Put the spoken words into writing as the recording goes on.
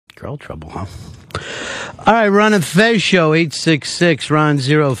Trail trouble, huh? All right, Ron and Fez show,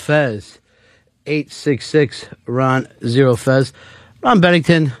 866-RON-0-FEZ. 866-RON-0-FEZ. Ron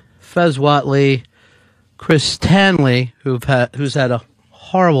Bennington, Fez Watley, Chris Stanley, who's had a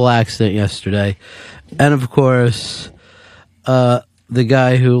horrible accident yesterday, and of course, the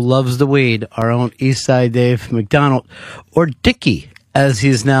guy who loves the weed, our own Eastside Dave McDonald, or Dickie, as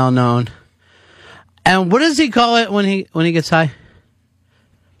he's now known. And what does he call it when he gets high?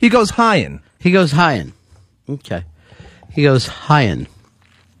 He goes highin'. He goes highin'. Okay. He goes highin'.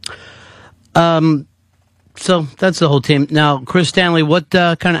 So that's the whole team. Now, Chris Stanley, what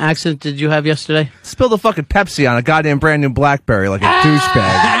kind of accident did you have yesterday? Spilled a fucking Pepsi on a goddamn brand new BlackBerry like a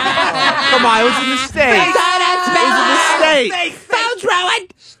douchebag. Come on, it was a mistake. It was a mistake. Phone's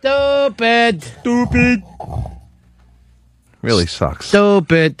ruined. Stupid. Really sucks.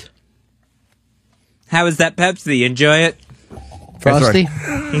 Stupid. How was that Pepsi? Enjoy it? Frosty?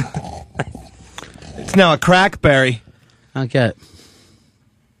 It's now a crackberry. Okay.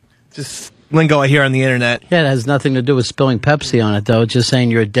 Just lingo I hear on the internet. Yeah, it has nothing to do with spilling Pepsi on it, though. It's just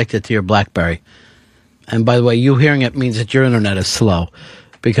saying you're addicted to your BlackBerry. And by the way, you hearing it means that your internet is slow,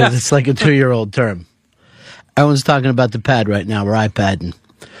 because it's like a 2-year-old term. Everyone's talking about the pad right now, or iPad,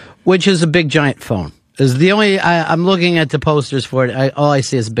 which is a big giant phone. Is the only I'm looking at the posters for it. All I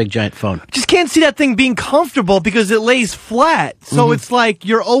see is a big giant phone. Just can't see that thing being comfortable because it lays flat. So it's like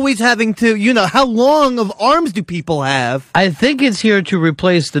you're always having to, how long of arms do people have? I think it's here to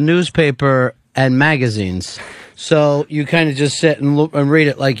replace the newspaper and magazines. So you kind of just sit and look and read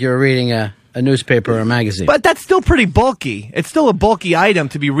it like you're reading a newspaper or a magazine. But that's still pretty bulky. It's still a bulky item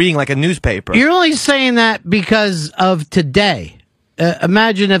to be reading like a newspaper. You're only saying that because of today.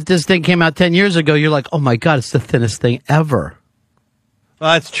 Imagine if this thing came out 10 years ago, you're like, oh my God, it's the thinnest thing ever.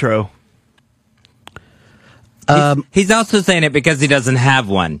 Well, that's true. He's also saying it because he doesn't have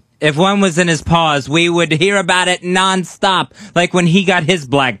one. If one was in his paws, we would hear about it nonstop, like when he got his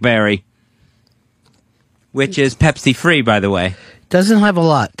BlackBerry. Which is Pepsi free, by the way. Doesn't have a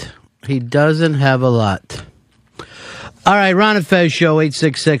lot. He doesn't have a lot. All right, Ron and Fez show,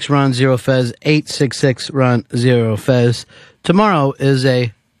 866-RON-0-FEZ, 866-RON-0-FEZ. Tomorrow is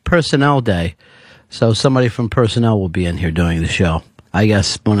a personnel day, so somebody from personnel will be in here doing the show. I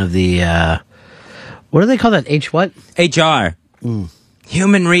guess one of the, what do they call that? What? HR.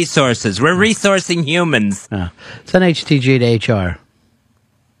 Human resources. We're resourcing humans. Send HTG to HR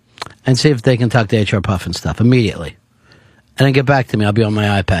and see if they can talk to HR Puff and stuff immediately. And then get back to me. I'll be on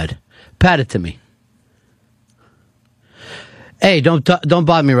my iPad. Pad it to me. Hey, don't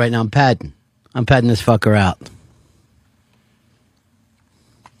bother me right now. I'm padding this fucker out.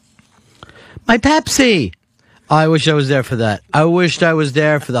 My Pepsi! Oh, I wish I was there for that. I wished I was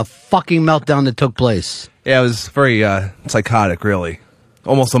there for the fucking meltdown that took place. Yeah, it was very psychotic, really.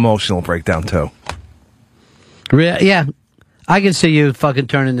 Almost emotional breakdown, too. Yeah, I can see you fucking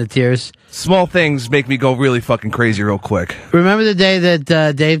turning to tears. Small things make me go really fucking crazy real quick. Remember the day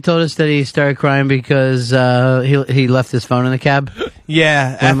that Dave told us that he started crying because he left his phone in the cab?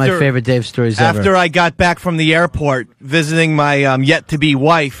 Yeah. One of my favorite Dave stories ever. After I got back from the airport visiting my yet-to-be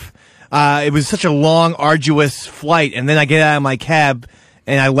wife, it was such a long, arduous flight, and then I get out of my cab,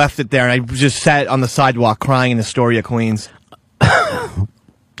 and I left it there, and I just sat on the sidewalk crying in Astoria, Queens.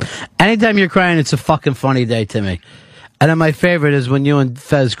 Anytime you're crying, it's a fucking funny day to me. And then my favorite is when you and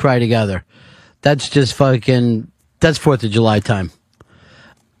Fez cry together. That's just fucking, that's 4th of July time.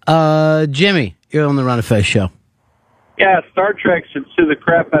 Jimmy, you're on the Ron and Fez show. Yeah, Star Trek should sue the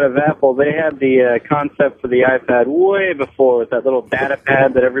crap out of Apple. They had the concept for the iPad way before with that little data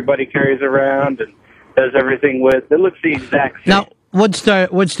pad that everybody carries around and does everything with. It looks the exact same. Now, what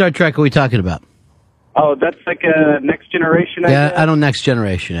Star Trek are we talking about? Oh, that's like a Next Generation. Yeah, I don't Next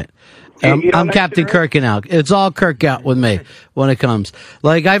Generation it. I'm Captain Kirk and out. It's all Kirk out with me when it comes.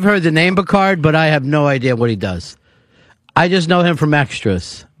 Like, I've heard the name Picard, but I have no idea what he does. I just know him from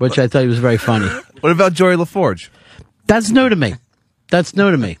Extras, which I thought he was very funny. What about Jory LaForge? That's new to me.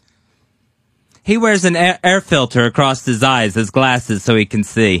 He wears an air filter across his eyes as glasses so he can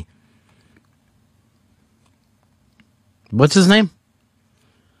see. What's his name?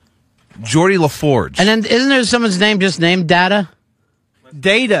 Geordie LaForge. And then isn't there someone's name just named Data?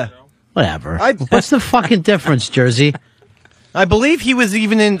 Data. Whatever. What's the fucking difference, Jersey? I believe he was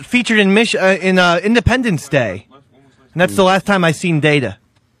even featured in Independence Day. And that's the last time I seen Data.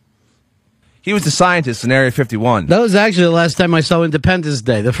 He was the scientist in Area 51. That was actually the last time I saw Independence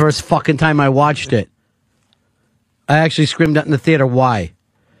Day. The first fucking time I watched it. I actually screamed out in the theater, why?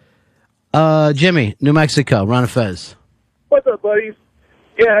 Jimmy, New Mexico, Ron and Fez. What's up, buddies?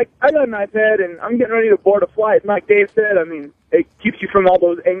 Yeah, I got an iPad, and I'm getting ready to board a flight. Like Dave said, I mean, it keeps you from all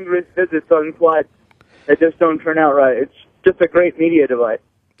those endless visits on flights that just don't turn out right. It's just a great media device.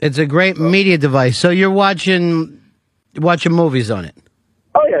 It's a great media device. So you're watching movies on it?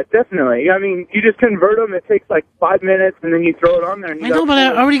 Oh, yeah, definitely. I mean, you just convert them. It takes like 5 minutes, and then you throw it on there. And I know, but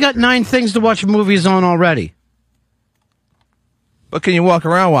I already got 9 things to watch movies on already. But can you walk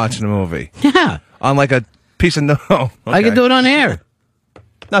around watching a movie? Yeah. On like a piece of okay. I can do it on air.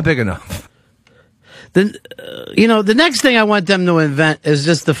 Not big enough. The next thing I want them to invent is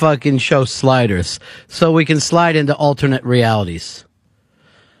just the fucking show sliders, so we can slide into alternate realities.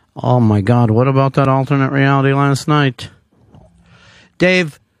 Oh my God, what about that alternate reality last night?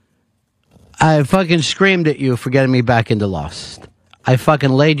 Dave, I fucking screamed at you for getting me back into Lost. I fucking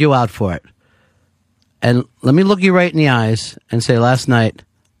laid you out for it. And let me look you right in the eyes and say last night,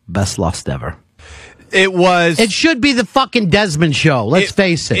 best Lost ever. It should be the fucking Desmond show, let's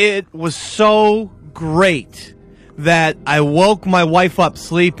face it. It was so great that I woke my wife up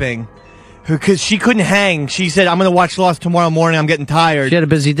sleeping because she couldn't hang. She said, I'm going to watch Lost tomorrow morning. I'm getting tired. She had a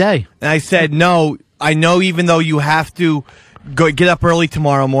busy day. And I said, no, I know even though you have to get up early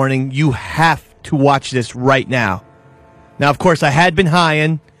tomorrow morning, you have to watch this right now. Now, of course, I had been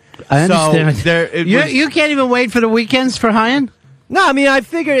highin'. I understand. You can't even wait for the weekends for highin'? No, I mean, I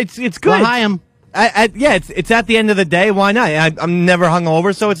figured it's good. Well, high 'em. Yeah, it's at the end of the day. Why not? I'm never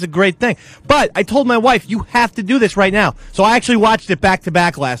hungover, so it's a great thing. But I told my wife, you have to do this right now. So I actually watched it back to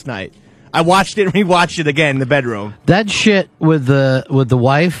back last night. I watched it and rewatched it again in the bedroom. That shit with the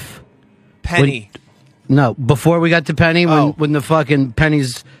wife, Penny. Before we got to Penny, when the fucking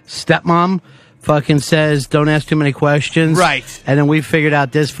Penny's stepmom fucking says, don't ask too many questions. Right. And then we figured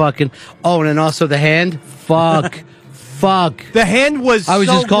out this fucking, and then also the hand. Fuck. The hand was I was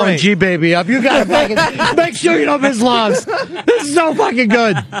so just calling great. G-Baby up. You gotta fucking make sure you don't miss logs. This is so fucking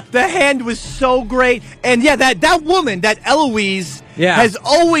good. The hand was so great. And yeah, that woman, that Eloise, has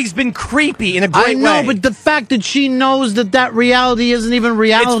always been creepy in a great way. I know, but the fact that she knows that reality isn't even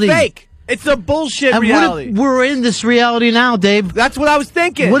reality. It's fake. It's a bullshit reality. What if we're in this reality now, Dave? That's what I was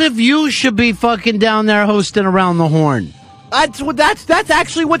thinking. What if you should be fucking down there hosting Around the Horn? That's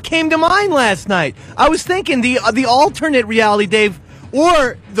actually what came to mind last night. I was thinking the alternate reality, Dave,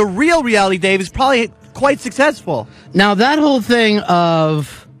 or the real reality, Dave, is probably quite successful. Now that whole thing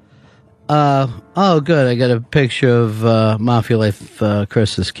of, good, I got a picture of Mafia Life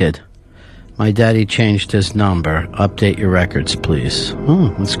Chris's kid. My daddy changed his number. Update your records, please.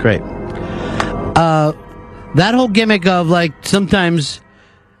 Oh, that's great. That whole gimmick of like sometimes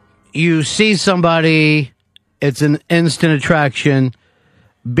you see somebody. It's an instant attraction,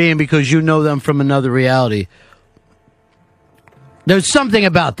 being because you know them from another reality. There's something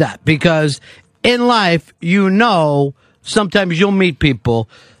about that, because in life, sometimes you'll meet people,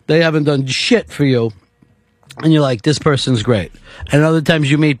 they haven't done shit for you, and you're like, this person's great. And other times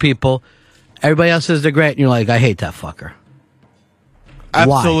you meet people, everybody else says they're great, and you're like, I hate that fucker.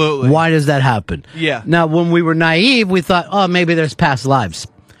 Absolutely. Why does that happen? Yeah. Now, when we were naive, we thought, maybe there's past lives.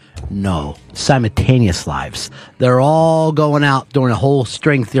 No, simultaneous lives. They're all going out doing a whole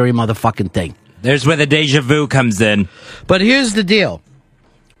string theory motherfucking thing. There's where the deja vu comes in. But here's the deal.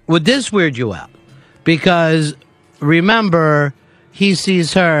 Would this weird you out? Because remember, he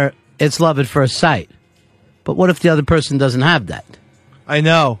sees her, it's love at first sight. But what if the other person doesn't have that? I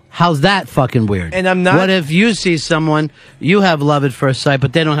know. How's that fucking weird? And I'm not... What if you see someone, you have love at first sight,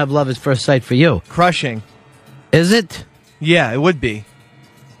 but they don't have love at first sight for you? Crushing. Is it? Yeah, it would be.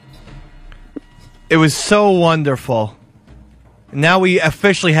 It was so wonderful. Now we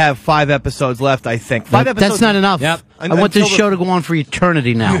officially have 5 episodes left, I think. 5 episodes. That's not enough. Yep. I want this show to go on for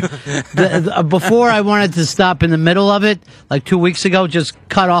eternity now. Before, I wanted to stop in the middle of it, like 2 weeks ago, just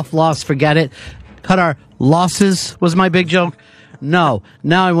cut off Lost, forget it. Cut our losses was my big joke. No.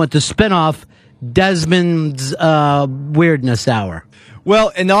 Now I want to spin off Desmond's Weirdness Hour.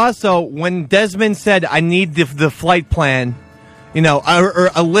 Well, and also, when Desmond said, I need the flight plan...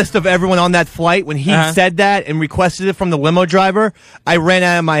 or a list of everyone on that flight. When he said that and requested it from the limo driver, I ran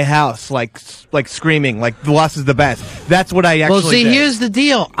out of my house like screaming, like Lost is the best. That's what I actually did. Here's the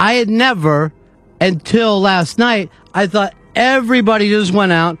deal. I had never, until last night, I thought everybody just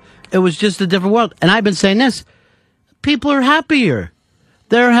went out. It was just a different world. And I've been saying this. People are happier.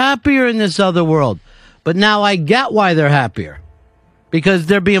 They're happier in this other world. But now I get why they're happier. Because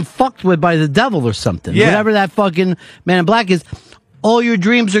they're being fucked with by the devil or something. Yeah. Whatever that fucking Man in Black is. All your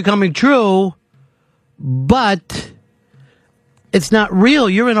dreams are coming true, but it's not real.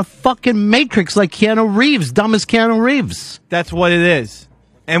 You're in a fucking matrix like Keanu Reeves. Dumb as Keanu Reeves. That's what it is.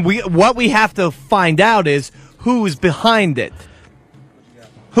 And what we have to find out is who's behind it.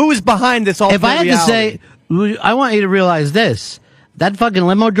 Who is behind this alternate If I had reality? to say, I want you to realize this. That fucking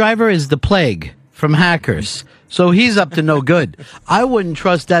limo driver is the plague from Hackers. So he's up to no good. I wouldn't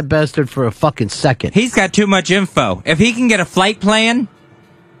trust that bastard for a fucking second. He's got too much info. If he can get a flight plan,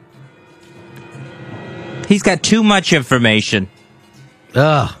 he's got too much information.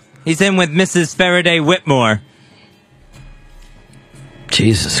 Ugh. He's in with Mrs. Faraday Whitmore.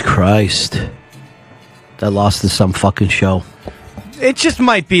 Jesus Christ. That lost to some fucking show. It just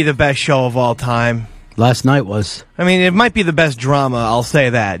might be the best show of all time. Last night was. I mean, it might be the best drama, I'll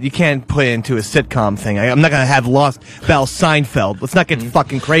say that. You can't put it into a sitcom thing. I'm not going to have Lost Bell Seinfeld. Let's not get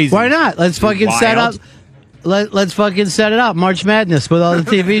fucking crazy. Why not? Let's fucking set up. Let's fucking set it up. March Madness with all the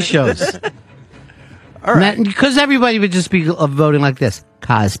TV shows. All right. Because everybody would just be voting like this.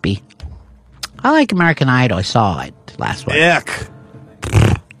 Cosby. I like American Idol. I saw it last week. Yuck.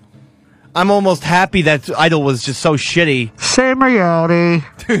 I'm almost happy that Idol was just so shitty. Same reality.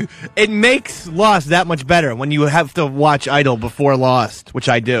 It makes Lost that much better when you have to watch Idol before Lost, which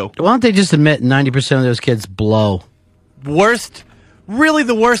I do. Why don't they just admit 90% of those kids blow? Really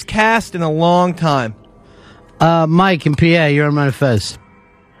the worst cast in a long time. Mike in PA, you're on Run Fez.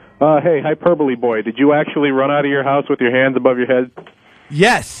 Hey, Hyperbole Boy, did you actually run out of your house with your hands above your head?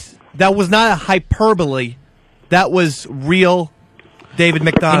 Yes, that was not a hyperbole. That was real David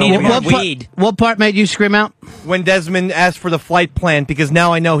McDonald. You need more weed. What part made you scream out? When Desmond asked for the flight plan, because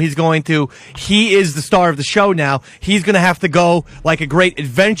now I know he is the star of the show now. He's going to have to go like a great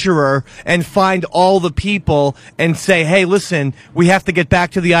adventurer and find all the people and say, hey, listen, we have to get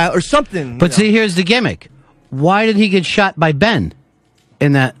back to the island or something. But see, here's the gimmick. Why did he get shot by Ben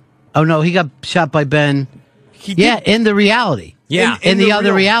in that? Oh, no, he got shot by Ben. In the reality. Yeah. In the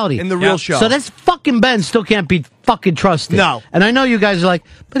other reality. In the real show. So that's fucking Ben still can't be fucking trusted. No. And I know you guys are like,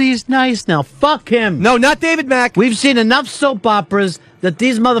 but he's nice now. Fuck him. No, not David Mack. We've seen enough soap operas that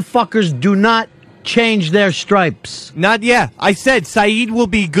these motherfuckers do not change their stripes. I said Saeed will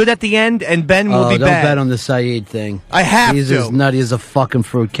be good at the end and Ben will be don't bad. bet on the Saeed thing. I have He's to. as nutty as a fucking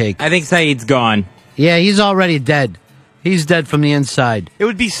fruitcake. I think Saeed's gone. Yeah, he's already dead. He's dead from the inside. It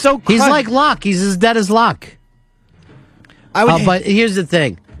would be so He's like Locke. He's as dead as Locke. But here's the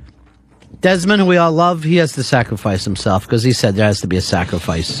thing. Desmond, who we all love, he has to sacrifice himself because he said there has to be a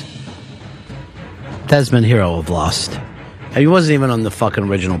sacrifice. Desmond, hero of Lost. And he wasn't even on the fucking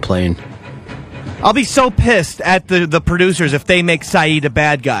original plane. I'll be so pissed at the producers if they make Saeed a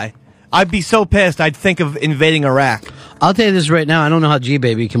bad guy. I'd be so pissed I'd think of invading Iraq. I'll tell you this right now. I don't know how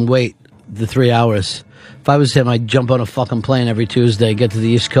G-Baby can wait the 3 hours. If I was him, I'd jump on a fucking plane every Tuesday, get to the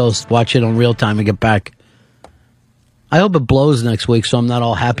East Coast, watch it on real time, and get back. I hope it blows next week, so I'm not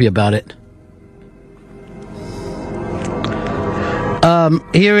all happy about it.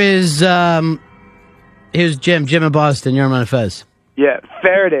 Here's Jim in Boston. You're on Fez. Yeah,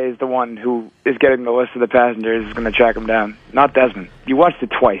 Faraday is the one who is getting the list of the passengers, is going to track them down. Not Desmond. You watched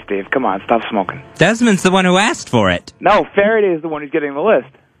it twice, Dave. Come on, stop smoking. Desmond's the one who asked for it. No, Faraday is the one who's getting the list.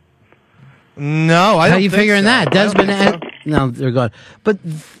 No, I don't. How you think figuring so. that? Desmond? No, they're gone. But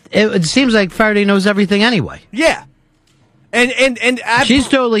it seems like Faraday knows everything anyway. Yeah, and she's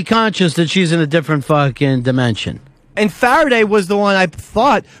totally conscious that she's in a different fucking dimension. And Faraday was the one I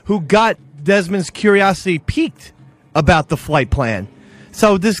thought who got Desmond's curiosity piqued about the flight plan.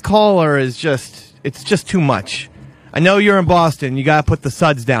 So this caller is it's just too much. I know you're in Boston. You got to put the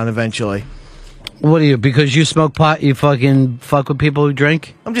suds down eventually. What are you? Because you smoke pot, you fucking fuck with people who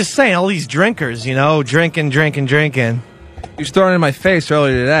drink? I'm just saying, all these drinkers, drinking. You was throwing it in my face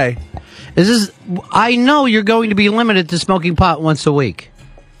earlier today. I know you're going to be limited to smoking pot once a week.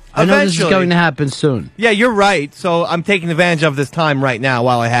 I know this is going to happen soon. Yeah, you're right. So I'm taking advantage of this time right now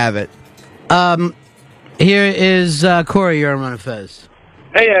while I have it. Here is Corey. You're on Fez.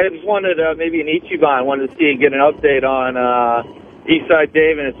 Hey, I just wanted maybe an Ichiban. Wanted to see you get an update on Eastside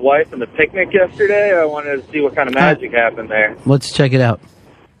Dave and his wife and the picnic yesterday. I wanted to see what kind of magic happened there. Let's check it out.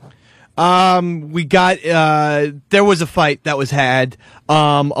 We got there was a fight that was had,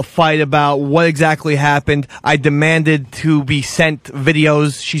 a fight about what exactly happened. I demanded to be sent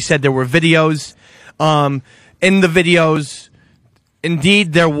videos. She said there were videos. In the videos,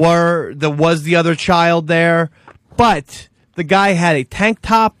 indeed there was the other child there, but the guy had a tank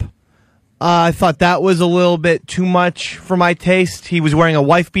top. I thought that was a little bit too much for my taste. He was wearing a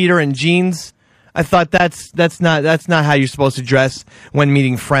wife beater and jeans. I thought that's not how you're supposed to dress when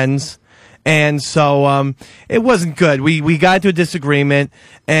meeting friends. And so it wasn't good. We got into a disagreement,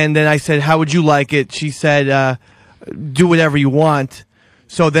 and then I said, how would you like it? She said, do whatever you want.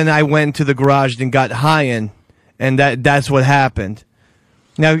 So then I went to the garage and got high in, and that's what happened.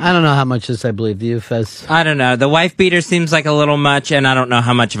 Now, I don't know how much this I believe. Do you, Fez? I don't know. The wife beater seems like a little much, and I don't know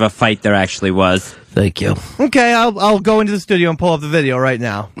how much of a fight there actually was. Thank you. okay, I'll go into the studio and pull up the video right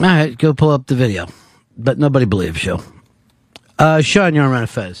now. All right, go pull up the video. But nobody believes you. Sean, you're on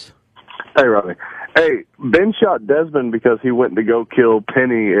Fez. Hey, Robbie. Hey, Ben shot Desmond because he went to go kill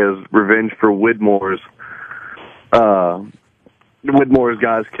Penny as revenge for Widmore's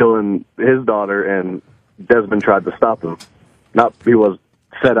guys killing his daughter, and Desmond tried to stop him. He was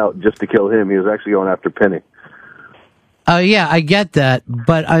set out just to kill him. He was actually going after Penny. Yeah, I get that,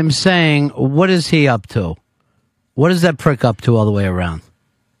 but I'm saying, what is he up to? What is that prick up to all the way around?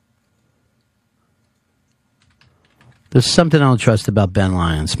 There's something I don't trust about Ben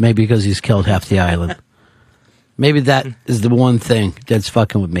Lyons. Maybe because he's killed half the island. Maybe that is the one thing that's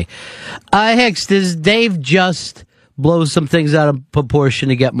fucking with me. Hicks, does Dave just blow some things out of proportion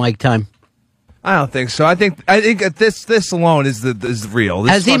to get mic time? I don't think so. I think this alone is real.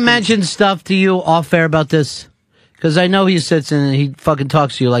 This Has he mentioned stuff to you off air about this? Because I know he sits and he fucking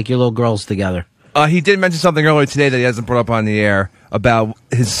talks to you like your little girls together. He did mention something earlier today that he hasn't brought up on the air about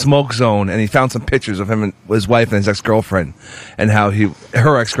his smoke zone, and he found some pictures of him and his wife and his ex-girlfriend, and how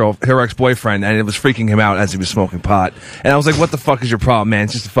her ex-boyfriend, and it was freaking him out as he was smoking pot. And I was like, "What the fuck is your problem, man?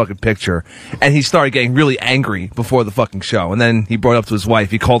 It's just a fucking picture." And he started getting really angry before the fucking show, and then he brought it up to his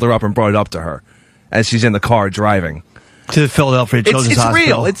wife. He called her up and brought it up to her as she's in the car driving to the Philadelphia Children's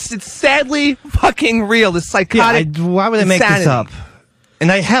Hospital. It's real. It's sadly fucking real. This psychotic. Yeah, why would they make this up?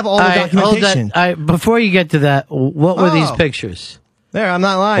 And I have all the documentation. Before you get to that, what were these pictures? There, I'm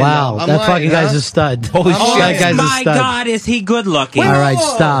not lying. Wow, I'm that lying, fucking guy's a stud. Holy shit. That guy's a My stud. God, is he good looking? All right,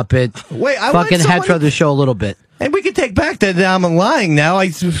 stop it. Wait, I fucking want someone- hetero the show a little bit. And we can take back that I'm lying now.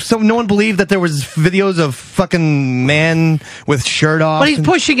 So no one believed that there was videos of fucking man with shirt off. But he's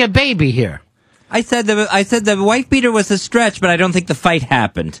pushing a baby here. I said the wife beater was a stretch, but I don't think the fight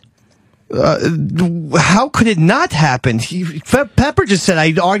happened. How could it not happen? Pepper just said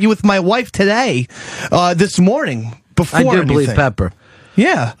I'd argue with my wife today, this morning, before I do anything. believe Pepper.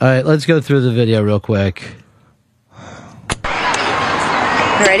 Yeah. All right, let's go through the video real quick.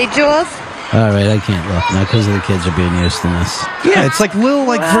 Ready, Jules? All right, I can't look now because the kids are being used to this. Yeah, it's like little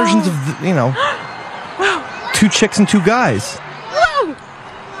versions of, two chicks and two guys.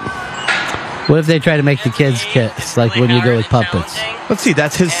 What if they try to make the kids kiss, like when you do with puppets? Let's see,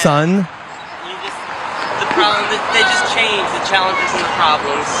 that's his son. They just change the challenges and the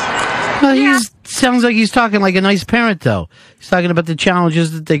problems. Well, he sounds like he's talking like a nice parent, though. He's talking about the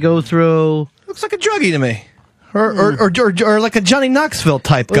challenges that they go through. Looks like a druggie to me. Or like a Johnny Knoxville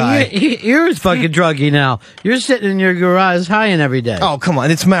type guy. You're fucking druggy now. You're sitting in your garage high-end every day. Oh, come on.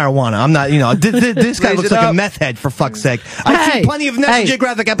 It's marijuana. I'm not, this guy looks like a meth head, for fuck's sake. I've seen plenty of National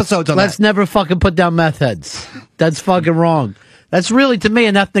Geographic episodes on Let's never fucking put down meth heads. That's fucking wrong. That's really, to me,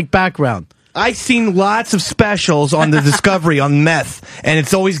 an ethnic background. I've seen lots of specials on the Discovery on meth, and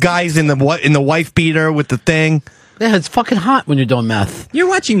it's always guys in the wife beater with the thing. Yeah, it's fucking hot when you're doing meth. You're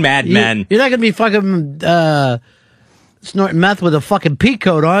watching Mad Men. You're not going to be fucking snorting meth with a fucking pea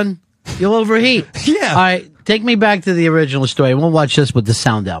coat on. You'll overheat. Yeah. All right, take me back to the original story. We'll watch this with the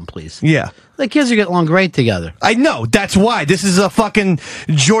sound down, please. Yeah. The kids are getting along great together. I know. That's why. This is a fucking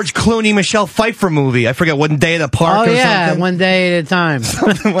George Clooney, Michelle Pfeiffer movie. I forget, One Day at the Park or something. One day at a time.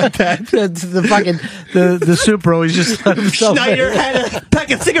 Something like that. the fucking, the super always just let himself Schneider had a pack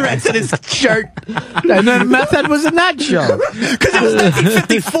of cigarettes in his shirt. And then Meth Head was in that show. Because it was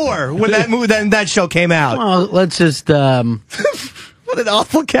 1954 when that movie, that show came out. Well, let's just, what an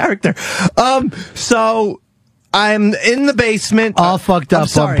awful character. So I'm in the basement. All fucked up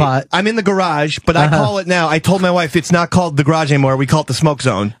on pot. I'm in the garage, but I call it now. I told my wife it's not called the garage anymore. We call it the smoke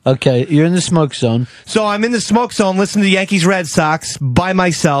zone. Okay, you're in the smoke zone. So I'm in the smoke zone listening to Yankees Red Sox by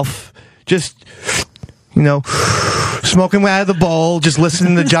myself. Just, smoking out of the bowl, just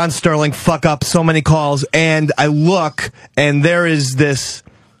listening to John Sterling fuck up so many calls. And I look, and there is this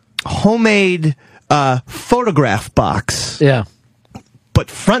homemade photograph box. Yeah. But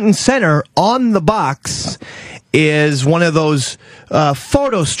front and center on the box is one of those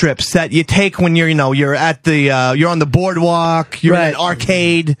photo strips that you take when you're at the you're on the boardwalk, you're in an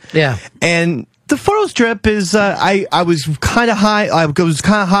arcade. Yeah. And the photo strip is I was kind of high. I was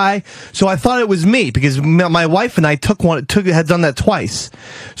kind of high, so I thought it was me because my wife and I had done that twice.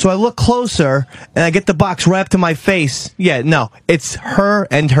 So I look closer and I get the box right up to my face. Yeah, no, it's her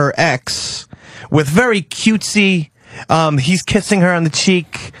and her ex with very cutesy. He's kissing her on the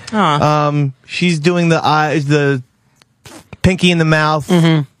cheek. She's doing the pinky in the mouth.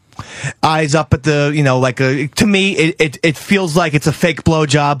 Mm-hmm. Eyes up at the, to me, it feels like it's a fake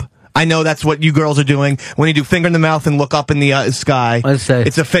blowjob. I know that's what you girls are doing. When you do finger in the mouth and look up in the sky,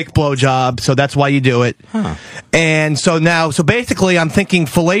 it's a fake blowjob, so that's why you do it. Huh. And so basically I'm thinking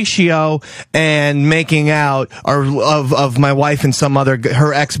fellatio and making out are of my wife and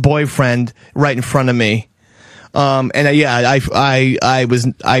her ex-boyfriend right in front of me. I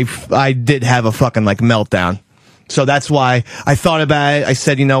did have a fucking meltdown. So that's why I thought about it. I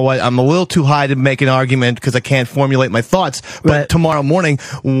said, you know what? I'm a little too high to make an argument because I can't formulate my thoughts. But tomorrow morning,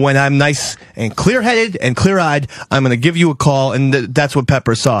 when I'm nice and clear-headed and clear-eyed, I'm going to give you a call, and that's what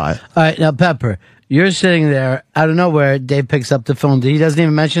Pepper saw. All right, now, Pepper, you're sitting there. Out of nowhere, Dave picks up the phone. He doesn't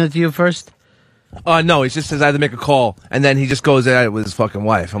even mention it to you first? No, he just says I had to make a call, and then he just goes at it with his fucking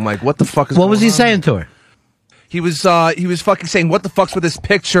wife. I'm like, what the fuck is What going was he on? saying to her? He was fucking saying, "What the fuck's with this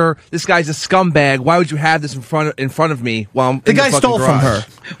picture? This guy's a scumbag. Why would you have this in front of me while I'm The guy stole from her.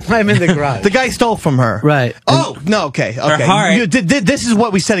 I'm in the garage. The guy stole from her. Right. Oh, no, okay. heart. This is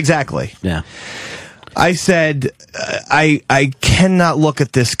what we said exactly. Yeah. I said, I cannot look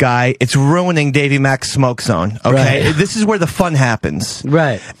at this guy. It's ruining Davy Mac's smoke zone. Okay, Right. This is where the fun happens.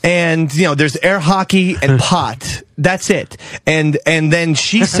 Right. And there's air hockey and pot. That's it. And then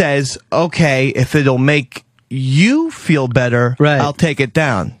she says, okay, if it'll make you feel better, I'll take it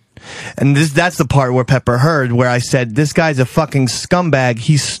down. And that's the part where Pepper heard, where I said, this guy's a fucking scumbag.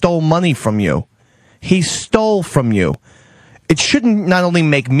 He stole money from you. He stole from you. It shouldn't not only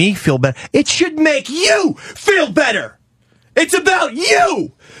make me feel better, it should make you feel better. It's about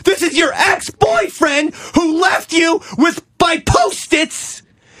you. This is your ex-boyfriend who left you by Post-its,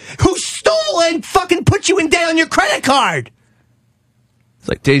 who stole and fucking put you in debt on your credit card. It's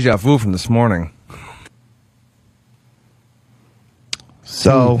like deja vu from this morning.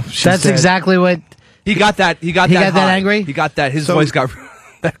 So that's exactly what he got. He got that angry. He got that. His voice got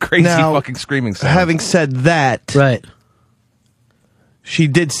that crazy fucking screaming sound. Having said that, right? She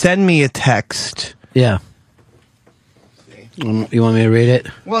did send me a text. Yeah. You want me to read it?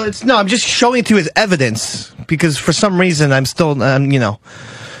 Well, I'm just showing it to you as evidence because for some reason I'm still,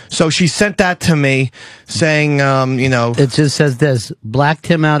 So she sent that to me, saying, It just says this: blacked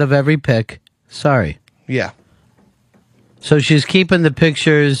him out of every pic. Sorry. Yeah. So she's keeping the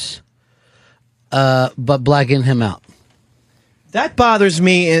pictures, but blacking him out. That bothers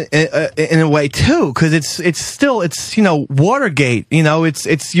me in a way too, because it's still Watergate.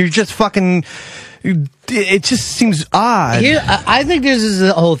 You're just fucking. It just seems odd. I think this is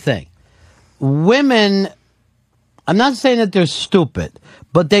the whole thing. Women, I'm not saying that they're stupid,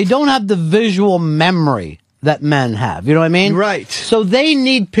 but they don't have the visual memory that men have. You know what I mean? Right. So they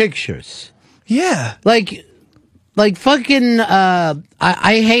need pictures. Yeah. Like fucking,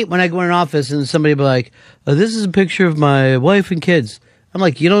 I hate when I go in an office and somebody be like, this is a picture of my wife and kids. I'm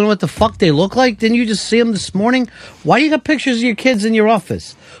like, you don't know what the fuck they look like? Didn't you just see them this morning? Why do you got pictures of your kids in your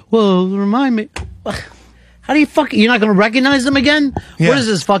office? Well, remind me. How do you you're not going to recognize them again? Yeah. What is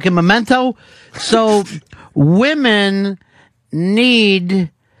this, fucking Memento? So, women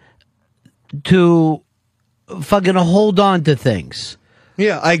need to fucking hold on to things.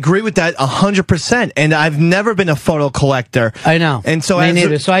 Yeah, I agree with that 100%. And I've never been a photo collector. I know. And so me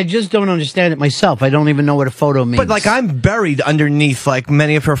neither. So I just don't understand it myself. I don't even know what a photo means. But I'm buried underneath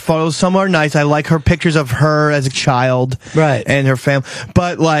many of her photos. Some are nice. I like her pictures of her as a child, right, and her family.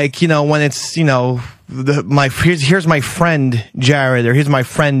 But when it's here's my friend Jared, or here's my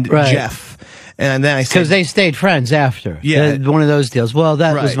friend Jeff. And then I said, because they stayed friends after. Yeah, one of those deals. Well,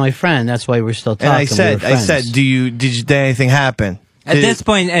 that was my friend. That's why we're still talking. And I said, did anything happen? At this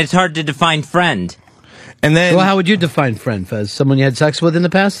point, it's hard to define friend. And then, well, how would you define friend, Fez? Someone you had sex with in the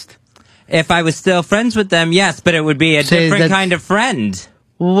past? If I was still friends with them, yes, but it would be a different kind of friend.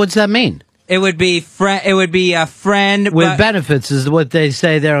 Well, what's that mean? It would be It would be a friend with benefits, is what they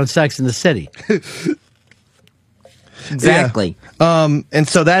say there on Sex in the City. Exactly. Yeah. And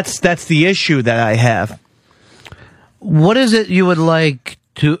so that's the issue that I have. What is it you would like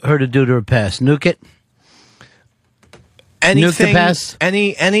her to do to her past? Nuke it? Anything, nuke the past?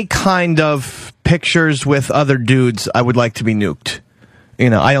 Any kind of pictures with other dudes, I would like to be nuked.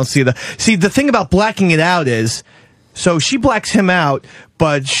 I don't see the thing about blacking it out is, so she blacks him out,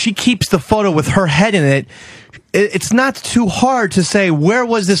 but she keeps the photo with her head in it. It's not too hard to say, where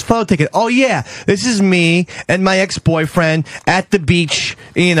was this photo taken? Oh yeah, this is me and my ex-boyfriend at the beach.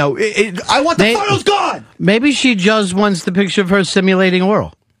 I want the photos gone. Maybe she just wants the picture of her simulating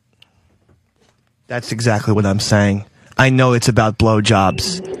oral. That's exactly what I'm saying. I know it's about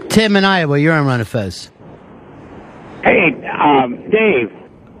blowjobs. Tim in Iowa, you're on Run of Fez. Hey, Dave.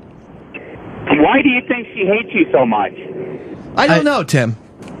 Why do you think she hates you so much? I don't know, Tim.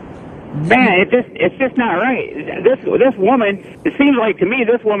 Man, it's just not right. This woman, it seems like to me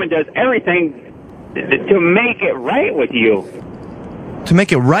this woman does everything to make it right with you. To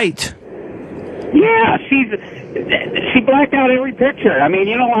make it right? Yeah, she blacked out every picture. I mean,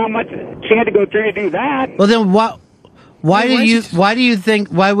 you know how much she had to go through to do that. Well, then why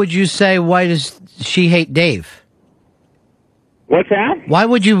would you say, why does she hate Dave? What's that? Why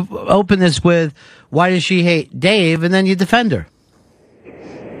would you open this with, why does she hate Dave, and then you defend her?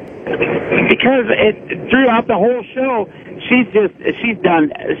 Because throughout the whole show, she's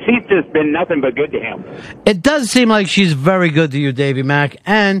just been nothing but good to him. It does seem like she's very good to you, Davey Mack,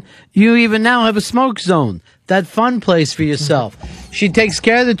 and you even now have a smoke zone, that fun place for yourself. She takes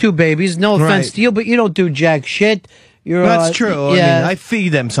care of the two babies. No offense to you, but you don't do jack shit. That's true. Yeah. I mean, I feed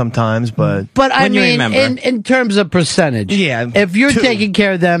them sometimes, but I mean, in terms of percentage, if you're taking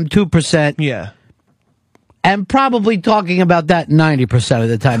care of them 2%, and probably talking about that 90% of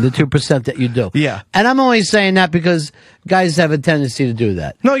the time, the 2% that you do. Yeah. And I'm only saying that because guys have a tendency to do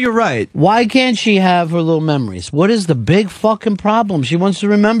that. No, you're right. Why can't she have her little memories? What is the big fucking problem? She wants to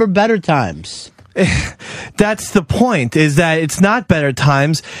remember better times. That's the point, is that it's not better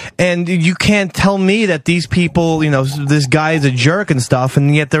times, and you can't tell me that these people, this guy is a jerk and stuff,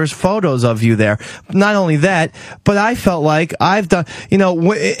 and yet there's photos of you there. Not only that, but I felt like I've done,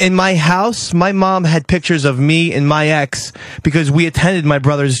 in my house, my mom had pictures of me and my ex because we attended my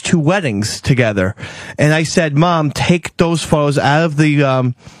brother's 2 weddings together. And I said, Mom, take those photos out of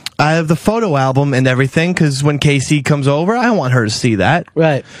the photo album and everything, because when Casey comes over, I want her to see that.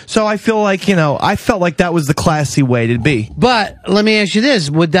 Right. So I feel like, I felt like that was the classy way to be. But let me ask you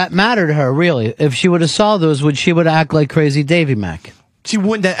this. Would that matter to her, really? If she would have saw those, would she act like crazy Davy Mack? She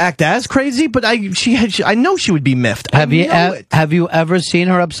wouldn't act as crazy, but I know she would be miffed. Have you ever seen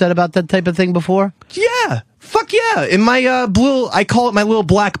her upset about that type of thing before? Yeah. Fuck yeah. In my I call it my little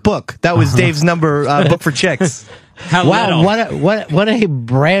black book. That was Dave's number book for chicks. Wow, what a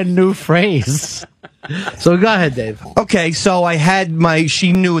brand new phrase. So go ahead, Dave. Okay, so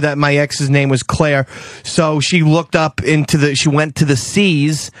she knew that my ex's name was Claire, so she looked up she went to the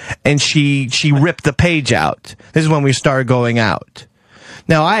C's, and she ripped the page out. This is when we started going out.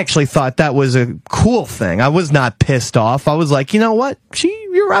 Now, I actually thought that was a cool thing. I was not pissed off. I was like, you know what?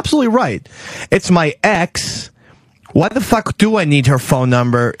 You're absolutely right. It's my ex. Why the fuck do I need her phone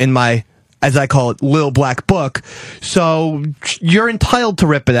number in my, as I call it, little black book? So you're entitled to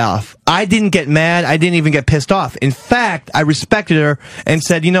rip it off. I didn't get mad. I didn't even get pissed off. In fact, I respected her and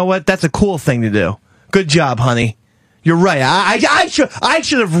said, you know what? That's a cool thing to do. Good job, honey. You're right. I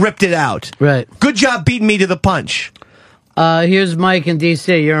should have ripped it out. Right. Good job beating me to the punch. Here's Mike in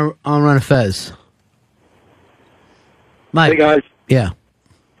D.C. You're on Run of Fez. Mike. Hey, guys. Yeah.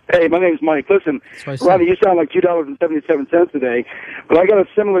 Hey, my name's Mike. Listen, Ronnie, you sound like $2.77 today, but I got a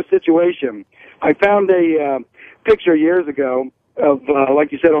similar situation. I found a picture years ago of,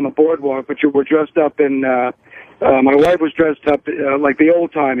 like you said, on the boardwalk, but you were dressed up in, my wife was dressed up like the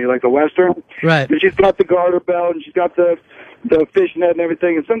old-timey, like the Western. Right. And she's got the garter belt, and she's got the fishnet and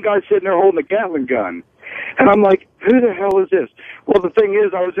everything, and some guy's sitting there holding a Gatling gun. And I'm like, who the hell is this? Well, the thing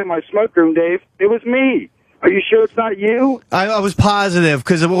is, I was in my smoke room, Dave. It was me. Are you sure it's not you? I was positive,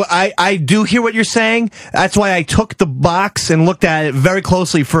 because I do hear what you're saying. That's why I took the box and looked at it very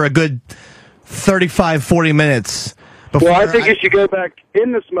closely for a good 35, 40 minutes. Well, I think you should go back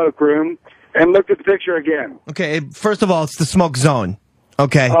in the smoke room and look at the picture again. Okay, first of all, it's the smoke zone.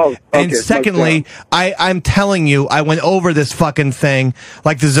 Okay. Oh, okay. And secondly, I'm telling you, I went over this fucking thing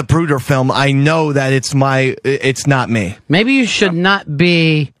like the Zapruder film. I know that it's not me. Maybe you should not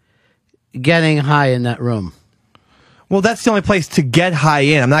be getting high in that room. Well, that's the only place to get high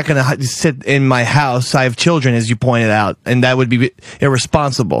in. I'm not going to sit in my house. I have children, as you pointed out, and that would be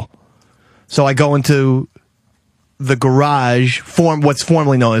irresponsible. So I go into the garage, what's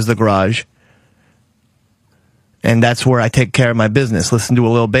formerly known as the garage. And that's where I take care of my business. Listen to a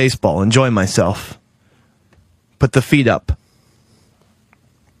little baseball. Enjoy myself. Put the feet up.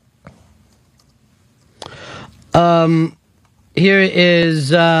 Here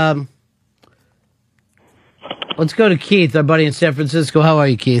is... let's go to Keith, our buddy in San Francisco. How are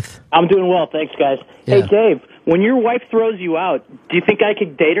you, Keith? I'm doing well, thanks, guys. Yeah. Hey, Dave, when your wife throws you out, do you think I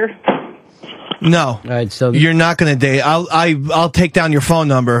could date her? No. All right, so... You're not going to date. I'll take down your phone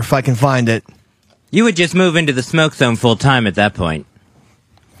number if I can find it. You would just move into the smoke zone full time at that point.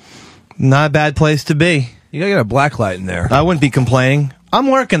 Not a bad place to be. You gotta get a black light in there. I wouldn't be complaining. I'm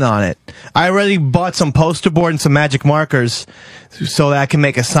working on it. I already bought some poster board and some magic markers so that I can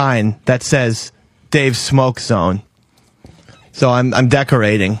make a sign that says Dave's Smoke Zone. So I'm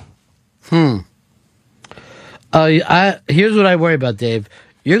decorating. Here's what I worry about, Dave.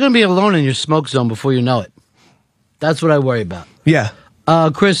 You're going to be alone in your smoke zone before you know it. That's what I worry about. Yeah.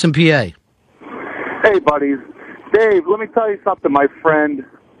 Chris in PA. Hey, buddies. Dave, let me tell you something, my friend.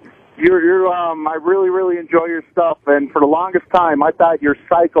 I really, really enjoy your stuff, and for the longest time, I thought your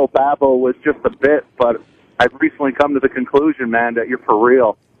psychobabble was just a bit, but I've recently come to the conclusion, man, that you're for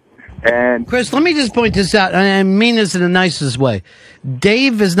real. And Chris, let me just point this out, and I mean this in the nicest way.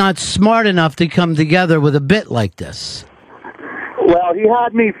 Dave is not smart enough to come together with a bit like this. Well, he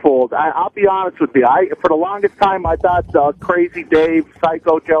had me fooled. I'll be honest with you. For the longest time, I thought crazy Dave,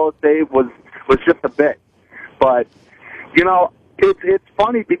 psycho jealous Dave was just a bit. But, you know, it's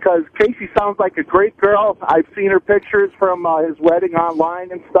funny because Casey sounds like a great girl. I've seen her pictures from his wedding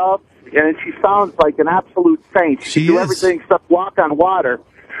online and stuff, and she sounds like an absolute saint. She can do everything except walk on water.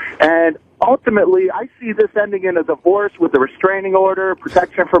 And ultimately, I see this ending in a divorce with a restraining order,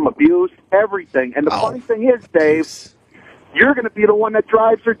 protection from abuse, everything. And the funny thing is, Dave, you're going to be the one that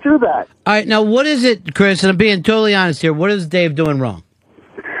drives her to that. All right, now what is it, Chris, and I'm being totally honest here, what is Dave doing wrong?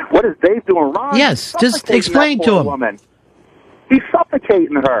 What is Dave doing wrong? Yes, just explain to him. Woman. He's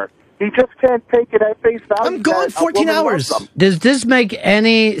suffocating her. He just can't take it at face value. I'm gone 14 hours. Does this make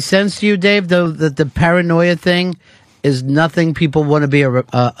any sense to you, Dave, though, that the paranoia thing is nothing people want to be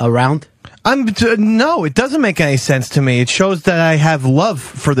around? No, it doesn't make any sense to me. It shows that I have love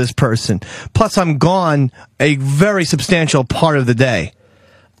for this person. Plus, I'm gone a very substantial part of the day.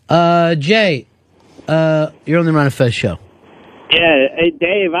 Jay, you're on the Run of Fez show. Yeah, hey,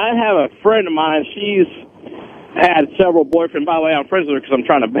 Dave, I have a friend of mine. She's had several boyfriends. By the way, I'm friends with her because I'm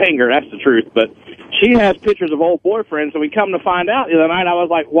trying to bang her. That's the truth. But she has pictures of old boyfriends, and we come to find out the other night, I was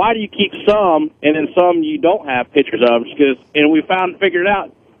like, why do you keep some and then some you don't have pictures of? And we figured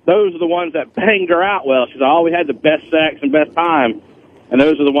out those are the ones that banged her out well. She's always had the best sex and best time, and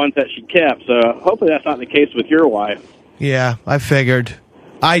those are the ones that she kept. So hopefully that's not the case with your wife. Yeah, I figured.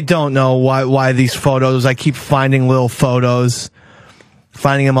 I don't know why these photos. I keep finding little photos.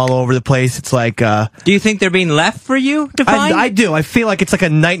 Finding them all over the place. It's like, do you think they're being left for you to find? I do. I feel like it's like a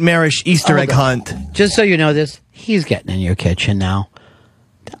nightmarish Easter egg hunt. Just so you know this, he's getting in your kitchen now.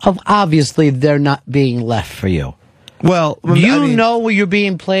 Obviously, they're not being left for you. Well, you know where you're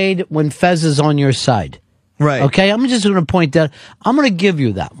being played when Fez is on your side. Right. Okay, I'm just going to point that. I'm going to give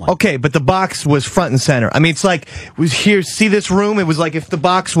you that one. Okay, but the box was front and center. I mean, it's like, was here, see this room? It was like if the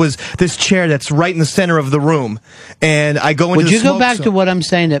box was this chair that's right in the center of the room. And I go into Would you go back to what I'm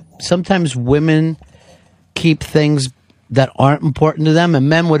saying, that sometimes women keep things that aren't important to them, and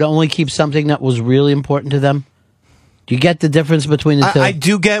men would only keep something that was really important to them? Do you get the difference between the two? I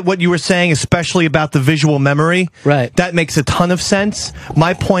do get what you were saying, especially about the visual memory. Right. That makes a ton of sense.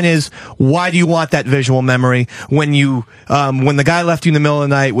 My point is, why do you want that visual memory when you, when the guy left you in the middle of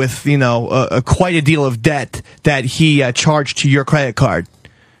the night with, you know, quite a deal of debt that he charged to your credit card?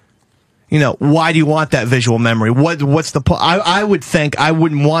 You know, why do you want that visual memory? What's the point? I would think I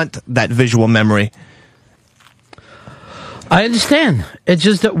wouldn't want that visual memory. I understand. It's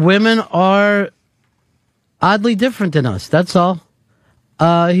just that women are oddly different than us. That's all.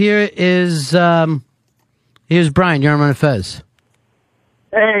 Here's Brian. You're on Run of Fez.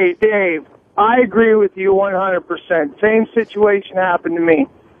 Hey, Dave. I agree with you 100%. Same situation happened to me.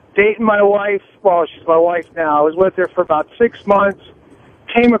 Dating my wife. Well, she's my wife now. I was with her for about 6 months.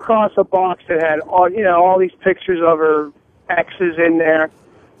 Came across a box that had all these pictures of her exes in there.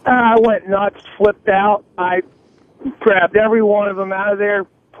 I went nuts, flipped out. I grabbed every one of them out of there,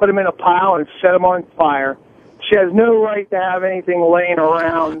 put them in a pile, and set them on fire. She has no right to have anything laying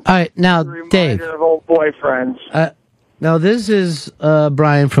around. All right, now, Dave. Of old boyfriends. Now, this is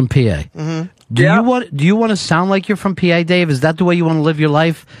Brian from PA. Mm-hmm. Do you want to sound like you're from PA, Dave? Is that the way you want to live your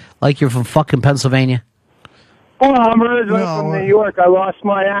life? Like you're from fucking Pennsylvania? Well, I'm originally from New York. I lost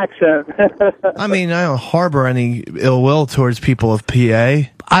my accent. I mean, I don't harbor any ill will towards people of PA.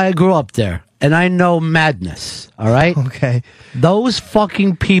 I grew up there, and I know madness, all right? Okay. Those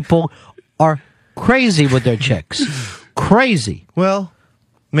fucking people are crazy with their chicks. Crazy. Well,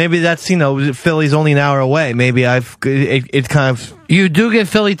 maybe that's, Philly's only an hour away. Maybe it's kind of... You do get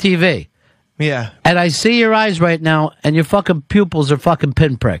Philly TV. Yeah. And I see your eyes right now, and your fucking pupils are fucking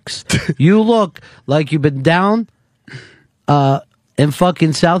pinpricks. You look like you've been down in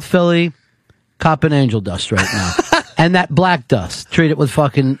fucking South Philly copping angel dust right now. And that black dust. Treat it with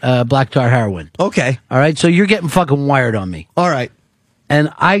fucking black tar heroin. Okay. All right? So you're getting fucking wired on me. All right.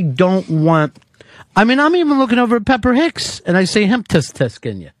 And I don't want... I mean, I'm even looking over at Pepper Hicks, and I see him tisk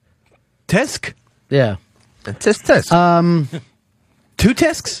in you. Tisk? Yeah. Tisk. Two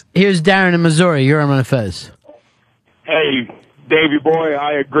tisks? Here's Darren in Missouri. You're on Run of Fez. Hey, Davey boy,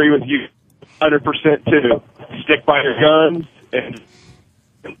 I agree with you 100% too. Stick by your guns and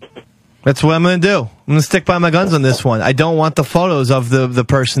That's what I'm going to do. I'm going to stick by my guns on this one. I don't want the photos of the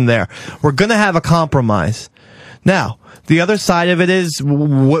person there. We're going to have a compromise. Now, the other side of it is,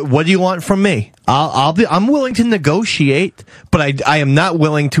 what do you want from me? I'm willing to negotiate, but I am not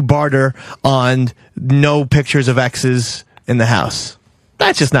willing to barter on no pictures of exes in the house.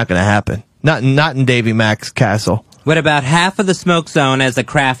 That's just not going to happen. Not in Davy Mac's castle. What about half of the smoke zone as a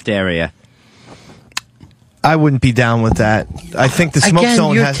craft area? I wouldn't be down with that. I think the smoke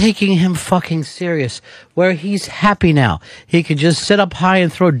zone you're has... taking him fucking serious. Where he's happy now. He could just sit up high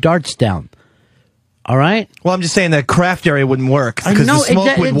and throw darts down. All right? Well, I'm just saying that craft area wouldn't work because the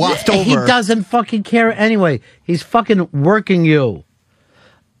smoke would waft over. He doesn't fucking care anyway. He's fucking working you.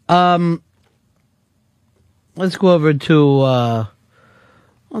 Let's go over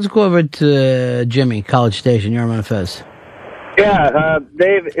to Jimmy, College Station. You're on Fez. Yeah,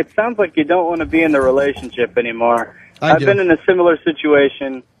 Dave, it sounds like you don't want to be in the relationship anymore. I've been in a similar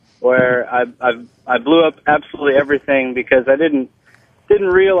situation where I blew up absolutely everything because I didn't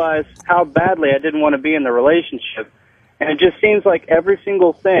realize how badly I didn't want to be in the relationship. And it just seems like every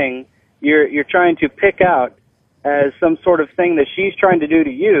single thing you're trying to pick out as some sort of thing that she's trying to do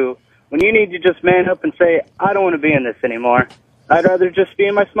to you, when you need to just man up and say, I don't want to be in this anymore. I'd rather just be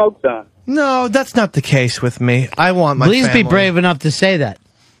in my smoke zone. No, that's not the case with me. I want my Please family. be brave enough to say that.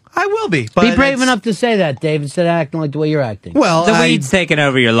 I will be. But be brave enough to say that, Dave, instead of acting like the way you're acting. Well, the weed's taken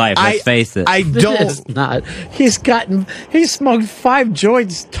over your life, let's face it. I don't... It's not. He smoked 5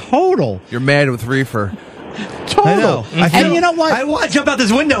 joints total. You're mad with reefer. Total. I know. And you know what? I want to jump out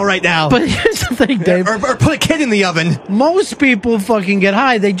this window right now. But here's the thing, Dave. Or put a kid in the oven. Most people fucking get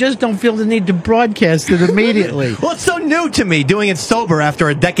high. They just don't feel the need to broadcast it immediately. Well, it's so new to me doing it sober after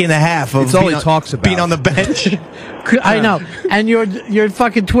a decade and a half of It's all he talks about. being on the bench. I know. And your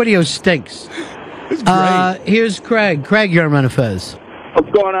fucking Twitio stinks. It's great. Here's Craig. Craig, you're on Fez. What's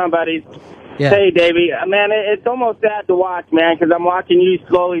going on, buddies? Yeah. Hey, Davey. Man, it's almost sad to watch, man, because I'm watching you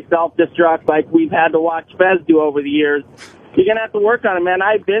slowly self-destruct like we've had to watch Fez do over the years. You're going to have to work on it, man.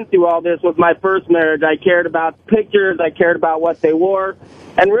 I've been through all this with my first marriage. I cared about pictures. I cared about what they wore.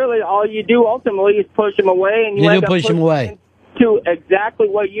 And really, all you do ultimately is push them away. And you end up push them away. To exactly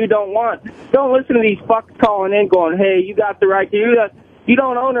what you don't want. Don't listen to these fucks calling in going, hey, you got the right to do that. You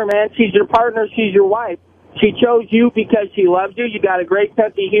don't own her, man. She's your partner. She's your wife. She chose you because she loves you. You got a great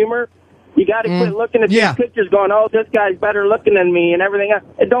sense of humor. You got to quit looking at these pictures going, oh, this guy's better looking than me and everything else.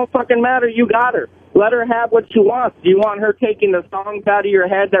 It don't fucking matter. You got her. Let her have what she wants. Do you want her taking the songs out of your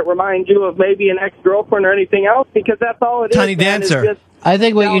head that remind you of maybe an ex-girlfriend or anything else? Because that's all it is. Tiny Dancer. I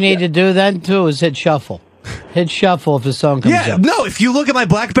think what you need to do then, too, is hit shuffle. Hit shuffle if the song comes up. No, if you look at my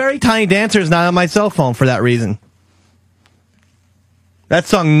BlackBerry, Tiny Dancer is not on my cell phone for that reason. That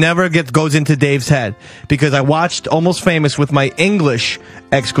song never goes into Dave's head because I watched Almost Famous with my English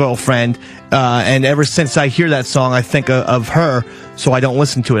ex-girlfriend, and ever since I hear that song, I think of her, so I don't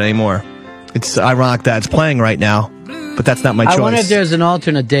listen to it anymore. It's ironic that it's playing right now, but that's not my choice. I wonder if there's an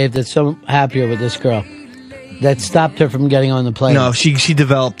alternate, Dave, that's so happier with this girl that stopped her from getting on the plane. No, she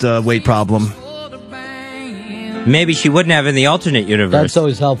developed a weight problem. Maybe she wouldn't have in the alternate universe. That's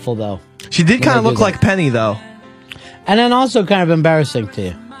always helpful, though. She did kind of look like Penny, though. And then also kind of embarrassing to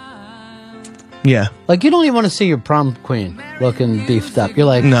you. Yeah. Like, you don't even want to see your prom queen looking beefed up. You're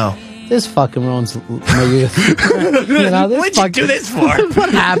like, no. This fucking ruins my youth. What'd you do this for? What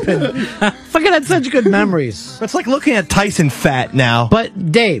happened? Fucking had such good memories. It's like looking at Tyson fat now.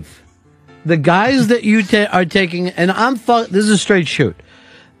 But, Dave, the guys that you are taking, and this is a straight shoot.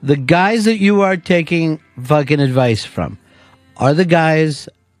 The guys that you are taking fucking advice from are the guys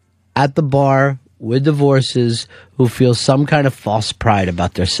at the bar with divorces who feel some kind of false pride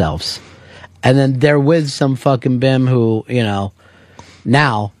about themselves. And then they're with some fucking bim who,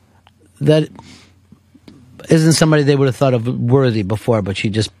 now that isn't somebody they would have thought of worthy before, but she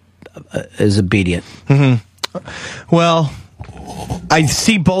just is obedient. Mm-hmm. Well, I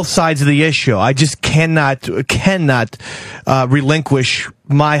see both sides of the issue. I just cannot relinquish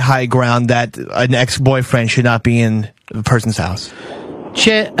my high ground that an ex-boyfriend should not be in the person's house.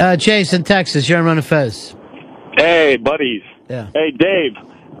 Chase in Texas, you're on Run of Fez. Hey, buddies. Yeah. Hey, Dave,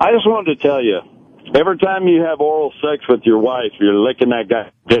 I just wanted to tell you, every time you have oral sex with your wife, you're licking that guy's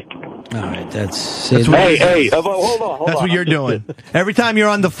dick. All right, that's hold on. That's what you're doing. Every time you're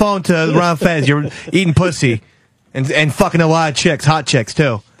on the phone to Ron Fez, you're eating pussy and fucking a lot of chicks, hot chicks,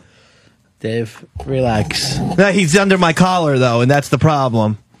 too. Dave, relax. He's under my collar, though, and that's the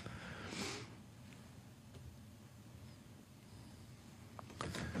problem.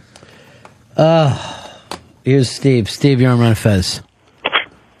 Here's Steve. Steve, you're on Run of Fez.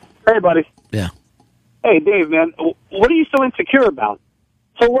 Hey, buddy. Yeah. Hey, Dave, man, what are you so insecure about?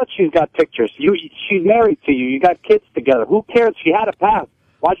 So what? She's got pictures. She's married to you. You got kids together. Who cares? She had a past.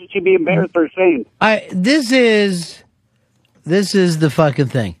 Why should she be embarrassed or ashamed? This is the fucking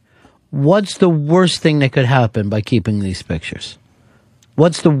thing. What's the worst thing that could happen by keeping these pictures?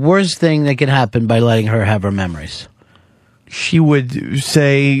 What's the worst thing that could happen by letting her have her memories? She would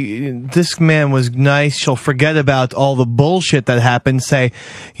say, this man was nice. She'll forget about all the bullshit that happened. Say,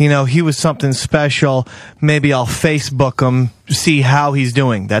 he was something special. Maybe I'll Facebook him, see how he's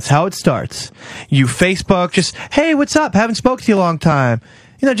doing. That's how it starts. You Facebook, just, hey, what's up? Haven't spoken to you a long time.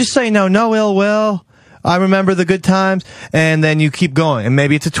 Just say no ill will. I remember the good times. And then you keep going. And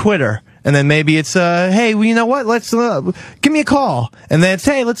maybe it's a Twitter. And then maybe it's, hey, well, you know what? Let's, give me a call. And then it's,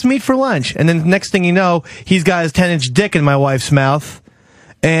 hey, let's meet for lunch. And then the next thing you know, he's got his 10-inch dick in my wife's mouth.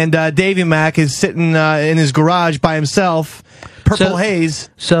 And, Davy Mac is sitting, in his garage by himself. Purple haze.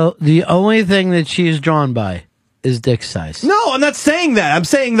 So the only thing that she is drawn by is dick size. No, I'm not saying that. I'm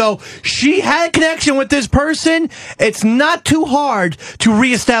saying, though, she had a connection with this person. It's not too hard to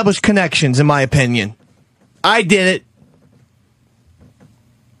reestablish connections, in my opinion. I did it.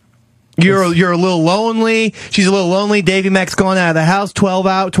 You're a little lonely. She's a little lonely. Davy Mac's going out of the house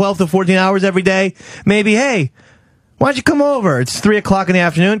 12 to 14 hours every day. Maybe, hey, why don't you come over? It's 3 o'clock in the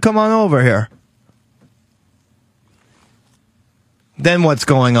afternoon. Come on over here. Then what's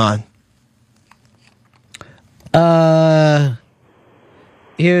going on?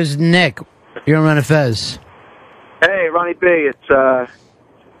 Here's Nick. You're on Run of Fez. Hey, Ronnie B. It's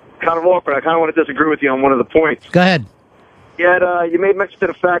kind of awkward. I kind of want to disagree with you on one of the points. Go ahead. You made mention to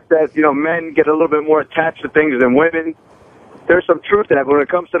the fact that, men get a little bit more attached to things than women. There's some truth to that, but when it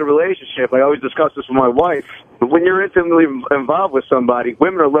comes to the relationship, I always discuss this with my wife, but when you're intimately involved with somebody,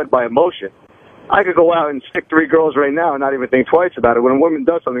 women are led by emotion. I could go out and stick 3 girls right now and not even think twice about it. When a woman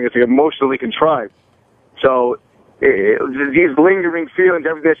does something, it's emotionally contrived. So these lingering feelings,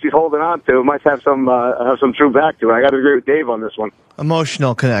 everything that she's holding on to, might have some truth back to it. I got to agree with Dave on this one.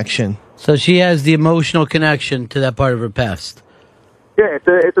 Emotional connection. So she has the emotional connection to that part of her past. Yeah,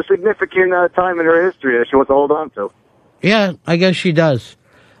 it's a significant time in her history that she wants to hold on to. Yeah, I guess she does.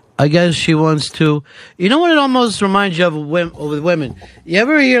 I guess she wants to. You know what it almost reminds you of with women? You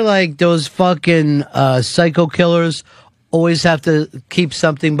ever hear like those fucking psycho killers always have to keep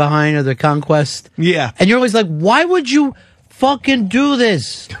something behind of their conquest? Yeah. And you're always like, why would you fucking do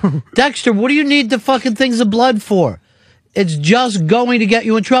this? Dexter, what do you need the fucking things of blood for? It's just going to get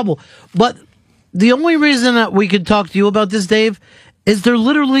you in trouble. But the only reason that we could talk to you about this, Dave, is there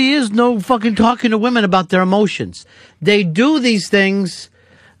literally is no fucking talking to women about their emotions. They do these things,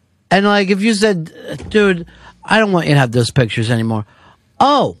 and like if you said, dude, I don't want you to have those pictures anymore.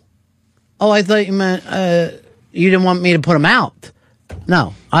 Oh, I thought you meant you didn't want me to put them out.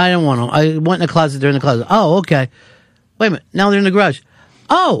 No, I didn't want them. I went in the closet, they're in the closet. Oh, okay. Wait a minute, now they're in the garage.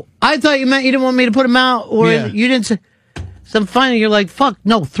 Oh, I thought you meant you didn't want me to put them out, or you didn't say... So finally you're like, fuck,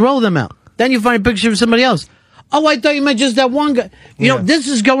 no, throw them out. Then you find a picture of somebody else. Oh, I thought you meant just that one guy. You know, this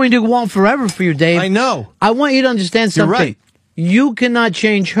is going to go on forever for you, Dave. I know. I want you to understand something. You're right. You cannot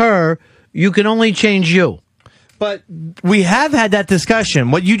change her. You can only change you. But we have had that discussion.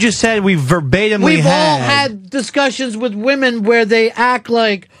 What you just said, we verbatimly We've all had discussions with women where they act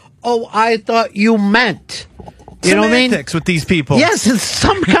like, oh, I thought you meant. You know what I mean? Semantics with these people. Yes, it's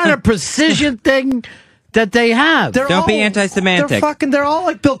some kind of precision thing that they have. Don't be anti-semantic. They're all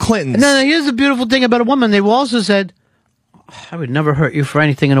like Bill Clintons. No, here's the beautiful thing about a woman. They also said, I would never hurt you for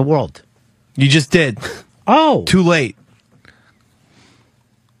anything in the world. You just did. Oh. Too late.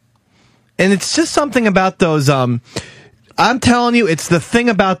 And it's just something about those, I'm telling you, it's the thing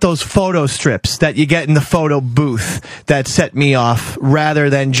about those photo strips that you get in the photo booth that set me off rather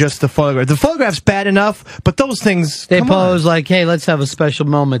than just the photograph. The photograph's bad enough, but those things, they pose like, hey, let's have a special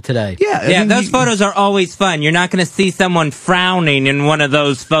moment today. Yeah. Yeah, those photos are always fun. You're not going to see someone frowning in one of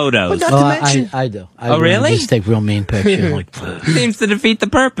those photos. But not to mention... I do. Oh, really? Just take real mean pictures. Like, seems to defeat the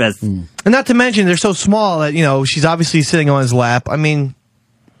purpose. And not to mention, they're so small that, she's obviously sitting on his lap. I mean...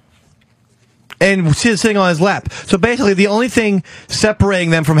 And sitting on his lap. So basically, the only thing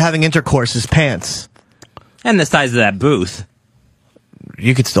separating them from having intercourse is pants. And the size of that booth.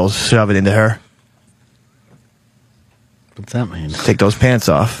 You could still shove it into her. What's that mean? Take those pants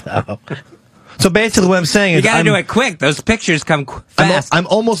off. Oh. So basically, what I'm saying is... You gotta do it quick. Those pictures come fast. I'm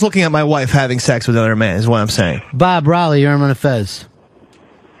almost looking at my wife having sex with another man, is what I'm saying. Bob Raleigh, you're on Fez.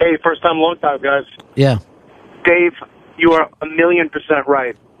 Hey, first time, long time, guys. Yeah. Dave, you are 1,000,000%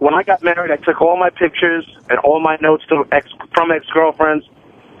 right. When I got married, I took all my pictures and all my notes from ex-girlfriends,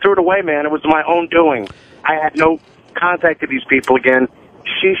 threw it away, man. It was my own doing. I had no contact to these people again.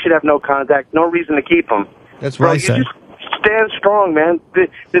 She should have no contact, no reason to keep them. That's what I said. stand strong, man.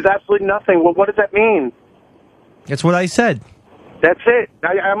 There's absolutely nothing. Well, what does that mean? That's what I said. That's it.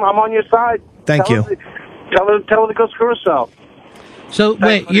 I'm on your side. Thank you. Tell her to go screw herself. So,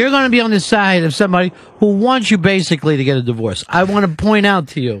 wait, you're going to be on the side of somebody who wants you basically to get a divorce. I want to point out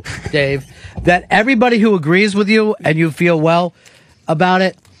to you, Dave, that everybody who agrees with you and you feel well about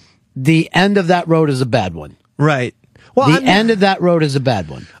it, the end of that road is a bad one. Right. Well, the end of that road is a bad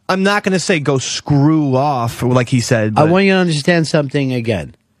one. I'm not going to say go screw off, like he said. I want you to understand something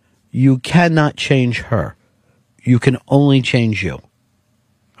again. You cannot change her. You can only change you.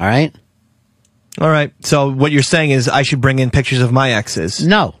 All right? All right. So what you're saying is I should bring in pictures of my exes.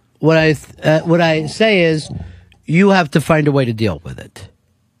 No. What I say is you have to find a way to deal with it.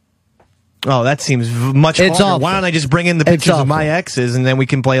 Oh, that seems much harder. Awful. Why don't I just bring in the pictures of my exes and then we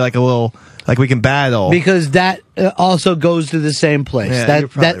can play like a little, like we can battle? Because that also goes to the same place. Yeah,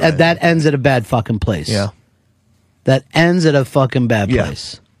 that ends at a bad fucking place. Yeah. That ends at a fucking bad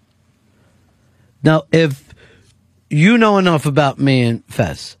place. Now, if you know enough about me and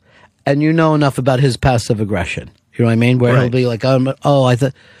Fez, and you know enough about his passive aggression, you know what I mean? Where he'll be like,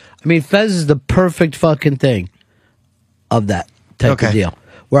 Fez is the perfect fucking thing of that type of deal.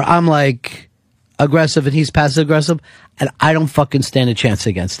 Where I'm like aggressive and he's passive aggressive, and I don't fucking stand a chance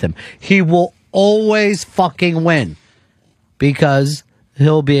against him. He will always fucking win because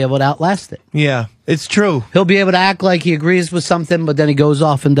he'll be able to outlast it. Yeah, it's true. He'll be able to act like he agrees with something, but then he goes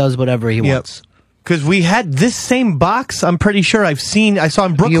off and does whatever he wants. Because we had this same box, I'm pretty sure I saw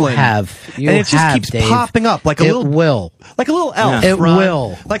in Brooklyn. You have. And it just keeps popping up like a little elf. It Ron.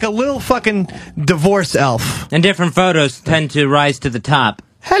 will. Like a little fucking divorce elf. And different photos tend to rise to the top.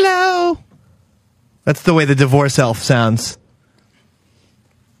 Hello. That's the way the divorce elf sounds.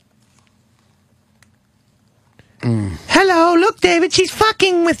 Hello, look, David, she's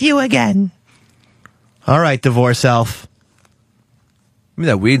fucking with you again. All right, divorce elf. I mean,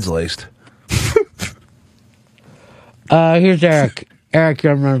 that weed's laced. Here's Eric. Eric,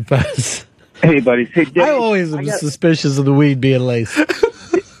 you're on Run Fast. Hey, buddies. Hey, Dave. I always am suspicious of the weed being laced.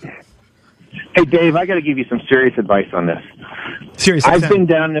 Hey, Dave, I got to give you some serious advice on this. Serious. I've been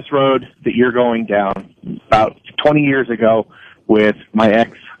down this road that you're going down about 20 years ago with my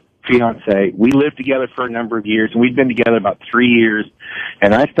ex-fiance. We lived together for a number of years, and we'd been together about 3 years,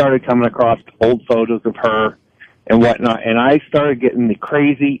 and I started coming across old photos of her and whatnot, and I started getting the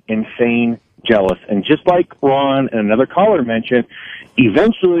crazy, insane jealous. And just like Ron and another caller mentioned,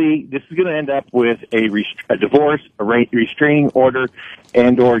 eventually this is going to end up with a divorce, a restraining order,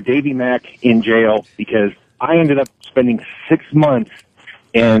 and or Davy Mack in jail, because I ended up spending 6 months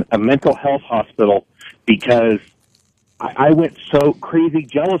in a mental health hospital because I went so crazy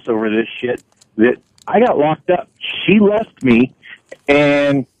jealous over this shit that I got locked up. She left me,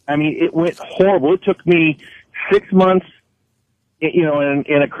 and I mean, it went horrible. It took me 6 months,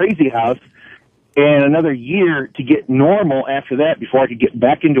 in a crazy house, and another year to get normal after that before I could get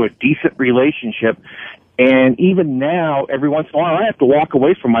back into a decent relationship. And even now, every once in a while, I have to walk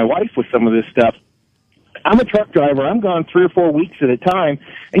away from my wife with some of this stuff. I'm a truck driver. I'm gone 3 or 4 weeks at a time,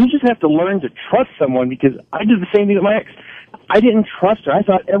 and you just have to learn to trust someone, because I did the same thing with my ex. I didn't trust her. I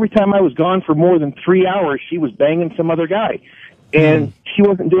thought every time I was gone for more than 3 hours, she was banging some other guy. And she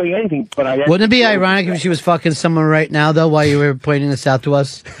wasn't doing anything, but I... Wouldn't it be ironic if she was fucking someone right now, though, while you were pointing this out to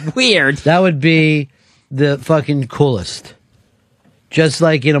us? Weird. That would be the fucking coolest. Just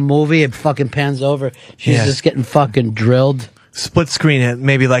like in a movie, it fucking pans over. She's just getting fucking drilled. Split screen it,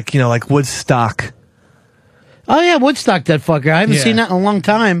 maybe like Woodstock. Oh, yeah, Woodstock, that fucker. I haven't seen that in a long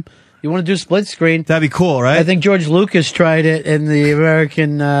time. You want to do split screen? That'd be cool, right? I think George Lucas tried it in the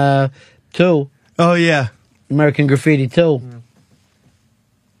American 2. Oh, yeah. American Graffiti 2.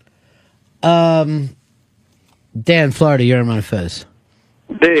 Dan, Florida, you're on my Fez.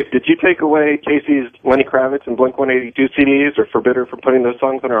 Dave, did you take away Casey's Lenny Kravitz and Blink-182 CDs, or forbid her from putting those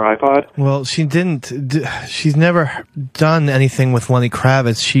songs on her iPod? Well, she didn't. She's never done anything with Lenny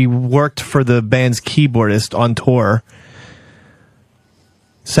Kravitz. She worked for the band's keyboardist on tour.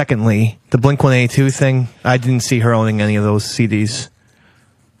 Secondly, the Blink-182 thing, I didn't see her owning any of those CDs.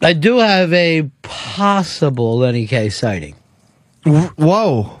 I do have a possible Lenny K sighting.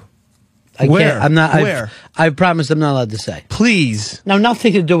 Whoa. Where? Where? I promise I'm not allowed to say. Please. No,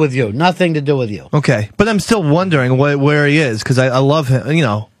 nothing to do with you. Nothing to do with you. Okay. But I'm still wondering where he is, because I love him.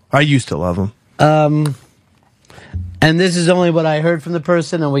 I used to love him. And this is only what I heard from the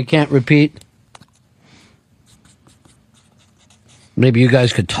person, and we can't repeat. Maybe you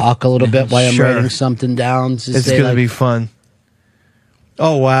guys could talk a little bit while I'm writing something down. It's going to be fun.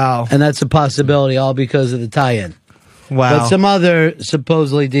 Oh, wow. And that's a possibility, all because of the tie-in. Wow. But some other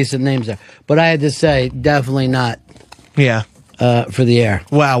supposedly decent names there. But I had to say, definitely not Yeah. For the air.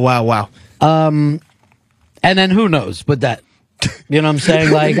 Wow. And then who knows with that? You know what I'm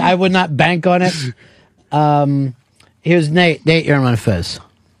saying? Like, I would not bank on it. Here's Nate. Nate, you're on Fez.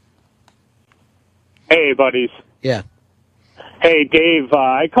 Hey, buddies. Yeah. Hey, Dave,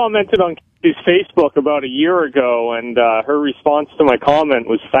 I commented on Katie's Facebook about a year ago, and her response to my comment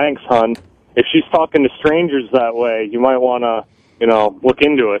was, thanks, hon. If she's talking to strangers that way, you might want to, look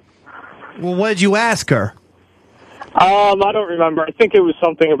into it. Well, what did you ask her? I don't remember. I think it was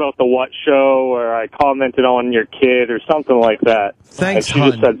something about the What Show, or I commented on your kid, or something like that. Thanks, and she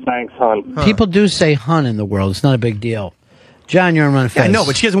just said, thanks, hon. People do say hun in the world. It's not a big deal. John, you're on Fez. Yeah, no,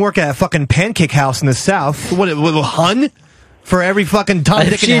 but she doesn't work at a fucking pancake house in the South. What, a little hun? For every fucking Tom,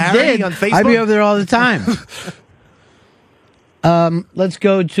 Dick, and Harry on Facebook? I'd be over there all the time. Let's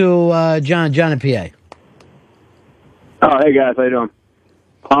go to John. John in PA. Oh, hey, guys. How you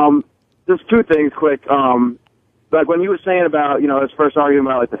doing? Just two things quick. Like when you were saying about, his first argument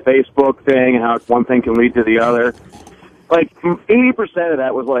about, like, the Facebook thing and how one thing can lead to the other, like, 80% of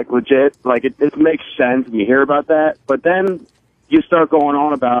that was, like, legit. Like, it makes sense and you hear about that. But then you start going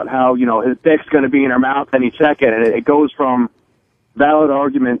on about how, his dick's going to be in her mouth any second, and it goes from valid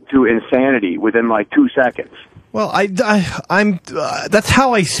argument to insanity within, like, 2 seconds. Well, I'm. That's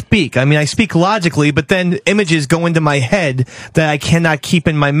how I speak. I mean, I speak logically, but then images go into my head that I cannot keep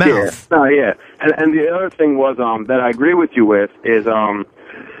in my mouth. Yeah. Yeah. And the other thing was that I agree with you with is they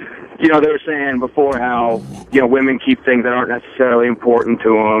were saying before how women keep things that aren't necessarily important to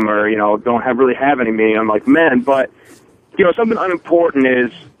them, or don't really have any meaning, unlike men. But something unimportant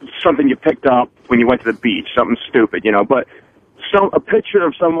is something you picked up when you went to the beach, something stupid, But a picture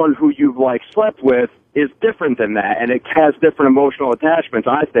of someone who you've slept with is different than that, and it has different emotional attachments,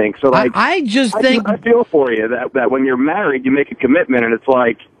 I think. So, like, I feel for you that when you're married, you make a commitment, and it's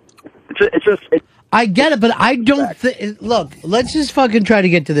like, I get it, but I don't think. Look, let's just fucking try to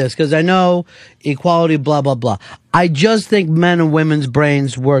get to this, because I know equality, blah blah blah. I just think men and women's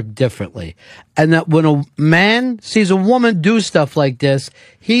brains work differently, and that when a man sees a woman do stuff like this,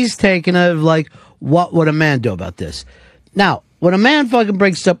 he's taking it like, what would a man do about this? Now, when a man fucking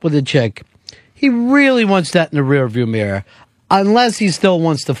breaks up with a chick, he really wants that in the rearview mirror, unless he still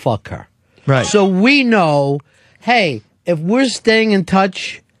wants to fuck her. Right. So we know, hey, if we're staying in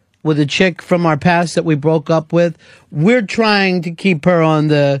touch with a chick from our past that we broke up with, we're trying to keep her on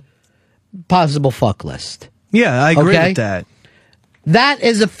the possible fuck list. Yeah, I agree with that. That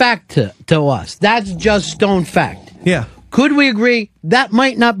is a fact to us. That's just stone fact. Yeah. Could we agree that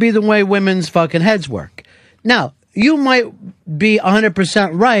might not be the way women's fucking heads work? Now, you might be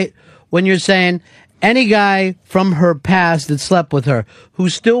 100% right when you're saying any guy from her past that slept with her who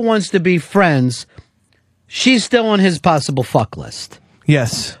still wants to be friends, she's still on his possible fuck list.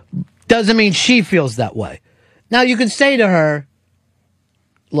 Yes. Doesn't mean she feels that way. Now, you could say to her,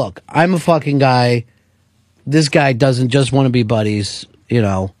 look, I'm a fucking guy. This guy doesn't just want to be buddies,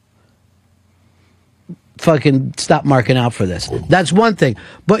 Fucking stop marking out for this. That's one thing.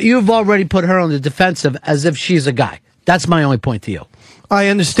 But you've already put her on the defensive as if she's a guy. That's my only point to you. I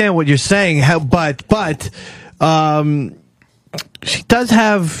understand what you're saying, but she does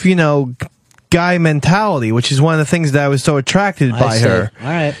have, guy mentality, which is one of the things that I was so attracted by her. All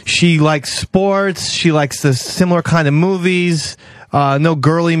right. She likes sports. She likes the similar kind of movies. No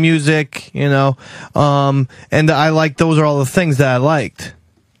girly music, and I like, those are all the things that I liked.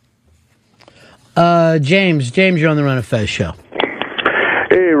 James, you're on the Run of Fez show.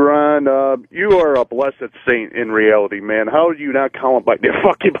 Hey, Ron, you are a blessed saint in reality, man. How do you not call him by their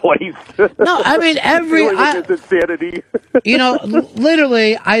fucking place? No, I mean, insanity.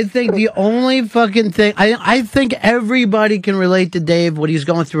 Literally, I think the only fucking thing, I think everybody can relate to Dave, what he's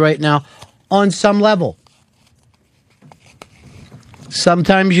going through right now, on some level.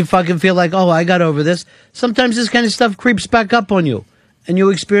 Sometimes you fucking feel like, oh, I got over this. Sometimes this kind of stuff creeps back up on you, and you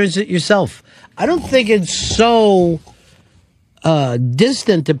experience it yourself. I don't think it's so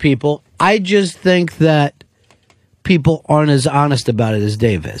distant to people. I just think that people aren't as honest about it as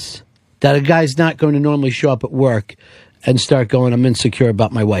Dave is. That a guy's not going to normally show up at work and start going, I'm insecure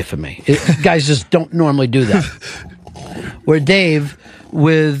about my wife and me. Guys just don't normally do that. Where Dave,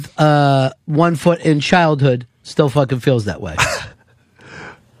 with 1 foot in childhood, still fucking feels that way.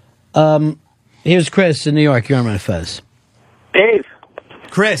 Here's Chris in New York. You're on my Fez. Dave.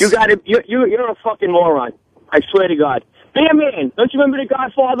 Chris. You got it. You're a fucking moron. I swear to God. Be a man. Don't you remember The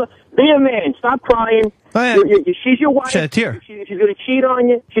Godfather? Be a man. Stop crying. Oh, yeah. She's your wife. Shed a tear. She's going to cheat on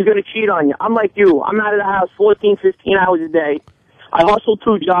you. She's going to cheat on you. I'm like you. I'm out of the house 14, 15 hours a day. I hustle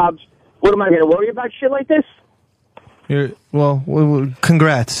 2 jobs. What am I going to worry about shit like this?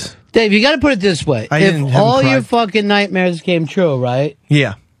 Congrats. Dave, you got to put it this way. If all your fucking nightmares came true, right?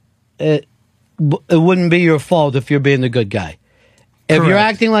 Yeah. It wouldn't be your fault if you're being the good guy. If you're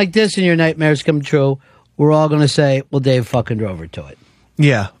acting like this and your nightmares come true, we're all going to say, well, Dave fucking drove her to it.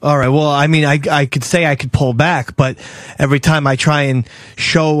 Yeah. All right. Well, I mean, I could say I could pull back, but every time I try and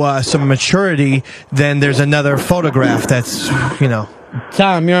show some maturity, then there's another photograph that's,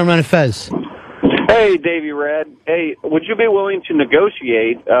 Tom, you're on Fez. Hey, Davey Red. Hey, would you be willing to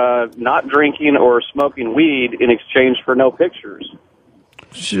negotiate not drinking or smoking weed in exchange for no pictures?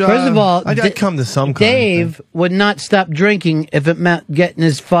 First of all, I'd come to some Dave would not stop drinking if it meant getting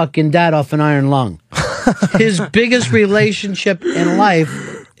his fucking dad off an iron lung. His biggest relationship in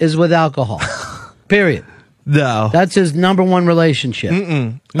life is with alcohol. Period. No. That's his number one relationship.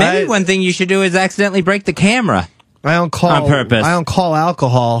 Maybe one thing you should do is accidentally break the camera. I don't call on purpose. I don't call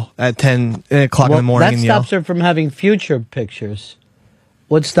alcohol at 10 o'clock in the morning. That stops her from having future pictures.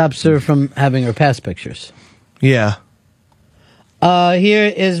 What stops her from having her past pictures? Yeah. Here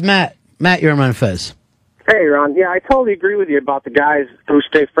is Matt. Matt, you're on Fez. Hey, Ron. Yeah, I totally agree with you about the guys who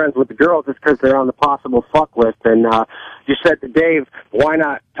stay friends with the girls just because they're on the possible fuck list. And you said to Dave, why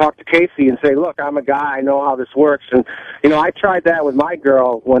not talk to Casey and say, look, I'm a guy. I know how this works. And, I tried that with my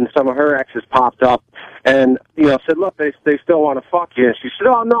girl when some of her exes popped up and, said, look, they still want to fuck you. And she said,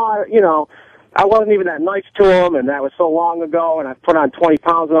 oh, no, I wasn't even that nice to them, and that was so long ago, and I put on 20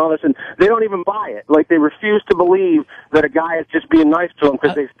 pounds and all this, and they don't even buy it. Like, they refuse to believe that a guy is just being nice to them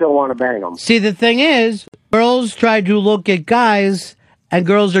because they still want to bang them. See, the thing is, girls try to look at guys, and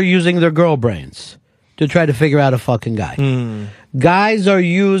girls are using their girl brains to try to figure out a fucking guy. Guys are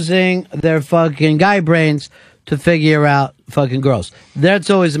using their fucking guy brains to figure out fucking girls. That's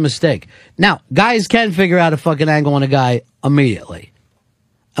always a mistake. Now, guys can figure out a fucking angle on a guy immediately.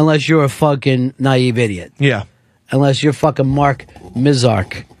 Unless you're a fucking naive idiot. Yeah. Unless you're fucking Mark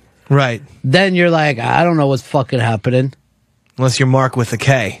Mizark. Right. Then you're like, I don't know what's fucking happening. Unless you're Mark with a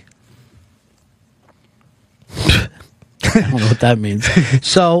K. I don't know what that means.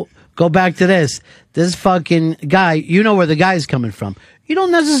 So, go back to this. This fucking guy, you know where the guy's coming from. You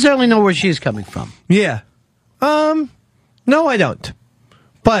don't necessarily know where she's coming from. Yeah. No, I don't.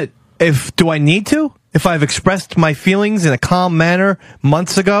 But do I need to? If I've expressed my feelings in a calm manner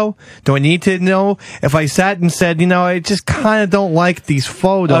months ago, do I need to know? If I sat and said, I just kind of don't like these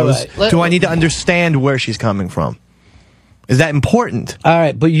photos, do I need to understand where she's coming from? Is that important? All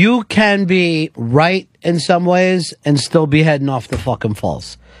right, but you can be right in some ways and still be heading off the fucking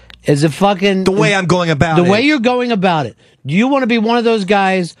falls. Is it fucking... The way I'm going about it. The way you're going about it. Do you want to be one of those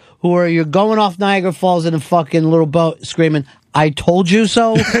guys you're going off Niagara Falls in a fucking little boat screaming, I told you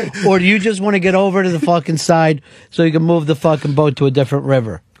so? Or do you just want to get over to the fucking side so you can move the fucking boat to a different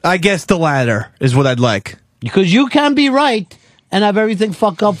river? I guess the latter is what I'd like. Because you can be right and have everything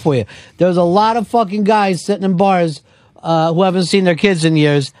fuck up for you. There's a lot of fucking guys sitting in bars who haven't seen their kids in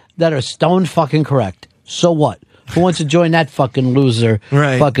years that are stone fucking correct. So what? Who wants to join that fucking loser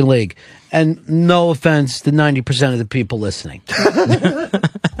fucking league? And no offense to 90% of the people listening.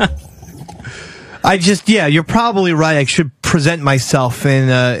 You're probably right. I should present myself in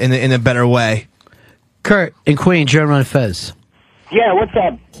a better way. Kurt in Queens, you're on Fez. Yeah, what's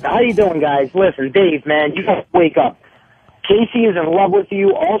up? How you doing, guys? Listen, Dave, man, you gotta wake up. Casey is in love with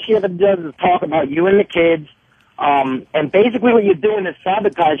you. All she ever does is talk about you and the kids. And basically what you're doing is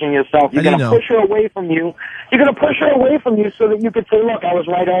sabotaging yourself. You're going to push her away from you. You're going to push her away from you so that you can say, look, I was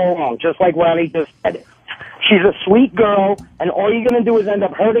right all along, just like Ronnie just said. She's a sweet girl, and all you're going to do is end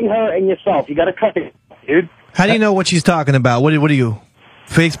up hurting her and yourself. You got to cut it, dude. How do you know what she's talking about? What are you,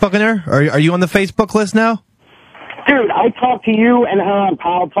 Facebooking her? Are you on the Facebook list now? Dude, I talk to you and her on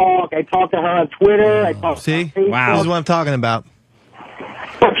Pal Talk. I talk to her on Twitter. I talk See? to her on Facebook. Wow. This is what I'm talking about.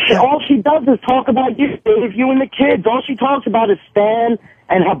 But all she does is talk about you, Dave, you and the kids. All she talks about is Stan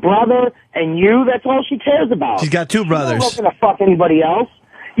and her brother and you. That's all she cares about. She's got two brothers. She's not looking to fuck anybody else.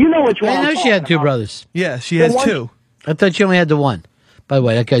 You know which one. I know she had two brothers. Yeah, she has two. I thought she only had the one. By the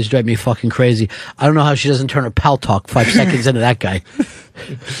way, that guy's driving me fucking crazy. I don't know how she doesn't turn her Pal Talk 5 seconds into that guy.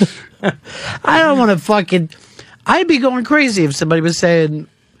 I don't want to fucking... I'd be going crazy if somebody was saying...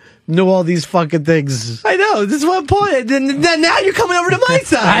 Knew all these fucking things. I know. This is one point. Then now you're coming over to my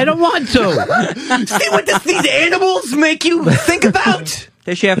side. I don't want to. See what these animals make you think about?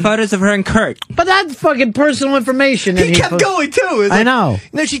 Does she have photos of her and Kurt? But that's fucking personal information. He kept going, too. I know.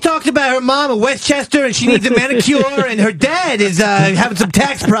 She talked about her mom in Westchester, and she needs a manicure, and her dad is having some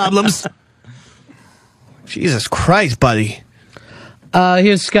tax problems. Jesus Christ, buddy.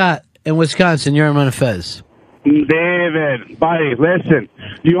 Here's Scott in Wisconsin. You're on Fez. David, buddy, listen.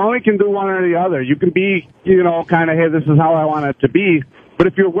 You only can do one or the other. You can be, kind of, hey, this is how I want it to be. But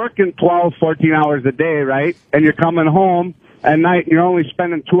if you're working 12, 14 hours a day, right, and you're coming home at night, you're only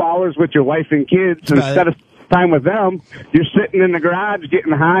spending 2 hours with your wife and kids instead of time with them, you're sitting in the garage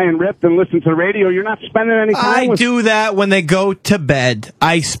getting high and ripped and listening to the radio. You're not spending any time I do that when they go to bed.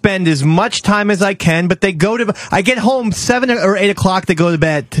 I spend as much time as I can, but they go to... I get home 7 or 8 o'clock, they go to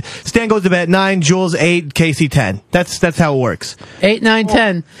bed. Stan goes to bed at 9, Jules 8, Casey 10. That's how it works. 8, 9,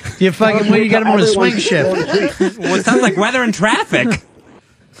 10. You fucking... When you get them on a swing shift. Well, it sounds like weather and traffic.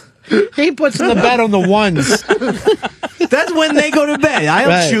 He puts the bed on the ones. That's when they go to bed. I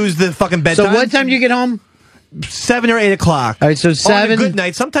don't choose the fucking bedtime. So what time do you get home? 7 or 8 o'clock. All right, so 7. On a good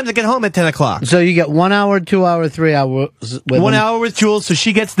night. Sometimes I get home at 10 o'clock. So you get 1 hour, 2 hour, 3 hours. With 1 them. hour with Jules, so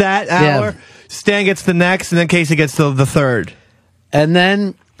she gets that hour. Yeah. Stan gets the next, and then Casey gets the third. And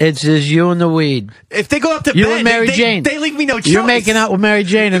then it's just you and the weed. If they go up to you bed, and Mary Jane. They leave me no choice. You're making out with Mary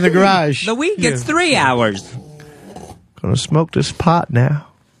Jane in the garage. The weed gets 3 hours. Gonna smoke this pot now.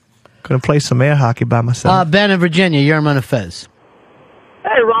 Gonna play some air hockey by myself. Ben in Virginia, you're on a Fez.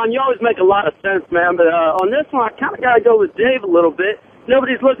 Hey, Ron, you always make a lot of sense, man, but on this one, I kind of got to go with Dave a little bit.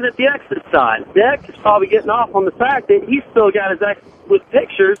 Nobody's looking at the ex's side. The ex is probably getting off on the fact that he's still got his ex with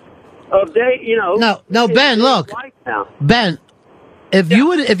pictures of Dave, No, Ben, look. Ben, if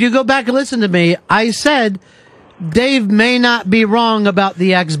you go back and listen to me, I said Dave may not be wrong about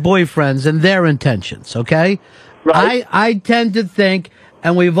the ex-boyfriends and their intentions, okay? Right. I tend to think,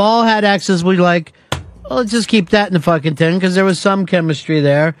 and we've all had exes we like, well, let's just keep that in the fucking tin because there was some chemistry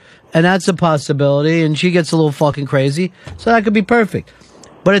there, and that's a possibility, and she gets a little fucking crazy, so that could be perfect.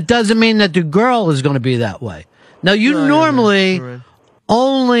 But it doesn't mean that the girl is going to be that way. Now, you normally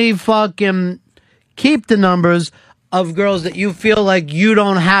only fucking keep the numbers of girls that you feel like you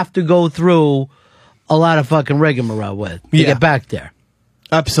don't have to go through a lot of fucking rigmarole with to get back there.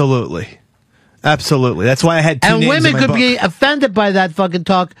 Absolutely. Absolutely. That's why I had two and names women in my could book. be offended by that fucking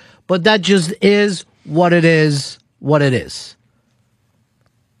talk, but that just is what it is.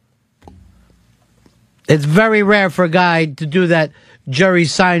 It's very rare for a guy to do that Jerry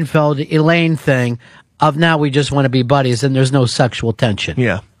Seinfeld, Elaine thing of now we just want to be buddies and there's no sexual tension.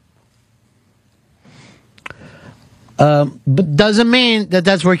 Yeah. But doesn't mean that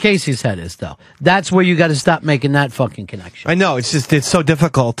that's where Casey's head is, though. That's where you got to stop making that fucking connection. I know. It's just, it's so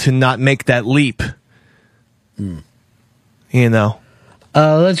difficult to not make that leap. You know.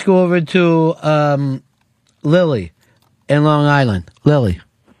 Let's go over to Lily in Long Island. Lily.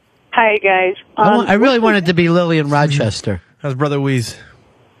 Hi, guys. I really wanted to be Lily in Rochester. How's Brother Weeze?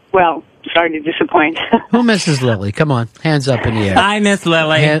 Well, sorry to disappoint. Who misses Lily? Come on. Hands up in the air. I miss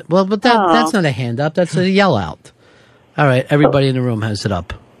Lily. But that's not a hand up. That's a yell out. All right. Everybody in the room has it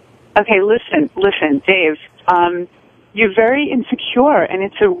up. Okay, listen, Dave. You're very insecure, and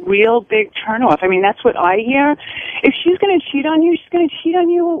it's a real big turnoff. I mean, that's what I hear. If she's going to cheat on you, she's going to cheat on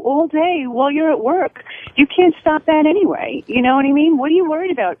you all day while you're at work. You can't stop that anyway. You know what I mean? What are you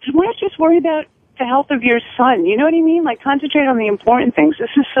worried about? Why not just worry about the health of your son? You know what I mean? Like, concentrate on the important things. This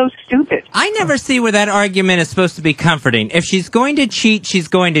is so stupid. I never see where that argument is supposed to be comforting. If she's going to cheat, she's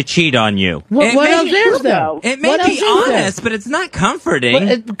going to cheat on you. What else is there? It may be honest, but it's not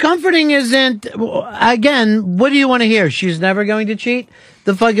comforting. Comforting isn't, again, what do you want to hear? She's never going to cheat?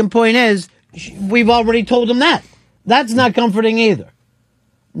 The fucking point is, we've already told him that. That's not comforting either.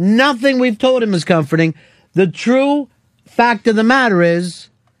 Nothing we've told him is comforting. The true fact of the matter is,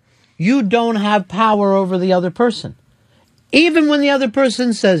 you don't have power over the other person. Even when the other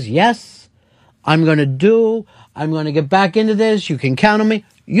person says, yes, I'm going to get back into this, you can count on me.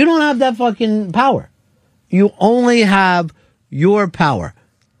 You don't have that fucking power. You only have your power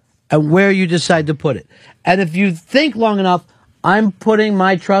and where you decide to put it. And if you think long enough, I'm putting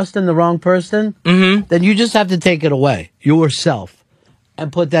my trust in the wrong person, then you just have to take it away, yourself,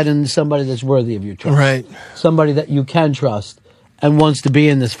 and put that in somebody that's worthy of your trust. Right. Somebody that you can trust and wants to be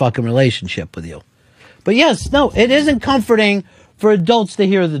in this fucking relationship with you. But yes, no, it isn't comforting for adults to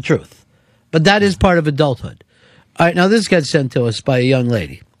hear the truth. But that is part of adulthood. All right, now this got sent to us by a young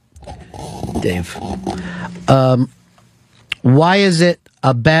lady. Dave. Why is it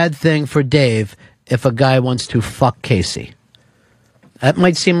a bad thing for Dave if a guy wants to fuck Casey? That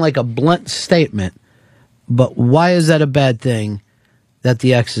might seem like a blunt statement, but why is that a bad thing that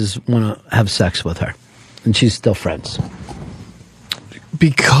the exes want to have sex with her? And she's still friends.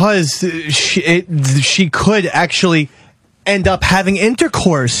 Because she could actually end up having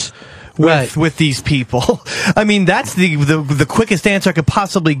intercourse with these people. I mean, that's the quickest answer I could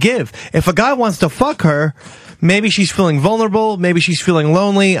possibly give. If a guy wants to fuck her, maybe she's feeling vulnerable, maybe she's feeling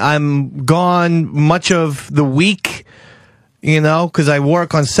lonely, I'm gone much of the week, You know, because I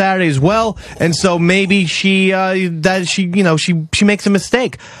work on Saturday as well, and so maybe she makes a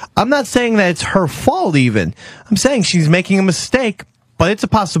mistake. I'm not saying that it's her fault even. I'm saying she's making a mistake, but it's a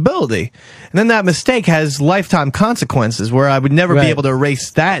possibility. And then that mistake has lifetime consequences where I would never be able to erase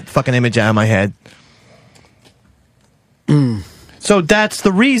that fucking image out of my head. So that's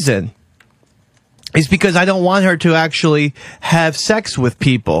the reason. It's because I don't want her to actually have sex with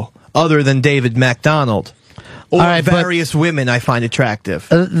people other than David MacDonald. Or various women I find attractive.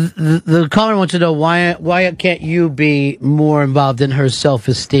 The caller wants to know why can't you be more involved in her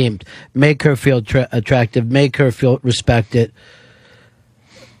self-esteem? Make her feel attractive. Make her feel respected.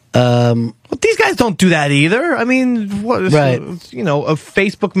 Well, these guys don't do that either. I mean, what, you know, a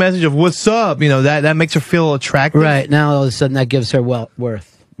Facebook message of "What's up?" You know, that makes her feel attractive. Right now, all of a sudden, that gives her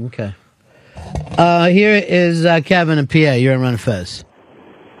worth. Okay. Here is Kevin in PA. You're on Run Fez.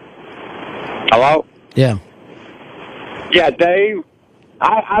 Hello? Yeah. Yeah, Dave,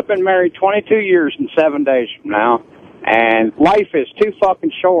 I've been married 22 years and 7 days from now, and life is too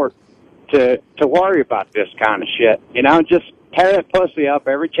fucking short to worry about this kind of shit. You know, just tear that pussy up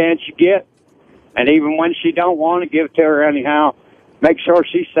every chance you get, and even when she don't want to, give it to her anyhow. Make sure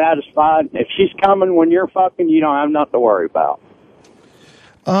she's satisfied. If she's coming when you're fucking, you don't have nothing to worry about.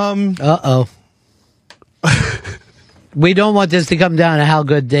 Uh-oh. We don't want this to come down to how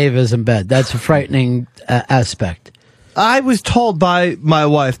good Dave is in bed. That's a frightening aspect. I was told by my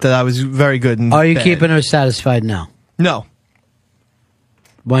wife that I was very good in Are you bed. keeping her satisfied now? No.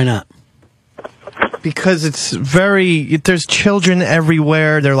 Why not? Because there's children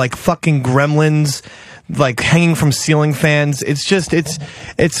everywhere. They're like fucking gremlins, like hanging from ceiling fans. It's just,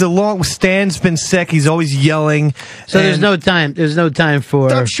 it's a long, Stan's been sick. He's always yelling. So there's no time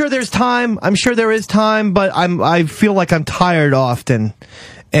for... I'm sure there's time. I'm sure there is time, but I feel like I'm tired often.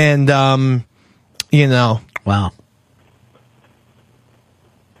 And, you know. Wow.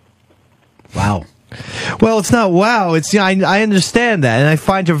 Well, it's not wow. It's I understand that, and I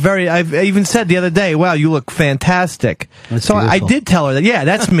find her very. I've even said the other day, "Wow, you look fantastic." That's so I beautiful. did tell her that. Yeah,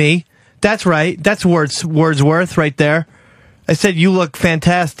 that's me. That's right. That's Wordsworth right there. I said you look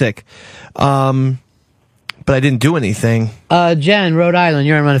fantastic, but I didn't do anything. Jen, Rhode Island.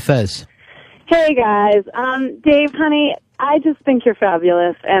 You're on Run Fez. Hey guys, Dave, honey, I just think you're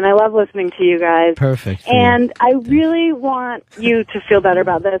fabulous, and I love listening to you guys. Perfect. And I really want you to feel better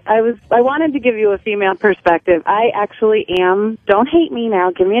about this. I wanted to give you a female perspective. I actually am. Don't hate me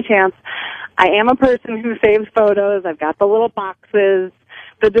now. Give me a chance. I am a person who saves photos. I've got the little boxes,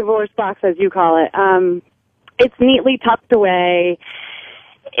 the divorce box, as you call it. It's neatly tucked away.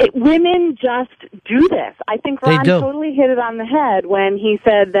 Women just do this. I think Ron totally hit it on the head when he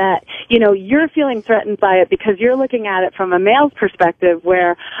said that, you know, you're feeling threatened by it because you're looking at it from a male's perspective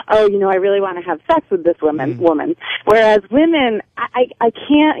where, oh, you know, I really want to have sex with this woman. Whereas women, I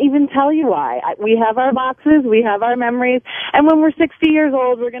can't even tell you why. We have our boxes, we have our memories, and when we're 60 years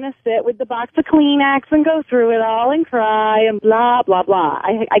old, we're going to sit with the box of Kleenex and go through it all and cry and blah, blah, blah.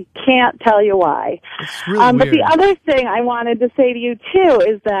 I can't tell you why. It's really but weird. the other thing I wanted to say to you, too,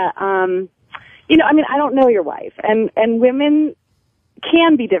 is that, you know, I mean, I don't know your wife, and women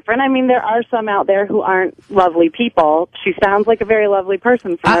can be different. I mean, there are some out there who aren't lovely people. She sounds like a very lovely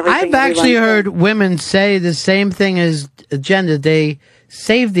person from everything. I've actually heard women say the same thing as Jen, that they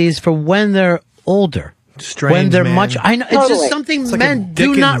save these for when they're older. Strange, when they're man. much... I know, it's just something It's like men a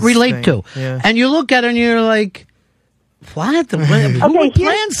do not Dickens relate thing. to. Yeah. And you look at it and you're like, what? Who would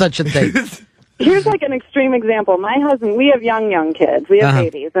plan such a thing? Here's like an extreme example. My husband, we have young kids. We have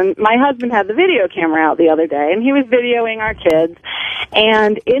babies. And my husband had the video camera out the other day, and he was videoing our kids.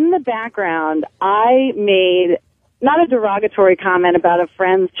 And in the background, I made, not a derogatory comment about a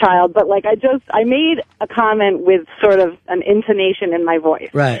friend's child, but like I made a comment with sort of an intonation in my voice.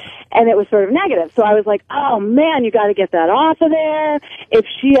 Right. And it was sort of negative. So I was like, oh man, you got to get that off of there. If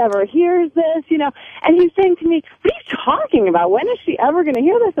she ever hears this, you know. And he's saying to me, what are you talking about? When is she ever going to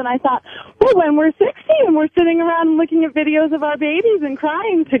hear this? And I thought, well, when we're 60 and we're sitting around and looking at videos of our babies and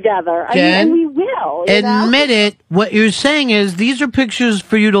crying together. I mean, and we will. You know? Admit it. What you're saying is these are pictures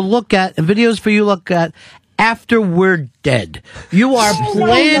for you to look at and videos for you to look at after we're dead. You are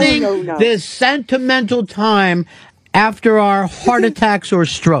planning this sentimental time after our heart attacks or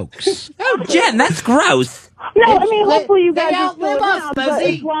strokes. Oh, Jen, that's gross. No, I mean, hopefully you guys are still around, but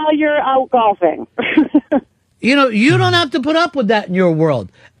it's while you're out golfing. You know, you don't have to put up with that in your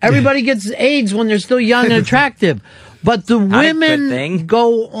world. Everybody gets AIDS when they're still young and attractive. But the women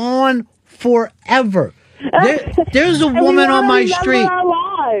go on forever. There's a woman on my street.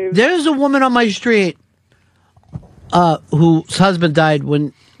 There's a woman on my street whose husband died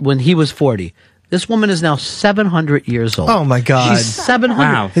when he was 40. This woman is now 700 years old. Oh, my God. She's 700.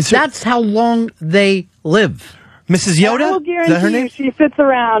 Wow. That's how long they live. Mrs. I will Yoda? guarantee Is that her name? you she sits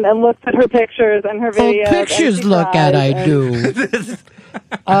around and looks at her pictures and her videos. Pictures and she look cries at, I and- do.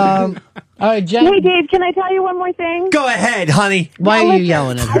 All right, Jen. Hey, Dave, can I tell you one more thing? Go ahead, honey. Why Now, are you listen,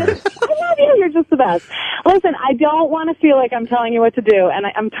 yelling at her? I love you. You're just the best. Listen, I don't want to feel like I'm telling you what to do, and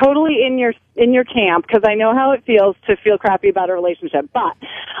I'm totally in your camp because I know how it feels to feel crappy about a relationship. But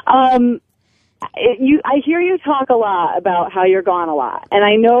I hear you talk a lot about how you're gone a lot, and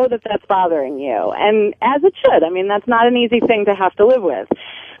I know that that's bothering you, and as it should. I mean, that's not an easy thing to have to live with.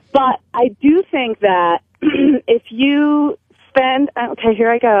 But I do think that if you spend, okay, here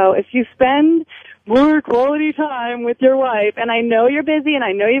I go, if you spend more quality time with your wife, and I know you're busy, and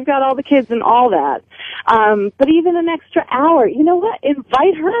I know you've got all the kids and all that, but even an extra hour, you know what?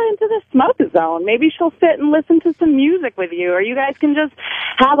 Invite her into the smoke zone. Maybe she'll sit and listen to some music with you, or you guys can just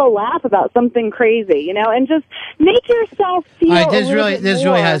have a laugh about something crazy, you know, and just make yourself feel. All right, a little bit this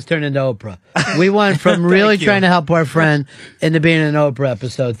more. really has turned into Oprah. We went from really trying to help our friend into being an Oprah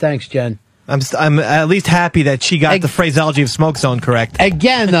episode. Thanks, Jen. I'm at least happy that she got the phraseology of smoke zone correct.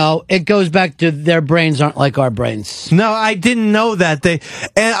 Again, though, it goes back to their brains aren't like our brains. No, I didn't know that. And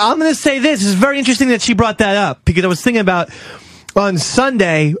I'm going to say this. It's very interesting that she brought that up because I was thinking about on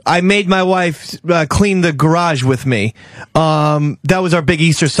Sunday, I made my wife clean the garage with me. That was our big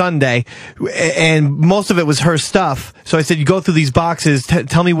Easter Sunday, and most of it was her stuff. So I said, you go through these boxes,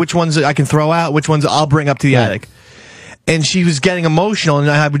 tell me which ones I can throw out, which ones I'll bring up to the attic. And she was getting emotional, and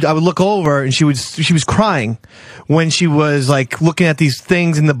I would look over, and she was crying when she was like looking at these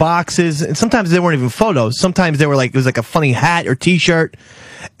things in the boxes. And sometimes they weren't even photos. Sometimes they were like, it was like a funny hat or T-shirt.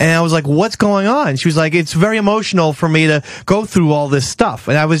 And I was like, what's going on? She was like, it's very emotional for me to go through all this stuff.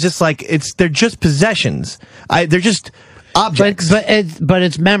 And I was just like, they're just possessions. They're just objects. But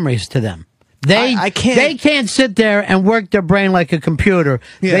it's memories to them. They can't sit there and work their brain like a computer.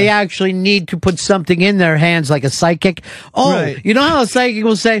 Yeah. They actually need to put something in their hands like a psychic. Oh, right. You know how a psychic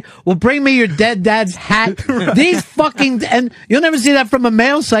will say, well, bring me your dead dad's hat? These fucking, and you'll never see that from a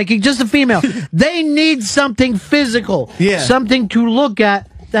male psychic, just a female. They need something physical. Yeah. Something to look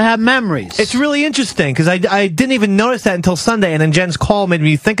at to have memories. It's really interesting because I didn't even notice that until Sunday, and then Jen's call made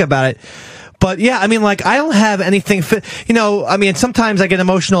me think about it. But yeah, I mean, like, I don't have anything, I mean, sometimes I get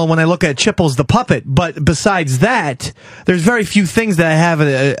emotional when I look at Chipples the puppet, but besides that, there's very few things that I have,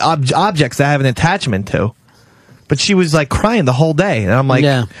 objects that I have an attachment to. But she was, like, crying the whole day, and I'm like,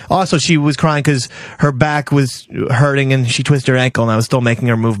 also she was crying because her back was hurting and she twisted her ankle, and I was still making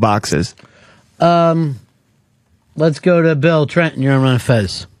her move boxes. Let's go to Bill Trenton. You're on Run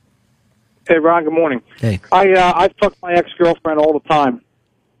Fez. Hey, Ron, good morning. Hey. I fuck my ex-girlfriend all the time.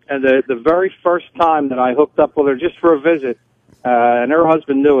 And the very first time that I hooked up with her just for a visit, and her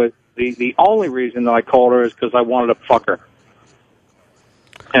husband knew it, the only reason that I called her is because I wanted to fuck her.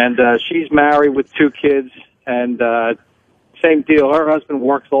 And she's married with 2 kids, and same deal. Her husband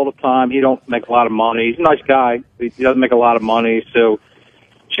works all the time. He don't make a lot of money. He's a nice guy. He doesn't make a lot of money, so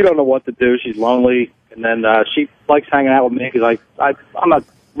she don't know what to do. She's lonely. And then she likes hanging out with me because I'm not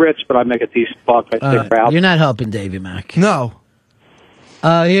rich, but I make a decent buck. I stick her out. You're not helping Davey Mac. No.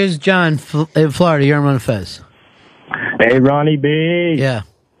 Here's John in Florida. You're on Run Fez. Hey, Ronnie B. Yeah.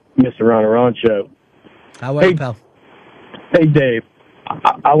 Mr. Ron Show. How are you, pal? Hey, Dave.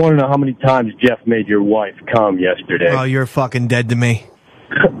 I want to know how many times Jeff made your wife come yesterday. Oh, you're fucking dead to me.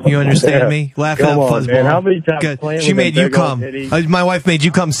 You understand me? Laugh at fuzzball. Man. How many times she made you come. My wife made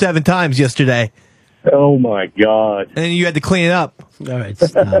you come 7 times yesterday. Oh, my God. And then you had to clean it up. All right,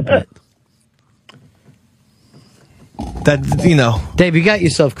 stop it. That, Dave, you got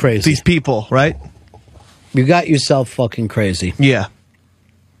yourself crazy. These people, right? You got yourself fucking crazy. Yeah.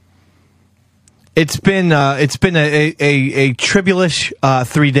 It's been a tribulous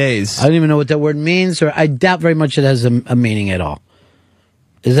 3 days. I don't even know what that word means, or I doubt very much it has a meaning at all.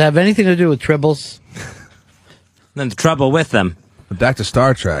 Does it have anything to do with tribbles? Then the trouble with them. Back to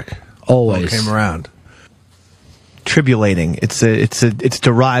Star Trek. Always came around. Tribulating. It's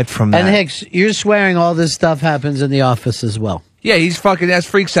derived from that. And Hicks, you're swearing all this stuff happens in the office as well. Yeah, he's fucking ass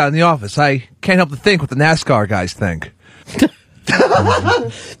freaks out in the office. I can't help but think what the NASCAR guys think.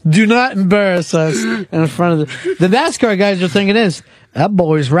 Do not embarrass us in front of the NASCAR guys are thinking this. That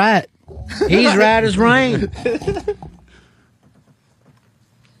boy's right. He's right as rain.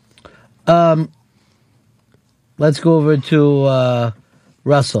 Let's go over to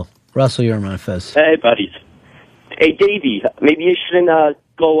Russell. Russell, you're on my fez. Hey, buddies. Hey, Davey, maybe you shouldn't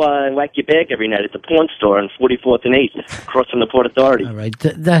go and whack your back every night at the porn store on 44th and 8th, across from the Port Authority. All right,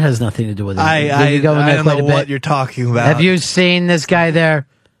 that has nothing to do with it. I don't know what you're talking about. Have you seen this guy there?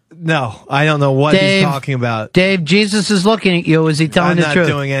 No, I don't know what he's talking about. Dave, Jesus is looking at you. Is he telling the truth? I'm not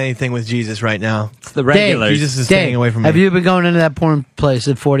doing anything with Jesus right now. It's the regulars. Dave, Jesus is staying away from me. Have you been going into that porn place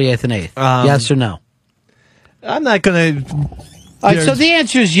at 48th and 8th? Yes or no? I'm not going to... All right, so the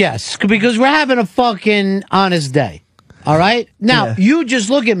answer is yes, because we're having a fucking honest day. All right? Now, you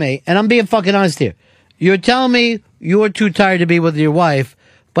just look at me, and I'm being fucking honest here. You're telling me you're too tired to be with your wife,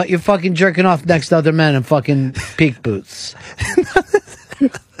 but you're fucking jerking off next to other men in fucking peak boots.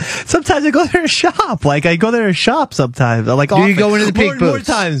 Sometimes I go there to shop. Like, I go there to shop sometimes. Like, do you go into the peak boots?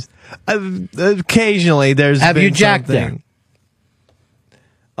 More times. Occasionally, there's Have been you jacked something.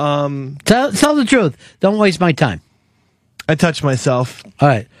 there? Tell the truth. Don't waste my time. I touched myself. All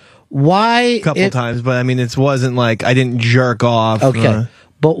right. Why? A couple times, but I mean, it wasn't like I didn't jerk off. Okay.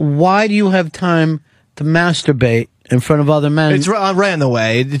 But why do you have time to masturbate in front of other men? It's ran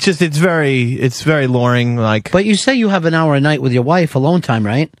away. It's very luring. Like, but you say you have an hour a night with your wife, alone time,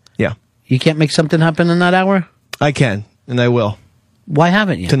 right? Yeah. You can't make something happen in that hour? I can, and I will. Why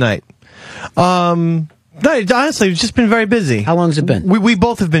haven't you? Tonight. No, honestly, it's just been very busy. How long's it been? We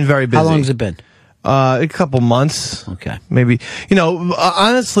both have been very busy. How long's it been? A couple months. Okay. Maybe.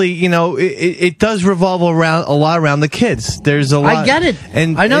 Honestly, it does revolve a lot around the kids. There's a lot. I get it.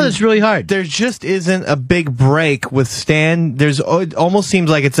 And I know that's really hard. There just isn't a big break with Stan. It almost seems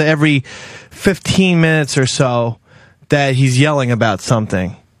like it's every 15 minutes or so that he's yelling about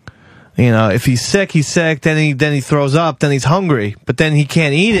something. If he's sick, he's sick. Then he throws up. Then he's hungry, but then he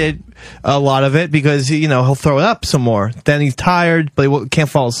can't eat it. A lot of it because he'll throw it up some more. Then he's tired, but he can't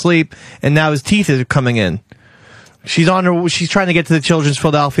fall asleep. And now his teeth are coming in. She's trying to get to the Children's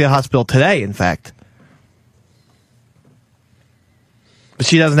Philadelphia Hospital today. In fact, but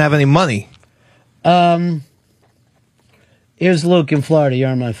she doesn't have any money. Here's Luke in Florida. You're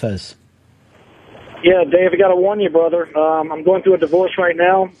on my fez. Yeah, Dave, I got to warn you, brother. I'm going through a divorce right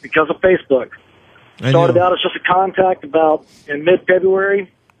now because of Facebook. Started out as just a contact about in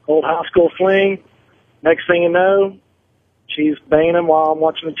mid-February, old high school fling. Next thing you know, she's banging him while I'm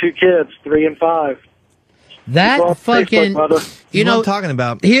watching the two kids, 3 and 5. That fucking, what I'm talking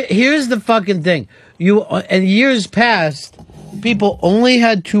about. Here's the fucking thing. In years past, people only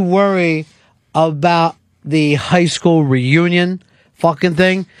had to worry about the high school reunion fucking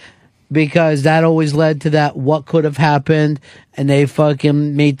thing, because that always led to that what could have happened, and they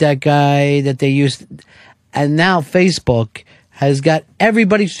fucking meet that guy that they used. And now Facebook has got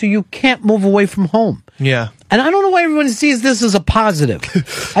everybody, so you can't move away from home. Yeah. And I don't know why everyone sees this as a positive.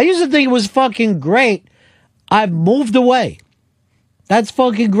 I used to think it was fucking great. I've moved away. That's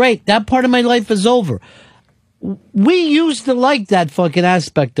fucking great. That part of my life is over. We used to like that fucking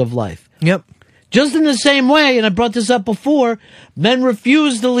aspect of life. Yep. Just in the same way, and I brought this up before, men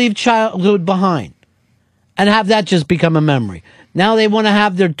refuse to leave childhood behind and have that just become a memory. Now they want to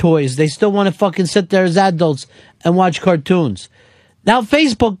have their toys. They still want to fucking sit there as adults and watch cartoons. Now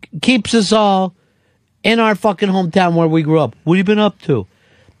Facebook keeps us all in our fucking hometown where we grew up. What have you been up to?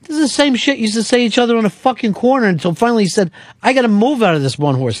 This is the same shit you used to say each other on a fucking corner until finally you said, I got to move out of this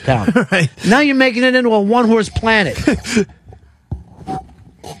one-horse town. Right. Now you're making it into a one-horse planet.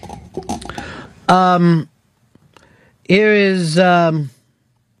 Here's John.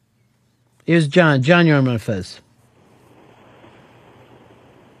 John, you're on my fez.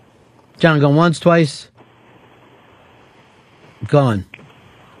 John, going once, twice? Gone.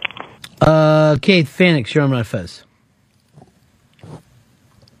 Keith Phoenix, you're on my fez.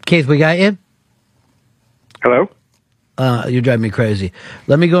 Keith, we got you? Hello? You're driving me crazy.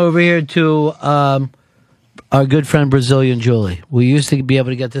 Let me go over here to our good friend Brazilian Julie. We used to be able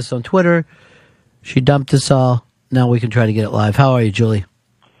to get this on Twitter. She dumped us all. Now we can try to get it live. How are you, Julie?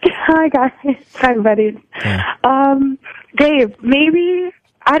 Hi, guys. Hi, buddy. Yeah. Dave, maybe,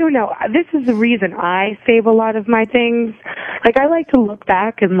 I don't know. This is the reason I save a lot of my things. Like, I like to look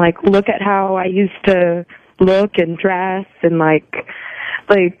back and, look at how I used to look and dress and,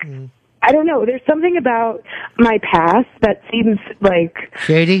 I don't know. There's something about my past that seems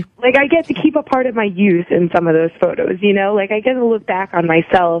shady. I get to keep a part of my youth in some of those photos, I get to look back on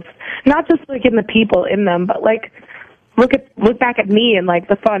myself, not just in the people in them, but look back at me and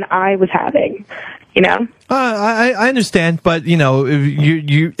the fun I was having, I understand, but you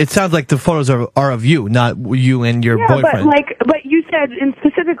it sounds like the photos are of you, not you and your boyfriend. But you said, and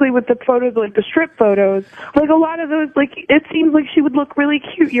specifically with the photos, the strip photos, a lot of those, it seems like she would look really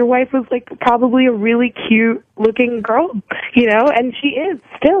cute. Your wife was probably a really cute looking girl, and she is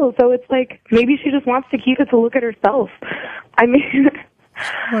still. So it's maybe she just wants to keep it to look at herself. I mean,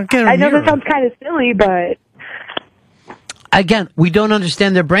 I know that sounds kind of silly, but again, we don't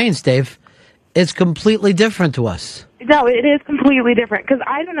understand their brains, Dave. It's completely different to us. No, it is completely different because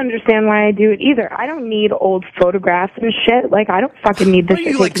I don't understand why I do it either. I don't need old photographs and shit. Like, I don't fucking need this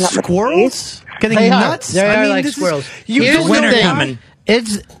shit like taking up my squirrels? space. Getting They nuts? Are. They I are mean, like this is- squirrels. you Here's don't the know thing. coming.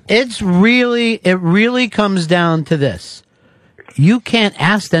 It really comes down to this. You can't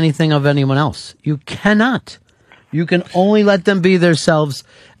ask anything of anyone else. You cannot. You can only let them be themselves,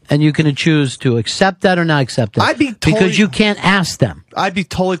 and you can choose to accept that or not accept it. Because you can't ask them. I'd be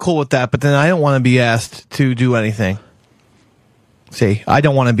totally cool with that, but then I don't want to be asked to do anything. See, I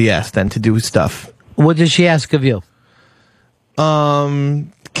don't want to be asked then to do stuff. What does she ask of you?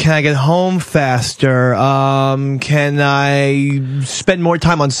 Can I get home faster? Can I spend more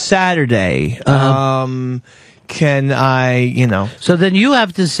time on Saturday? Can I, So then you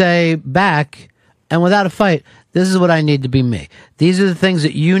have to say back, and without a fight, this is what I need to be me. These are the things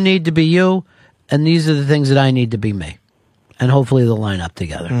that you need to be you, and these are the things that I need to be me. And hopefully they'll line up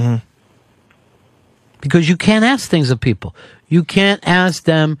together. Mm-hmm. Because you can't ask things of people. You can't ask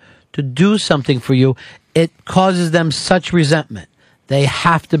them to do something for you. It causes them such resentment. They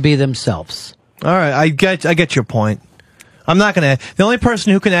have to be themselves. All right, I get your point. I'm not going to... The only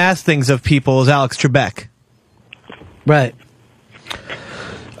person who can ask things of people is Alex Trebek. Right.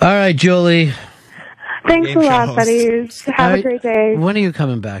 All right, Julie. Thanks a lot, host. buddies. Have All a right, great day. When are you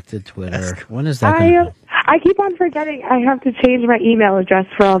coming back to Twitter? When is that going to I keep on forgetting I have to change my email address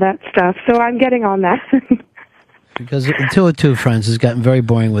for all that stuff, so I'm getting on that. Because 202 Friends has gotten very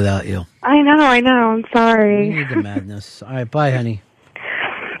boring without you. I know. I'm sorry. You need the madness. All right, bye, honey.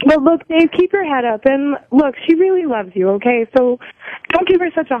 But look, Dave, keep your head up. And look, she really loves you, okay? So don't give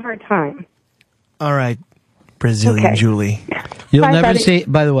her such a hard time. All right, Brazilian Okay. Julie. You'll Bye, never buddy. see,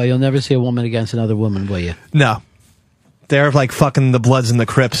 by the way, you'll never see a woman against another woman, will you? No. They're like fucking the Bloods and the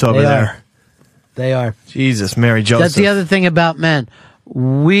Crips over They there. are. They are. Jesus, Mary Joseph. That's the other thing about men.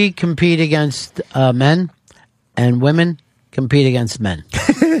 We compete against men, and women compete against men.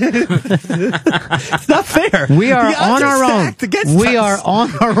 It's not fair. We are The odds on our own. stacked against We us. are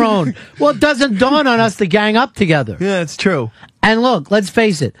on our own. Well, it doesn't dawn on us to gang up together. Yeah, it's true. And look, let's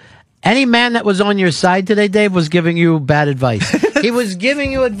face it. Any man that was on your side today, Dave, was giving you bad advice. He was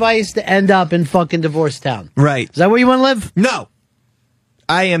giving you advice to end up in fucking divorce town. Right. Is that where you want to live? No.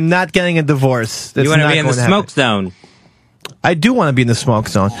 I am not getting a divorce. That's You want to not be in the going to smoke happen. zone. I do want to be in the smoke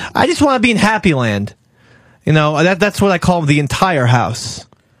zone. I just want to be in Happy Land. You know, that's what I call the entire house.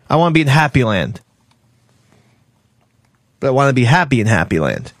 I want to be in Happy Land. But I want to be happy in Happy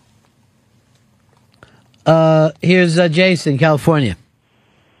Land. Here's Jason, California.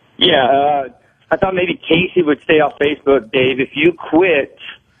 Yeah, I thought maybe Casey would stay off Facebook, Dave, if you quit,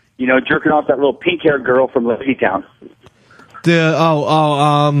 jerking off that little pink-haired girl from Lazy Town.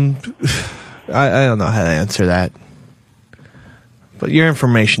 I don't know how to answer that. But your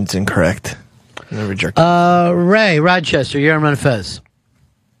information's incorrect. Never jerked. Ray, Rochester, you're on Run Fez.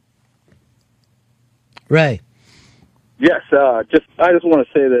 Ray. Yes, I just want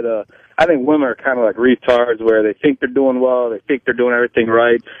to say that I think women are kind of like retards where they think they're doing well, they think they're doing everything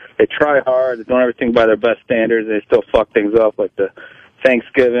right, they try hard, they're doing everything by their best standards, and they still fuck things up like the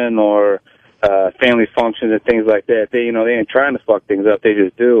Thanksgiving or family functions and things like that. They ain't trying to fuck things up, they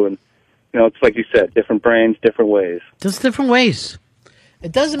just do. And, it's like you said, different brains, different ways. Just different ways.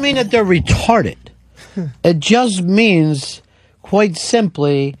 It doesn't mean that they're retarded. It just means, quite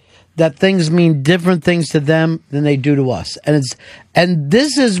simply, that things mean different things to them than they do to us. And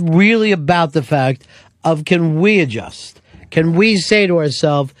this is really about the fact of, can we adjust? Can we say to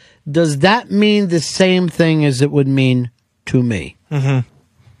ourselves, does that mean the same thing as it would mean to me? Mm-hmm.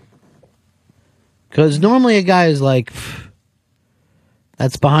 Because normally a guy is like,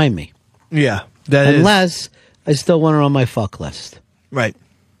 that's behind me. Yeah, that is. Unless I still want her on my fuck list. Right.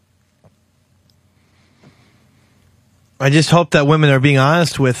 I just hope that women are being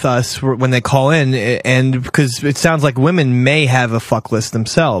honest with us when they call in, and because it sounds like women may have a fuck list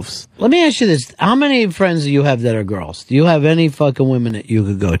themselves. Let me ask you this. How many friends do you have that are girls? Do you have any fucking women that you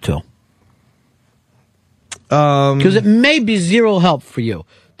could go to? Because it may be zero help for you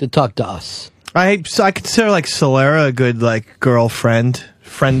to talk to us. I consider like Solera a good like girlfriend,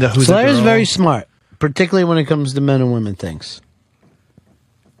 friend who's a Solera's girl. very smart, particularly when it comes to men and women things.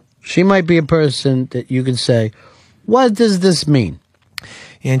 She might be a person that you can say, what does this mean?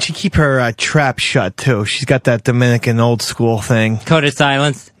 Yeah, and she keep her trap shut too. She's got that Dominican old school thing. Code of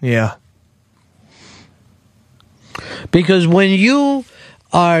silence. Yeah. Because when you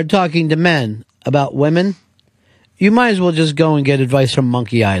are talking to men about women, you might as well just go and get advice from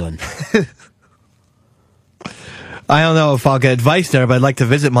Monkey Island. I don't know if I'll get advice there, but I'd like to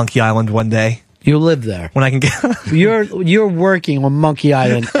visit Monkey Island one day. You live there. When I can get... You're working on Monkey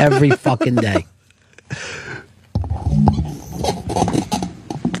Island every fucking day.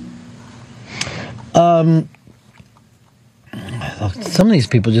 Some of these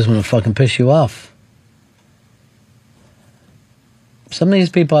people just want to fucking piss you off. Some of these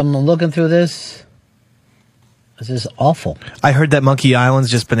people, I'm looking through this. This is awful. I heard that Monkey Island's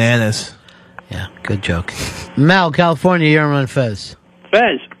just bananas. Yeah, good joke. Mal, California, you're on Fez.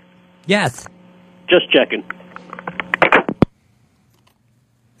 Fez. Yes. Just checking.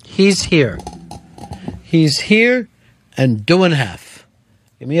 He's here. He's here and doing half.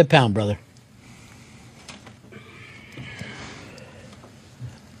 Give me a pound, brother.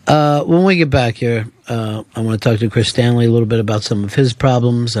 When we get back here, I want to talk to Chris Stanley a little bit about some of his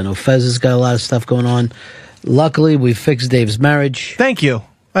problems. I know Fez has got a lot of stuff going on. Luckily, we fixed Dave's marriage. Thank you.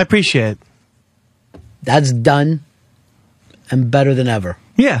 I appreciate it. That's done and better than ever.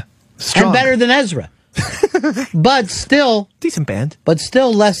 Yeah. Strong. And better than Ezra. But still... Decent band. But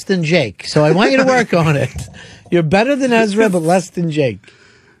still less than Jake. So I want you to work on it. You're better than Ezra, but less than Jake.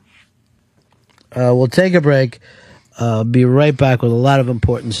 We'll take a break. Be right back with a lot of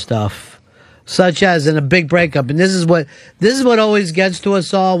important stuff, such as in a big breakup. And this is what always gets to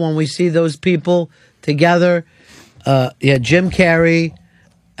us all when we see those people together. Jim Carrey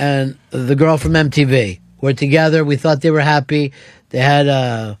and the girl from MTV were together. We thought they were happy. They had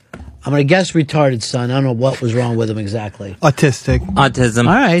I'm going to guess retarded son. I don't know what was wrong with him exactly. Autism.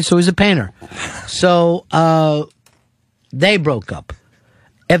 All right, so he's a painter. So they broke up.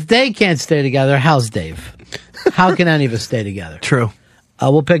 If they can't stay together, how's Dave? How can any of us stay together? True.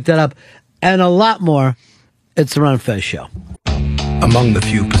 We'll pick that up. And a lot more. It's the Ron Fez Show. Among the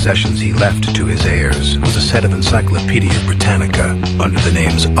few possessions he left to his heirs was a set of Encyclopedia Britannica under the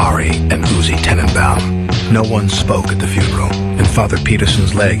names Ari and Uzi Tenenbaum. No one spoke at the funeral, and Father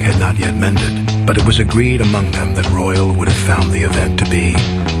Peterson's leg had not yet mended, but it was agreed among them that Royal would have found the event to be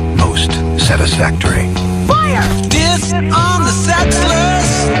most satisfactory. Fire! This on the sex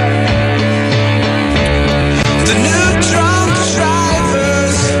list. The new drunk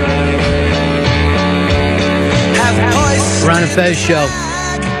drivers have voice. Ron and Fez Show.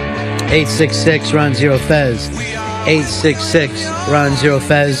 866 Ron Zero Fez. 866 Ron Zero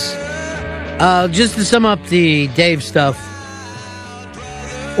Fez. Just to sum up the Dave stuff,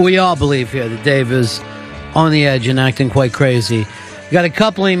 we all believe here that Dave is on the edge and acting quite crazy. Got a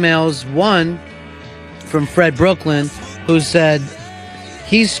couple emails. One from Fred Brooklyn, who said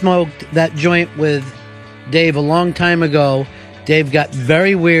he smoked that joint with Dave a long time ago. Dave got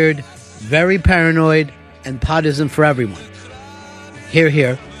very weird, very paranoid, and pot isn't for everyone. Hear,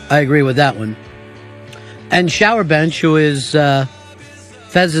 hear. I agree with that one. And Showerbench, who is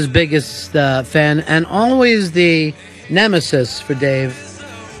Fez's biggest fan and always the nemesis for Dave,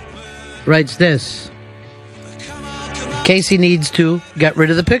 writes this. Casey needs to get rid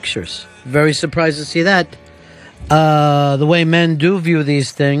of the pictures. Very surprised to see that. The way men do view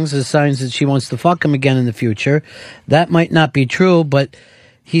these things as signs that she wants to fuck him again in the future. That might not be true, but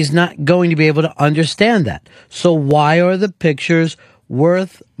he's not going to be able to understand that. So why are the pictures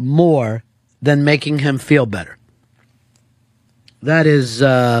worth more than making him feel better? That is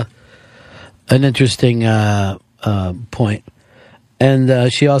an interesting point.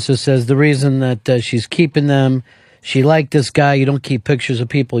 And she also says the reason that she's keeping them, she liked this guy. You don't keep pictures of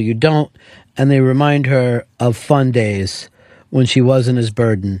people you don't. And they remind her of fun days when she wasn't as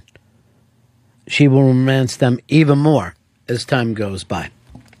burdened. She will romance them even more as time goes by.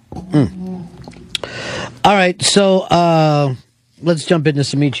 All right, so let's jump into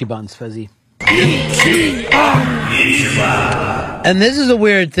some Ichibans, Fezzy. And this is a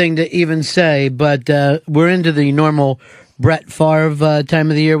weird thing to even say, but we're into the normal Brett Favre time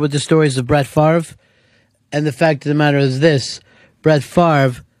of the year with the stories of Brett Favre. And the fact of the matter is this. Brett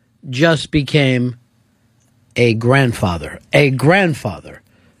Favre just became a grandfather. A grandfather.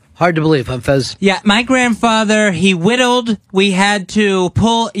 Hard to believe, huh, Fez? Yeah, my grandfather, he whittled. We had to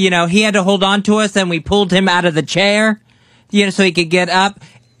pull, he had to hold on to us, and we pulled him out of the chair, so he could get up.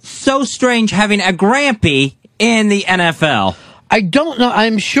 So strange having a grampy in the NFL. I don't know.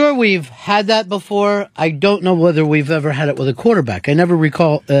 I'm sure we've had that before. I don't know whether we've ever had it with a quarterback. I never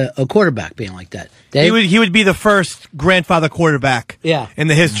recall a quarterback being like that. Dave? He would be the first grandfather quarterback in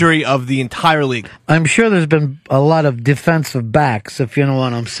the history of the entire league. I'm sure there's been a lot of defensive backs, if you know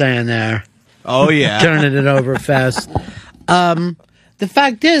what I'm saying there. Oh, yeah. Turning it over fast. The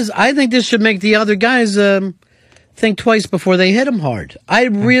fact is, I think this should make the other guys think twice before they hit him hard. I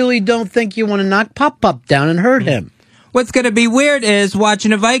really don't think you want to knock Pop-Pop down and hurt him. What's going to be weird is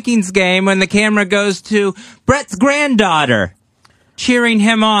watching a Vikings game when the camera goes to Brett's granddaughter cheering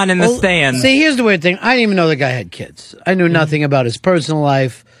him on in the stands. See, here's the weird thing. I didn't even know the guy had kids. I knew nothing about his personal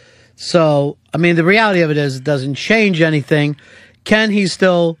life. So, I mean, the reality of it is it doesn't change anything. Can he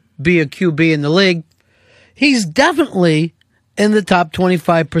still be a QB in the league. He's definitely in the top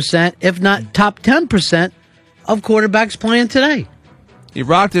 25%, if not top 10% of quarterbacks playing today. He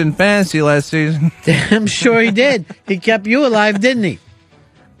rocked it in fantasy last season. I'm sure he did. He kept you alive, didn't he?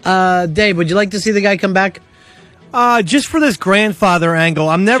 Dave, would you like to see the guy come back? Just for this grandfather angle,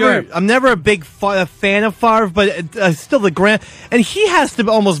 I'm never a big fan of Favre, but still and he has to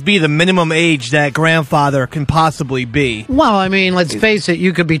almost be the minimum age that grandfather can possibly be. Well, I mean, let's face it,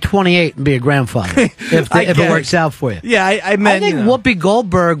 you could be 28 and be a grandfather if it works out for you. Yeah, I think Whoopi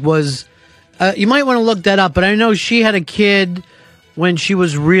Goldberg was, you might want to look that up, but I know she had a kid when she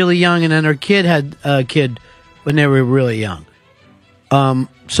was really young, and then her kid had a kid when they were really young.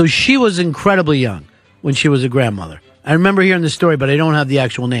 So she was incredibly young when she was a grandmother. I remember hearing the story, but I don't have the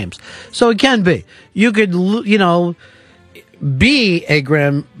actual names. So it can be. You could, be a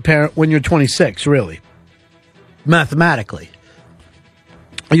grandparent when you're 26, really. Mathematically.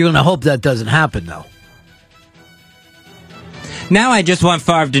 You're going to hope that doesn't happen, though. Now I just want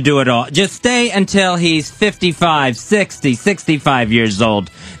Favre to do it all. Just stay until he's 55, 60, 65 years old.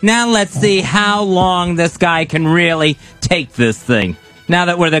 Now let's see how long this guy can really take this thing. Now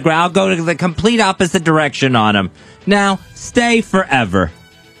that we're I'll go to the complete opposite direction on him. Now, stay forever.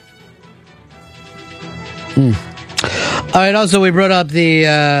 All right, also we brought up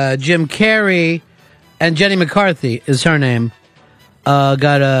the Jim Carrey and Jenny McCarthy is her name.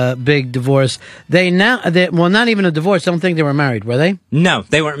 Got a big divorce. Well, not even a divorce. I don't think they were married, were they? No,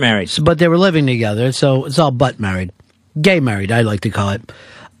 they weren't married. But they were living together, so it's all but married. Gay married, I like to call it.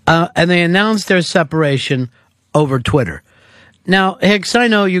 And they announced their separation over Twitter. Now, Hicks, I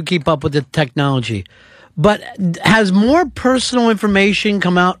know you keep up with the technology, but has more personal information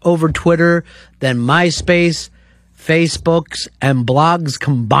come out over Twitter than MySpace, Facebooks, and blogs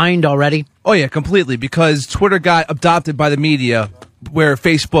combined already? Oh, yeah, completely, because Twitter got adopted by the media where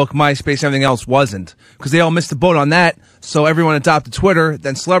Facebook, MySpace, everything else wasn't, because they all missed the boat on that, so everyone adopted Twitter,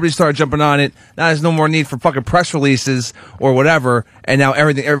 then celebrities started jumping on it, now there's no more need for fucking press releases or whatever, and now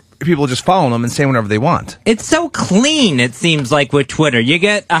people are just following them and saying whatever they want. It's so clean, it seems like, with Twitter. You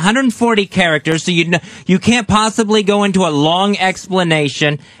get 140 characters, so you can't possibly go into a long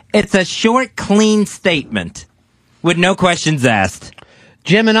explanation. It's a short, clean statement with no questions asked.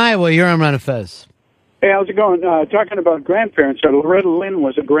 Jim in Iowa, you're on Run of Fez. Hey, how's it going? Talking about grandparents, Loretta Lynn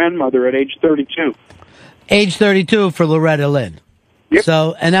was a grandmother at age 32. Age 32 for Loretta Lynn. Yep.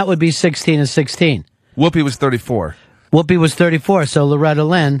 So, and that would be 16 and 16. Whoopi was 34. Whoopi was 34, so Loretta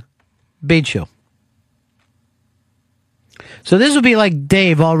Lynn beat you. So this would be like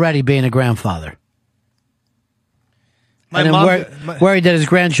Dave already being a grandfather. Worried that his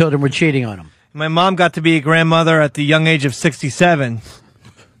grandchildren were cheating on him. My mom got to be a grandmother at the young age of 67.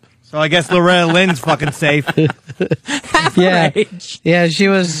 So I guess Loretta Lynn's fucking safe. Yeah, she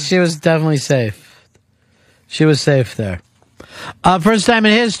was definitely safe. She was safe there. First time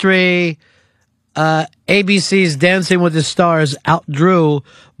in history, ABC's Dancing with the Stars outdrew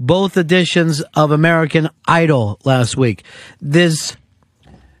both editions of American Idol last week. This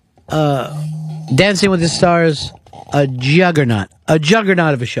Dancing with the Stars, a juggernaut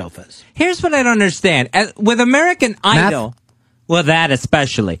of a show, Fez. Here's what I don't understand. With American Idol, well, that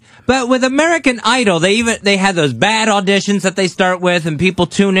especially. But with American Idol, they had those bad auditions that they start with, and people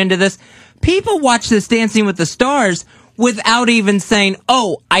tune into this. People watch this Dancing with the Stars without even saying,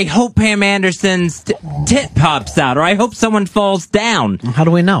 "Oh, I hope Pam Anderson's tit pops out," or "I hope someone falls down." How do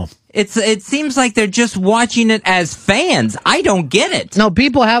we know? It seems like they're just watching it as fans. I don't get it. No,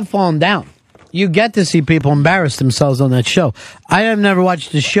 people have fallen down. You get to see people embarrass themselves on that show. I have never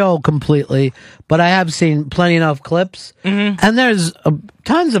watched the show completely, but I have seen plenty enough clips. Mm-hmm. And there's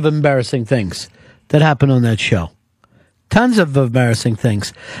tons of embarrassing things that happen on that show. Tons of embarrassing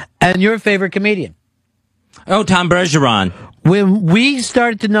things. And your favorite comedian? Oh, Tom Bergeron. When we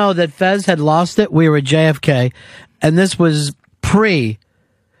started to know that Fez had lost it, we were at JFK, and this was pre-heart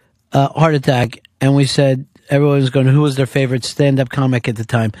attack, and we said, everyone was going, who was their favorite stand-up comic at the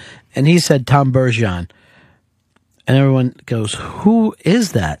time? And he said Tom Bergeron. And everyone goes, who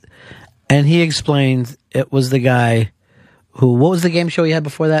is that? And he explained it was the guy who, what was the game show he had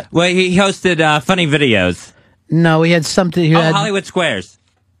before that? Well, he hosted Funny Videos. No, he had something. Hollywood Squares.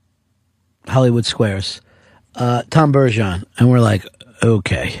 Hollywood Squares. Tom Bergeron. And we're like,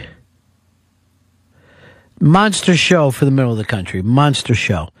 okay. Monster show for the middle of the country. Monster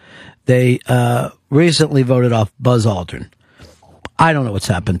show. They recently voted off Buzz Aldrin. I don't know what's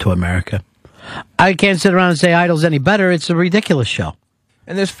happened to America. I can't sit around and say Idol's any better. It's a ridiculous show.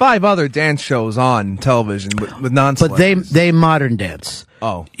 And there's 5 other dance shows on television with non-celebrities. But they modern dance.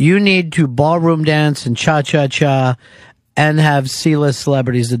 Oh. You need to ballroom dance and cha-cha-cha and have C-list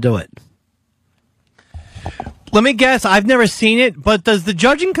celebrities to do it. Let me guess. I've never seen it, but does the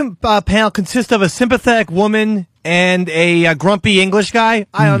judging panel consist of a sympathetic woman and a grumpy English guy?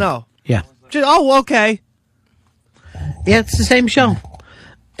 I don't know. Yeah. Okay. Yeah, it's the same show.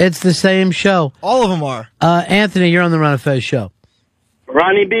 It's the same show. All of them are. Anthony, you're on the Ron and Fez show.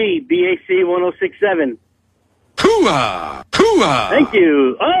 Ronnie B, BAC 1067. Hooah! Hooah! Thank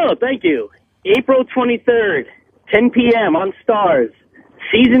you. Oh, thank you. April 23rd, 10 p.m. on Stars.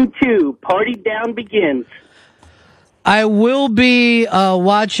 Season 2, Party Down begins. I will be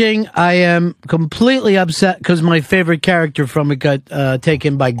watching. I am completely upset because my favorite character from it got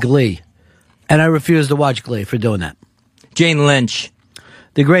taken by Glee. And I refuse to watch Glee for doing that. Jane Lynch.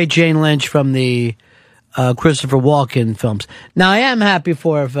 The great Jane Lynch from the Christopher Walken films. Now, I am happy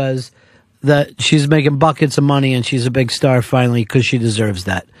for her, Fez, that she's making buckets of money and she's a big star finally because she deserves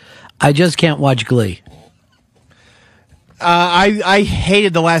that. I just can't watch Glee. I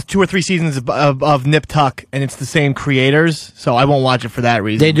hated the last 2 or 3 seasons of Nip Tuck, and it's the same creators, so I won't watch it for that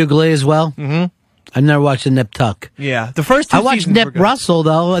reason. They do Glee as well? Mm-hmm. I've never watched the Nip Tuck. Yeah, the first 2 I watched seasons Nip were good. Russell,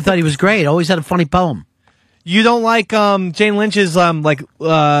 though. I thought he was great. Always had a funny poem. You don't like Jane Lynch's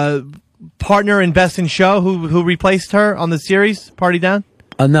partner in Best in Show who replaced her on the series Party Down?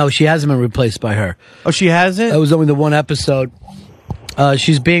 No, she hasn't been replaced by her. Oh, she hasn't? It was only the one episode.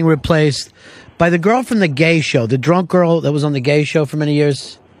 She's being replaced by the girl from the Gay Show, the drunk girl that was on the Gay Show for many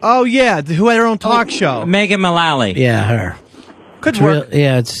years. Oh, yeah, who had her own talk show. Megan Mullally. Yeah, her. Good work.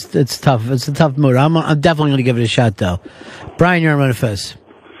 Yeah, it's tough. It's a tough mood. I'm definitely going to give it a shot, though. Brian, you're on Run of Fez.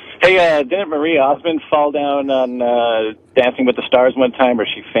 Hey, didn't Marie Osmond fall down on Dancing with the Stars one time, or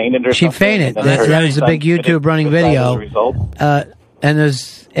she fainted or She something? fainted. And then her That was a big son YouTube running committed suicide as video. a result. And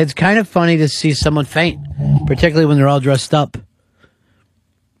it's kind of funny to see someone faint, particularly when they're all dressed up.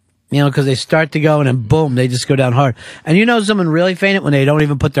 You know, because they start to go and then boom, they just go down hard. And you know someone really fainted when they don't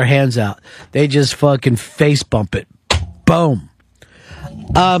even put their hands out. They just fucking face bump it. Boom.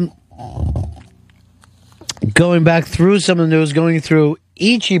 Going back through some of the news, going through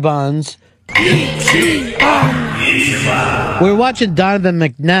Ichiban's. We were watching Donovan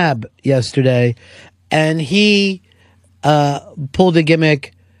McNabb yesterday, and he pulled a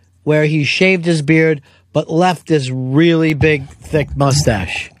gimmick where he shaved his beard but left this really big, thick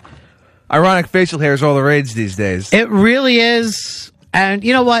mustache. Ironic facial hair is all the rage these days. It really is. And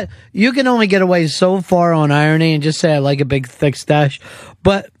you know what? You can only get away so far on irony and just say I like a big, thick stash.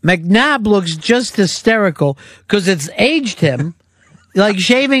 But McNabb looks just hysterical because it's aged him. Like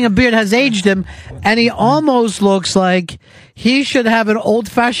shaving a beard has aged him, and he almost looks like he should have an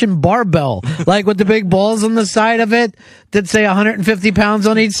old-fashioned barbell, like with the big balls on the side of it that say 150 pounds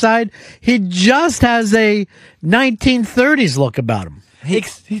on each side. He just has a 1930s look about him.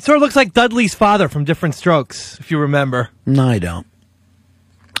 He sort of looks like Dudley's father from Different Strokes, if you remember. No, I don't.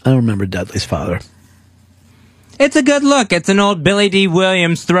 I don't remember Dudley's father. It's a good look. It's an old Billy D.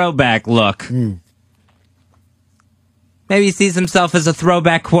 Williams throwback look. Maybe he sees himself as a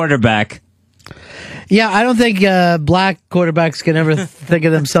throwback quarterback. Yeah, I don't think black quarterbacks can ever think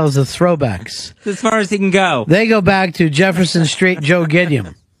of themselves as throwbacks. As far as he can go. They go back to Jefferson Street Joe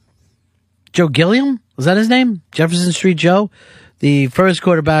Gilliam. Joe Gilliam? Was that his name? Jefferson Street Joe? The first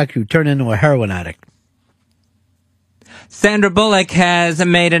quarterback who turned into a heroin addict. Sandra Bullock has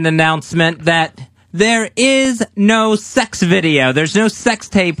made an announcement that there is no sex video. There's no sex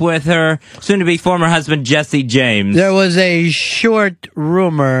tape with her soon-to-be former husband, Jesse James. There was a short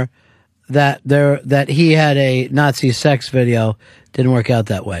rumor that he had a Nazi sex video. Didn't work out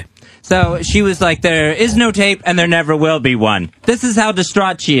that way. So she was like, there is no tape and there never will be one. This is how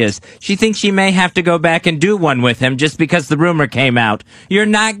distraught she is. She thinks she may have to go back and do one with him just because the rumor came out. You're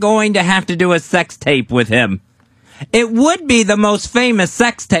not going to have to do a sex tape with him. It would be the most famous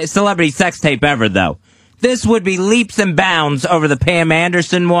celebrity sex tape ever, though. This would be leaps and bounds over the Pam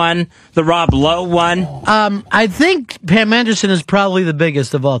Anderson one, the Rob Lowe one. I think Pam Anderson is probably the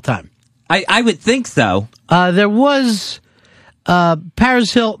biggest of all time. I would think so. There was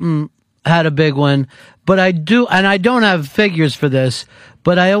Paris Hilton had a big one, but I don't have figures for this,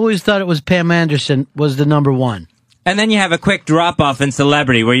 but I always thought it was Pam Anderson was the number one. And then you have a quick drop-off in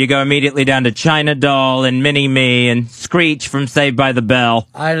celebrity where you go immediately down to China Doll and Mini-Me and Screech from Saved by the Bell.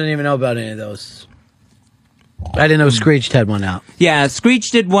 I don't even know about any of those. I didn't know Screech had one out. Yeah,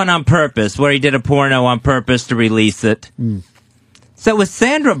 Screech did one on purpose where he did a porno on purpose to release it. So with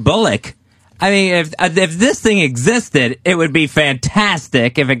Sandra Bullock, I mean, if this thing existed, it would be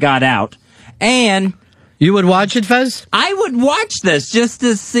fantastic if it got out. And you would watch it, Fez? I would watch this just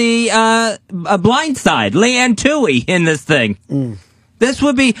to see a Blindside, Leanne Toohey in this thing. This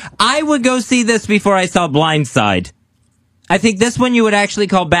would be, I would go see this before I saw Blindside. I think this one you would actually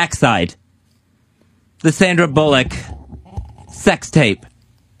call Backside. The Sandra Bullock sex tape.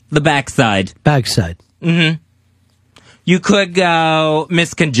 The Backside. Backside. Mm-hmm. You could go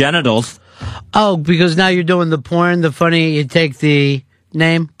Miss Congenitals. Oh, because now you're doing the porn, the funny, you take the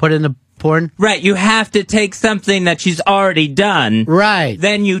name, put in the porn? Right, you have to take something that she's already done. Right.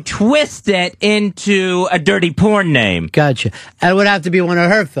 Then you twist it into a dirty porn name. Gotcha. And it would have to be one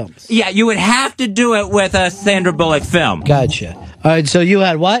of her films. Yeah, you would have to do it with a Sandra Bullock film. Gotcha. All right, so you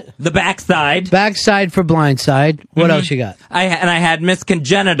had what? The Backside. Backside for Blindside. What else you got? I had Miss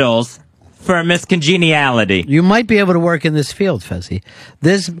Congenitals for Miss Congeniality. You might be able to work in this field, Fezzi.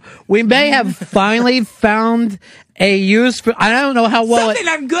 We may have finally found a use for. I don't know how well something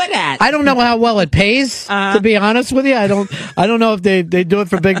I'm good at. I don't know how well it pays. To be honest with you, I don't know if they do it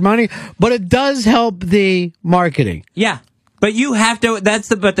for big money, but it does help the marketing. Yeah, but you have to.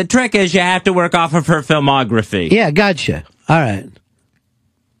 But the trick is you have to work off of her filmography. Yeah, gotcha. All right.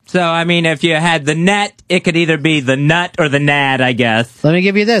 So, I mean, if you had the net, it could either be the nut or the nad, I guess. Let me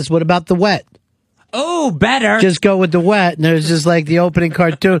give you this. What about the wet? Oh, better. Just go with the wet, and there's just like the opening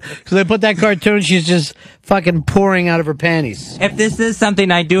cartoon. So they put that cartoon, she's just fucking pouring out of her panties. If this is something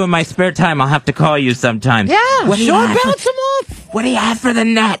I do in my spare time, I'll have to call you sometime. Yeah, what do you sure, have bounce them off. What do you have for the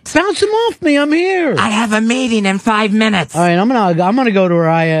net? Bounce them off me, I'm here. I have a meeting in 5 minutes. All right, I'm gonna go to her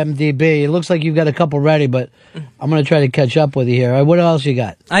IMDb. It looks like you've got a couple ready, but I'm gonna try to catch up with you here. All right, what else you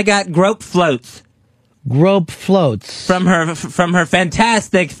got? I got Grope Floats. Grope Floats. From her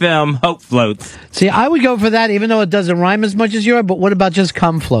fantastic film, Hope Floats. See, I would go for that, even though it doesn't rhyme as much as yours, but what about just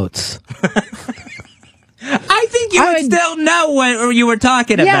cum floats? I think you would still know what you were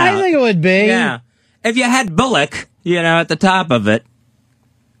talking about. Yeah, I think it would be. Yeah. If you had Bullock, at the top of it.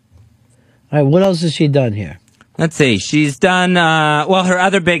 All right, what else has she done here? Let's see. She's done, her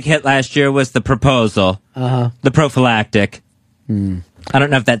other big hit last year was The Proposal. Uh-huh. The Prophylactic. I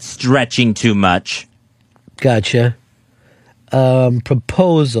don't know if that's stretching too much. Gotcha.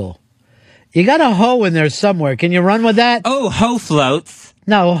 Proposal. You got a hoe in there somewhere. Can you run with that? Oh, hoe floats.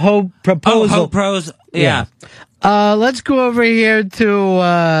 No, hoe proposal. Oh, hoe pros. Yeah. Let's go over here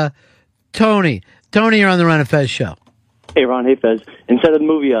to Tony. Tony, you're on the Ron and Fez show. Hey, Ron. Hey, Fez. Instead of the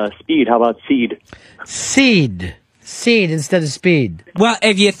movie Speed, how about Seed? Seed. Seed instead of speed. Well,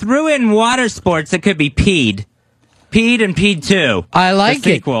 if you threw in water sports, it could be Peed. Peed and Peed 2. I like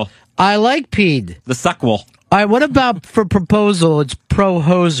the it. Sequel. I like Peed. The sequel. All right, what about for proposal? It's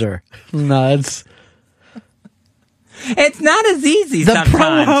pro-hoser. No, it's not as easy the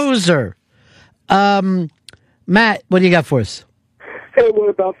sometimes. pro-hoser. Matt, what do you got for us? Hey, what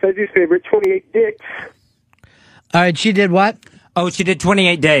about Fezzi's favorite 28 dicks? All right, she did what? Oh, she did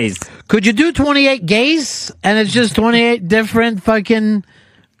 28 days. Could you do 28 gays? And it's just 28 different fucking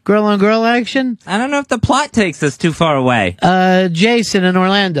girl-on-girl action? I don't know if the plot takes us too far away. Jason in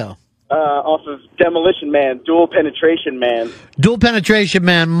Orlando. Off of Demolition Man, Dual Penetration Man. Dual Penetration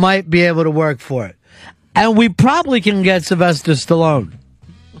Man might be able to work for it. And we probably can get Sylvester Stallone.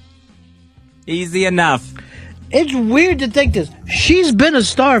 Easy enough. It's weird to think this. She's been a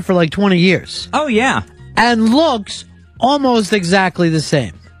star for like 20 years. Oh, yeah. And looks almost exactly the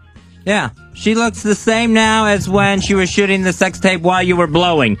same. Yeah. She looks the same now as when she was shooting the sex tape while you were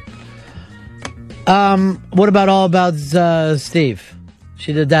blowing. What about All About Steve?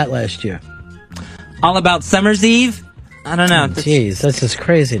 She did that last year. All About Summer's Eve? I don't know. Jeez, that's just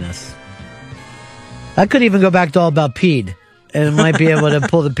craziness. I could even go back to All About Peed, and it might be able to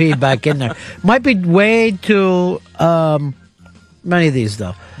pull the Peed back in there. Might be way too many of these,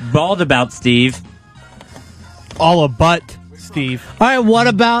 though. Bald About Steve. All about Steve. All right, what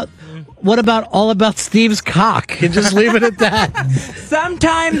about All About Steve's cock? And just leave it at that.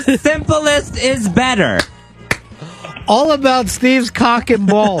 Sometimes simplest is better. All About Steve's cock and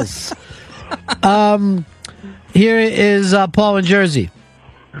balls. Here is Paul in Jersey.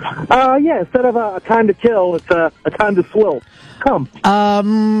 Yeah, instead of a time to kill, it's a time to swill. Come.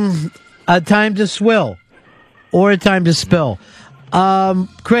 A time to swill. Or a time to spill.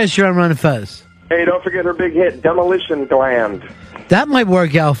 Chris, you're on Run and Fez. Hey, don't forget her big hit, Demolition Gland. That might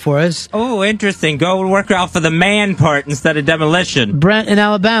work out for us. Oh, interesting. Go work out for the man part instead of demolition. Brent in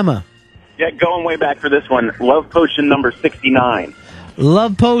Alabama. Yeah, going way back for this one. Love Potion number 69.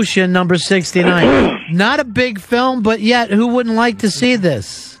 Love Potion number 69. Not a big film, but yet, who wouldn't like to see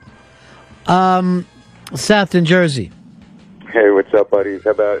this? Seth in Jersey. Hey, what's up, buddies?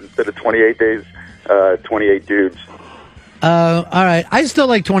 How about instead of 28 days, 28 dudes? All right. I still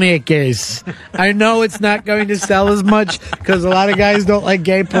like 28 gays. I know it's not going to sell as much because a lot of guys don't like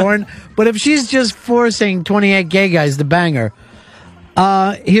gay porn. But if she's just forcing 28 gay guys to bang her,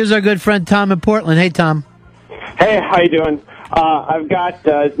 here's our good friend Tom in Portland. Hey, Tom. Hey, how you doing? I've got,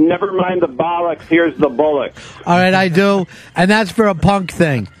 never mind the bollocks, here's the bullocks. All right, I do. And that's for a punk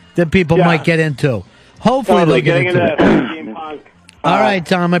thing that people might get into. Hopefully Totally they'll get getting into into it. that game punk. All right,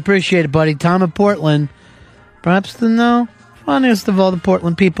 Tom, I appreciate it, buddy. Tom of Portland. Perhaps the funniest of all the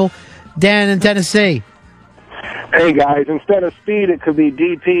Portland people. Dan in Tennessee. Hey, guys, instead of speed, it could be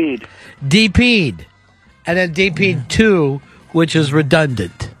DP'd. DP'd. And then DP'd 2, which is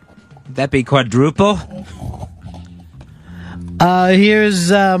redundant. That be quadruple?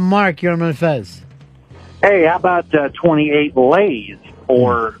 Here's Mark. You're on Fez. Hey, how about 28 lays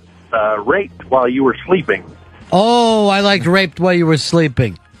or raped while you were sleeping? Oh, I liked raped while you were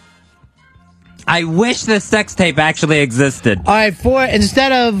sleeping. I wish the sex tape actually existed. All right,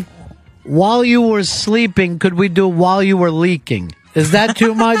 instead of while you were sleeping, could we do while you were leaking? Is that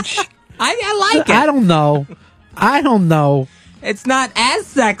too much? I like it. I don't know. It's not as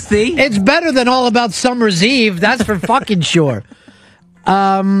sexy. It's better than All About Summer's Eve. That's for fucking sure.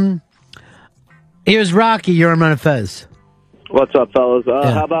 Here's Rocky. You're on Fez. What's up, fellas?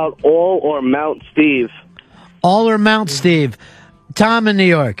 How about All or Mount Steve? All or Mount Steve. Tom in New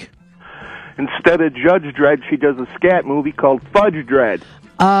York. Instead of Judge Dredd, she does a scat movie called Fudge Dredd.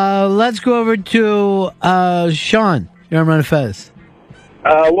 Let's go over to Sean. You're on Fez.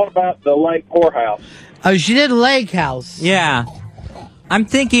 What about the Lake Whorehouse? Oh, she did Lake House. Yeah. I'm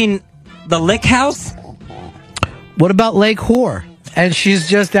thinking the Lick House? What about Lake Whore? And she's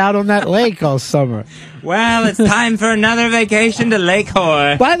just out on that lake all summer. Well, it's time for another vacation to Lake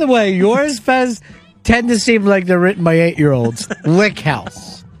Whore. By the way, yours, Fez, tend to seem like they're written by 8-year-olds. Lick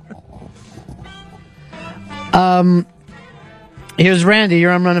House. Here's Randy.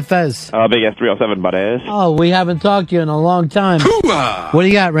 You're on Running Fez. Big S307, buddies. Oh, we haven't talked to you in a long time. Hoo-ah! What do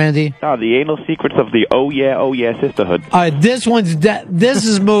you got, Randy? The anal secrets of the Oh Yeah sisterhood. All right, this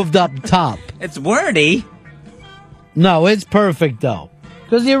is moved up top. It's wordy. No, it's perfect, though.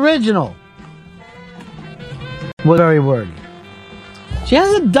 Because the original was very wordy. She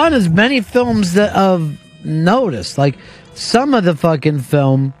hasn't done as many films that of notice. Like, some of the fucking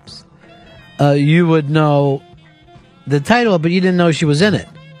films, you would know the title, but you didn't know she was in it.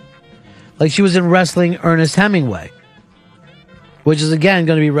 Like, she was in Wrestling Ernest Hemingway, which is, again,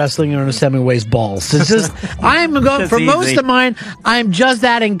 going to be Wrestling Ernest Hemingway's balls. It's just, I'm going, for most of mine, I'm just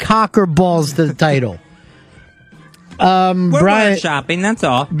adding cock or balls to the title. We're Brian, shopping, that's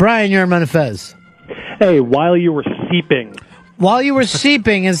all. Brian, you're on Fez. Hey, while you were seeping. While you were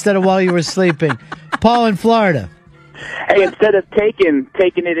seeping instead of while you were sleeping. Paul in Florida. Hey, instead of taking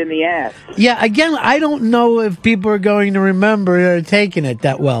it in the ass. Yeah, again, I don't know if people are going to remember taking it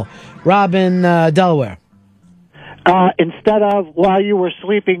that well. Rob in Delaware. Instead of while you were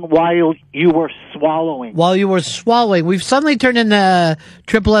sleeping, while you were swallowing. While you were swallowing. We've suddenly turned into a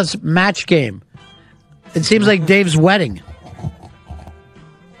Triple S match game. It seems like Dave's wedding.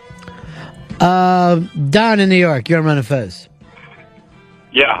 Don in New York, you're on Run Fez.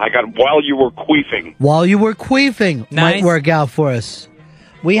 Yeah, I got while you were queefing. While you were queefing might work out for us.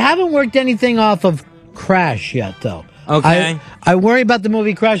 We haven't worked anything off of Crash yet, though. Okay. I worry about the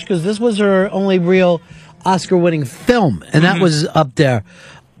movie Crash because this was her only real Oscar-winning film, and that was up there.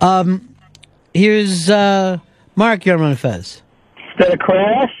 Here's Mark, you're on Run Fez. Instead of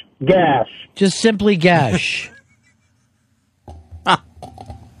Crash, Gas. Just simply Gash.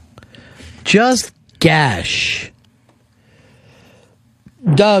 Just Gash.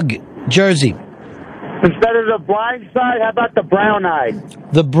 Doug, Jersey. Instead of the blind side, how about the brown eye?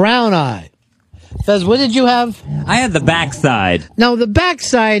 The brown eye. Fez, what did you have? I had the backside. Now, the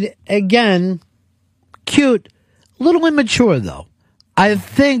backside, again, cute. A little immature, though. I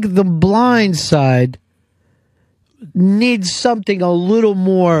think the blind side needs something a little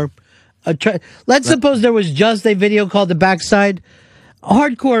more... Let's suppose there was just a video called The Backside.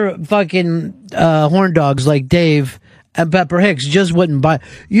 Hardcore fucking horn dogs like Dave and Pepper Hicks just wouldn't buy.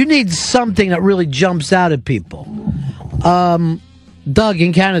 You need something that really jumps out at people. Doug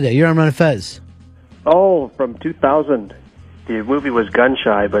in Canada, you're on Run Fez. Oh, from 2000. The movie was Gun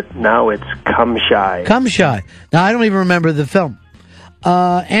Shy, but now it's Come Shy. Come Shy. Now, I don't even remember the film.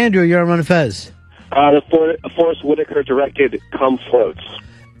 Andrew, you're on Run Fez. Forrest Whitaker directed Come Floats.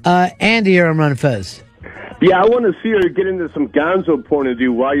 Andy, you're on Run Fez. Yeah, I want to see her get into some gonzo porn to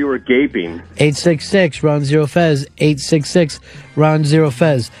do while you were gaping. 866 Ron Zero Fez. 866 Ron Zero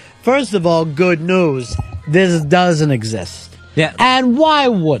Fez. First of all, good news. This doesn't exist. Yeah. And why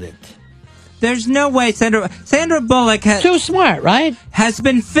would it? There's no way Sandra Bullock too smart, right? Has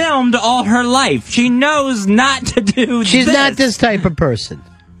been filmed all her life. She knows not to do She's this. not this type of person.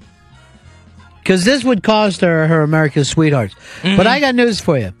 Because this would cost her America's Sweetheart. But I got news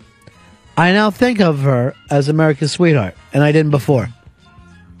for you. I now think of her as America's sweetheart, and I didn't before.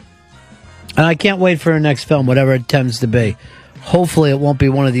 And I can't wait for her next film, whatever it tends to be. Hopefully it won't be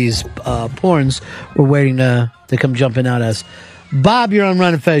one of these porns we're waiting to come jumping out as. Bob, you're on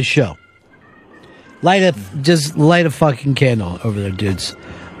Ron and Fez show. Just light a fucking candle over there, dudes.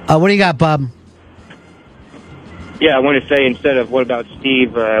 What do you got, Bob? Yeah, I want to say instead of what about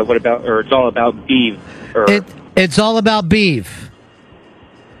Steve, it's all about beef. It's all about beef.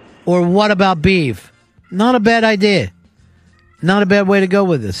 Or what about beef? Not a bad idea. Not a bad way to go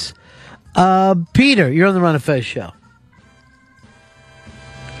with this. Peter, you're on the Ron and Fez show.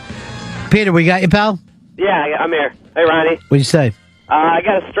 Peter, we got you, pal? Yeah, I'm here. Hey, Ronnie. What'd you say? I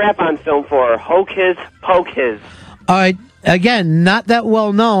got a strap-on film for her. Hoke His, Poke His. All right. Again, not that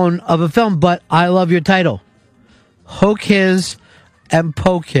well known of a film, but I love your title. Hoke His and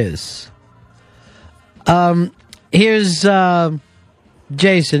Poke His. Here's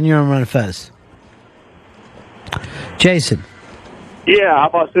Jason. You're on Run Fez. Jason. Yeah, how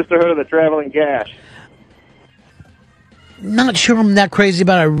about Sisterhood of the Traveling Gash? Not sure I'm that crazy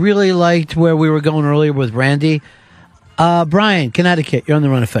about it. I really liked where we were going earlier with Randy. Brian, Connecticut, you're on the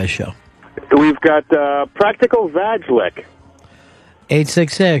Run of Fez show. We've got Practical Vag Lick.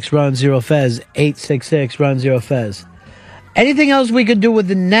 866-RUN-0-FEZ. 866-RUN-0-FEZ. Anything else we could do with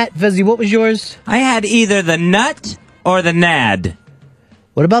the net? Fezzy, what was yours? I had either the nut or the nad.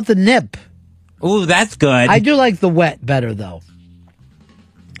 What about the nip? Ooh, that's good. I do like the wet better, though.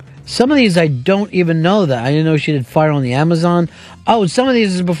 Some of these I don't even know that. I didn't know she did Fire on the Amazon. Oh, some of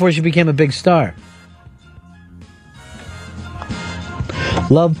these is before she became a big star.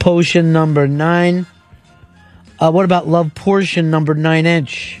 Love Potion number 9. What about Love Portion number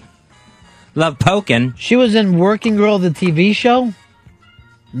 9-inch? Love Pokin'. She was in Working Girl, the TV show?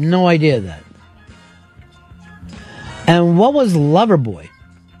 No idea that. And what was Loverboy?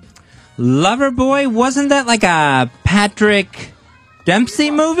 Loverboy? Wasn't that like a Patrick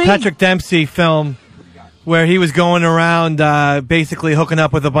Dempsey movie? Patrick Dempsey film where he was going around basically hooking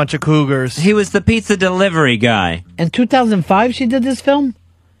up with a bunch of cougars. He was the pizza delivery guy. In 2005 she did this film?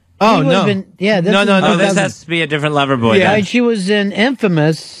 Oh, no. No, this has to be a different Loverboy. Yeah, right, she was in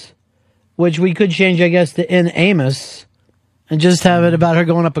Infamous, which we could change, I guess, to In Amos, and just have it about her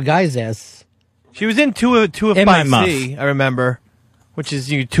going up a guy's ass. She was in 2F by C, I remember, which is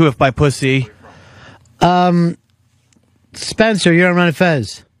 2F by Pussy. Spencer, you're on Ron and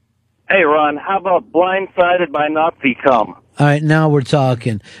Fez. Hey, Ron, how about Blindsided by Nazi Cum? All right, now we're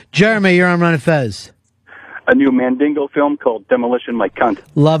talking. Jeremy, you're on Ron and Fez. A new Mandingo film called Demolition My Cunt.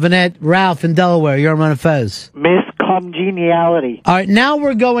 Loving it. Ralph in Delaware, you're on Ron and Fez. Miss Congeniality. All right, now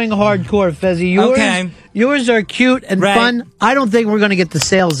we're going hardcore, Fezzy. Yours are cute and fun. I don't think we're going to get the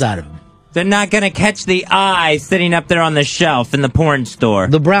sales out of them. They're not going to catch the eye sitting up there on the shelf in the porn store.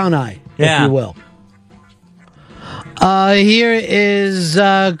 The brown eye, if you will. Here is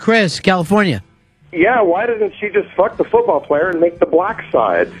Chris, California. Yeah, why doesn't she just fuck the football player and make the black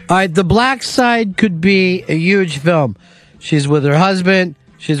side? All right, the black side could be a huge film. She's with her husband.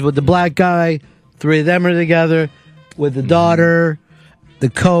 She's with the black guy. 3 of them are together with the daughter, the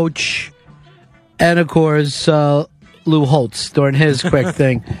coach, and, of course, Lou Holtz during his quick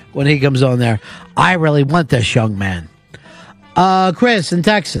thing when he comes on there. I really want this young man. Chris in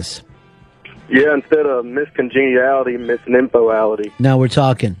Texas. Yeah, instead of Miss Congeniality, Miss Nymphoality. Now we're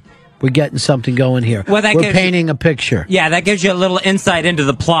talking. We're getting something going here. Well, we're painting a picture. Yeah, that gives you a little insight into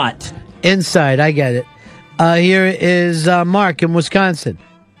the plot. Insight, I get it. Here is Mark in Wisconsin.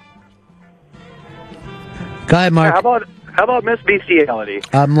 Go ahead, Mark. How about Miss Bestiality?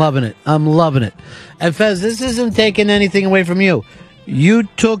 I'm loving it. And Fez, this isn't taking anything away from you. You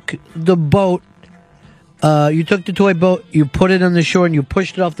took the boat, you took the toy boat, you put it on the shore, and you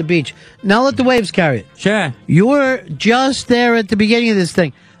pushed it off the beach. Now let the waves carry it. Sure. You were just there at the beginning of this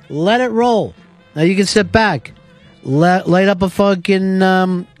thing. Let it roll. Now you can sit back, light up a fucking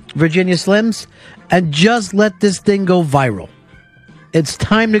Virginia Slims, and just let this thing go viral. It's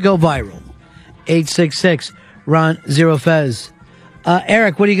time to go viral. 866-RON-0-FEZ.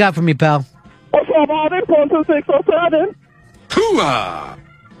 Eric, what do you got for me, pal? What's up, Alden? 12607. Hooah!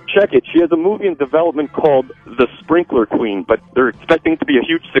 Check it. She has a movie in development called The Sprinkler Queen, but they're expecting it to be a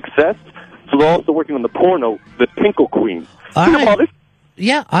huge success, so they're also working on the porno, The Tinkle Queen. All right.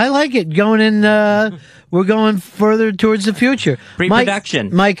 Yeah, I like it. Going in, we're going further towards the future.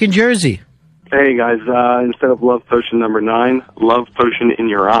 Pre-production. Mike in Jersey. Hey, guys, instead of Love Potion number 9, Love Potion in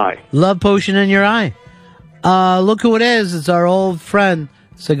Your Eye. Love Potion in Your Eye. Look who it is. It's our old friend,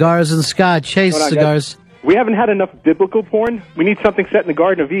 Cigars and Scotch. Hey, Cigars. Guys. We haven't had enough biblical porn. We need something set in the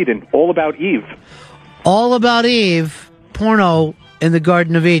Garden of Eden, all about Eve. All about Eve, porno in the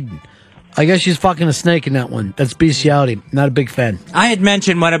Garden of Eden. I guess she's fucking a snake in that one. That's bestiality. Not a big fan. I had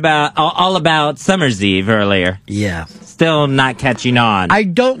mentioned all about Summer's Eve earlier. Yeah. Still not catching on. I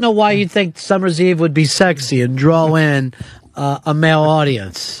don't know why you think Summer's Eve would be sexy and draw in a male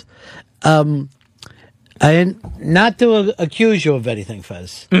audience. Not to accuse you of anything,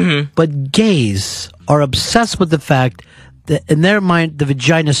 Fez, but gays are obsessed with the fact that in their mind the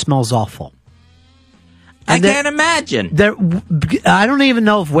vagina smells awful. And I can't imagine. I don't even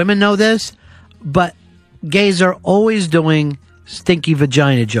know if women know this, but gays are always doing stinky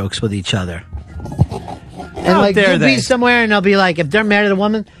vagina jokes with each other. And like they'll be somewhere and they'll be like, if they're mad at a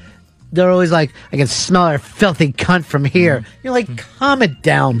woman, they're always like, I can smell her filthy cunt from here. You're like, calm it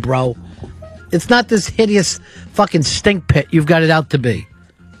down, bro. It's not this hideous fucking stink pit you've got it out to be.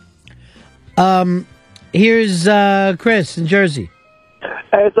 Here's Chris in Jersey.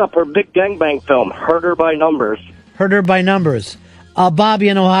 Hey, it's up for a big gangbang film, Herder by Numbers. Herder by Numbers. Bobby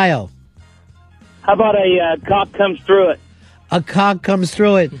in Ohio. How about a cock comes through it? A cock comes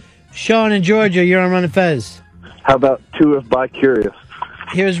through it. Sean in Georgia, you're on Run and Fez. How about Two of By Curious?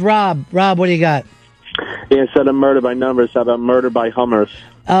 Here's Rob. Rob, what do you got? Yeah, instead of Murder by Numbers, how about Murder by Hummers?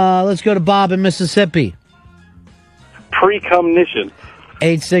 Let's go to Bob in Mississippi. Precognition.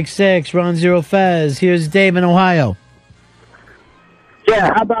 866, Ron Zero Fez. Here's Dave in Ohio.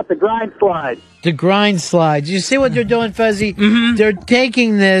 Yeah, how about the grind slide? The grind slide. You see what they're doing, Fezzy? They're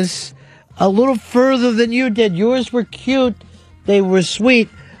taking this a little further than you did. Yours were cute. They were sweet.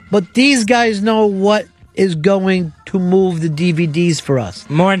 But these guys know what is going to move the DVDs for us.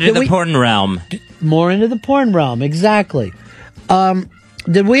 More into the porn realm. More into the porn realm, exactly.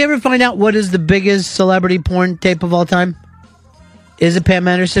 Did we ever find out what is the biggest celebrity porn tape of all time? Is it Pam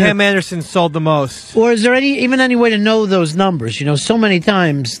Anderson? Pam Anderson sold the most. Or is there any way to know those numbers? You know, so many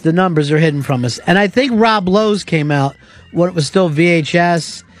times the numbers are hidden from us. And I think Rob Lowe's came out when it was still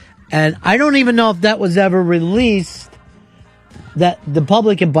VHS. And I don't even know if that was ever released, that the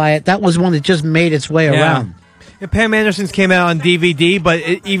public can buy it. That was one that just made its way around. Yeah, Pam Anderson's came out on DVD, but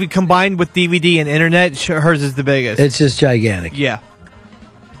even combined with DVD and internet, hers is the biggest. It's just gigantic. Yeah.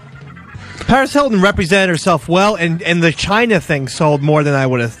 Paris Hilton represented herself well, and the China thing sold more than I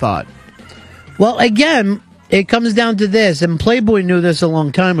would have thought. Well, again, it comes down to this, and Playboy knew this a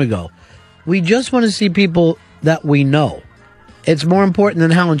long time ago. We just want to see people that we know. It's more important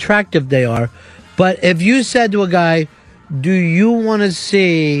than how attractive they are. But if you said to a guy, do you want to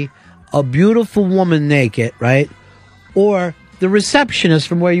see a beautiful woman naked, right? Or the receptionist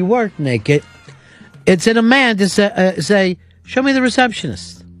from where you work naked, it's in a man to say, show me the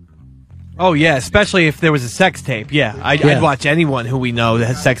receptionist. Oh, yeah, especially if there was a sex tape. Yeah, I'd watch anyone who we know that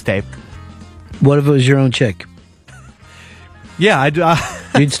has sex tape. What if it was your own chick? Yeah, I'd...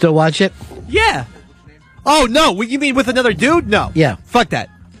 You'd still watch it? Yeah. Oh, no, you mean with another dude? No. Yeah. Fuck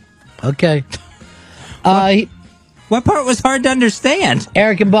that. Okay. What part was hard to understand?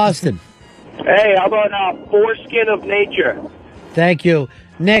 Eric in Boston. Hey, how about Foreskin of Nature? Thank you.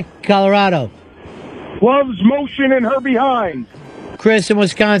 Nick, Colorado. Loves motion in her behind. Chris in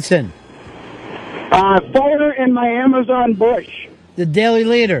Wisconsin. Fire in my Amazon bush. The Daily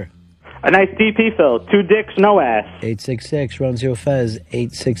Leader. A nice DP fill. 2 dicks, no ass. 866 Run Zero Fez.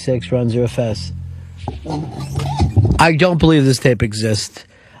 866 Run Zero Fez. I don't believe this tape exists.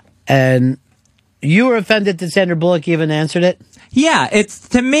 And you were offended that Sandra Bullock even answered it? Yeah,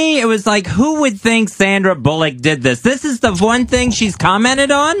 to me, it was like, who would think Sandra Bullock did this? This is the one thing she's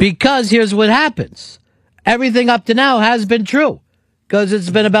commented on? Because here's what happens. Everything up to now has been true. Because it's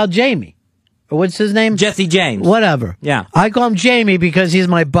been about Jamie. Or what's his name? Jesse James. Whatever. Yeah. I call him Jamie because he's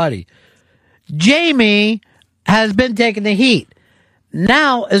my buddy. Jamie has been taking the heat.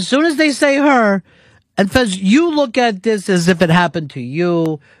 Now, as soon as they say her, and Fez, you look at this as if it happened to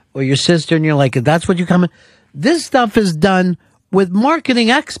you or your sister, and you're like, that's what you come in. This stuff is done with marketing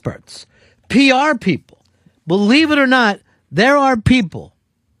experts, PR people. Believe it or not, there are people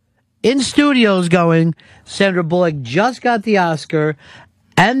in studios going, Sandra Bullock just got the Oscar,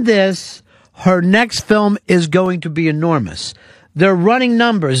 and her next film is going to be enormous. They're running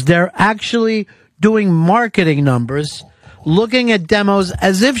numbers. They're actually doing marketing numbers, looking at demos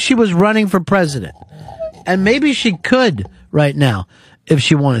as if she was running for president. And maybe she could right now if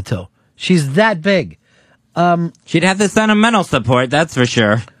she wanted to. She's that big. She'd have the sentimental support, that's for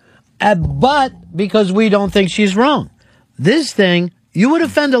sure. But because we don't think she's wrong. This thing, you would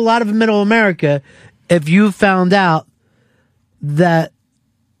offend a lot of middle America if you found out that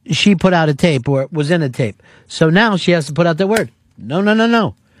she put out a tape or was in a tape. So now she has to put out that word.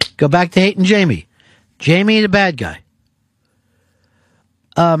 No. Go back to hating Jamie. Jamie the bad guy.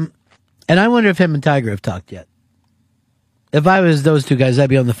 And I wonder if him and Tiger have talked yet. If I was those two guys, I'd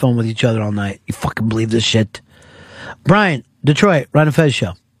be on the phone with each other all night. You fucking believe this shit? Brian, Detroit, Ron and Fez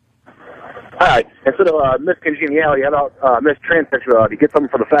show. Hi. Instead of Miss Congeniality, how about Miss Transsexuality? Get something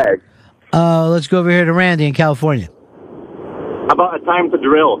for the fag. Let's go over here to Randy in California. How about a time to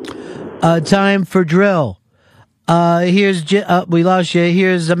drill? Time for drill. We lost you.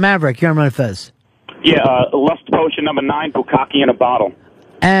 Here's a Maverick. You're on Ron and Fez. Yeah, lust potion number 9, bukkake in a bottle.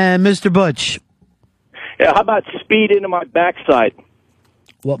 And Mr. Butch. Yeah, how about speed into my backside?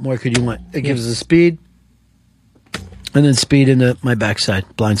 What more could you want? It gives us speed. And then speed into my backside,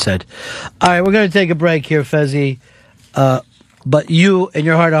 blind side. All right, we're going to take a break here, Fezzy. But you, in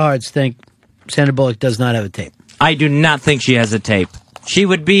your heart of hearts, think Sandra Bullock does not have a tape. I do not think she has a tape. She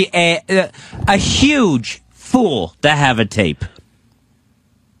would be a huge fool to have a tape.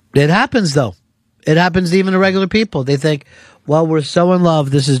 It happens, though. It happens to even to regular people. They think, well, we're so in love,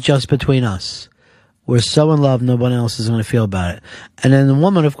 this is just between us. We're so in love, no one else is going to feel about it. And then the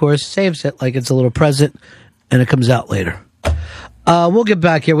woman, of course, saves it like it's a little present, and it comes out later. We'll get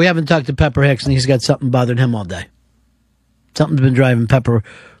back here. We haven't talked to Pepper Hicks, and he's got something bothering him all day. Something's been driving Pepper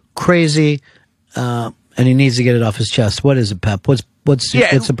crazy, and he needs to get it off his chest. What is it, Pep? What's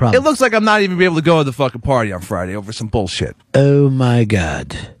the problem? It looks like I'm not even be able to go to the fucking party on Friday over some bullshit. Oh, my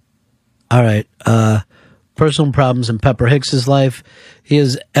God. All right. Personal problems in Pepper Hicks's life. He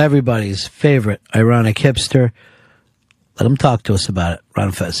is everybody's favorite ironic hipster. Let him talk to us about it.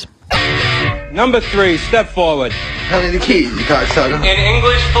 Ron Fez. Number 3, step forward. How many keys, you cocksucker? In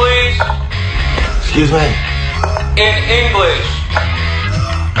English, please. Excuse me? In English.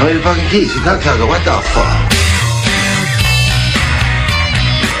 How many fucking keys, you cocksucker? What the fuck?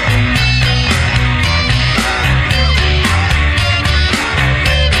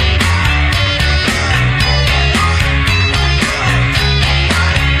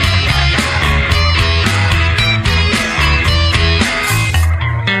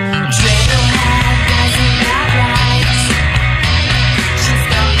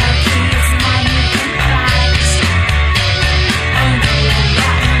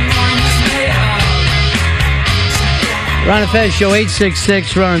 Ron and Fez show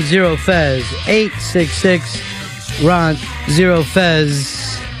 866 Ron Zero Fez 866 Ron Zero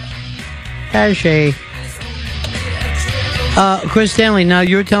Fez. Hashay. Chris Stanley. Now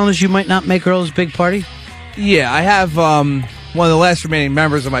you're telling us you might not make Earl's big party. Yeah, I have one of the last remaining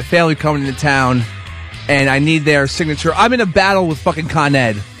members of my family coming into town, and I need their signature. I'm in a battle with fucking Con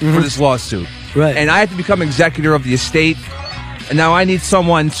Ed for this lawsuit, right? And I have to become executor of the estate, and now I need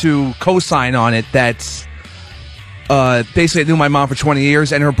someone to co-sign on it. That's basically, I knew my mom for 20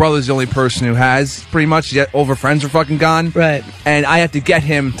 years, and her brother's the only person who has, pretty much. Yet all of her friends are fucking gone. Right. And I have to get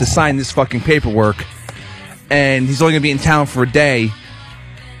him to sign this fucking paperwork, and he's only going to be in town for a day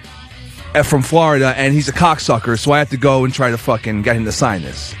from Florida, and he's a cocksucker, so I have to go and try to fucking get him to sign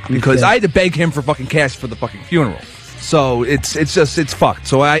this. Because I had to beg him for fucking cash for the fucking funeral. So it's fucked.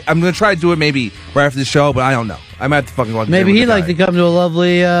 So I'm going to try to do it maybe right after the show, but I don't know. I might have to fucking go. Maybe he'd like to come to a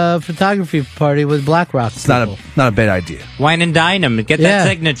lovely photography party with BlackRock. It's not a bad idea. Wine and dine him. Get that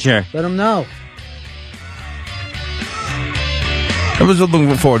signature. Let him know. I was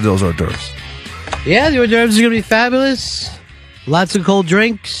looking forward to those hors d'oeuvres. Yeah, the hors d'oeuvres are going to be fabulous. Lots of cold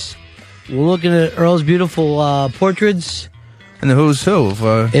drinks. We're looking at Earl's beautiful portraits. And the who's who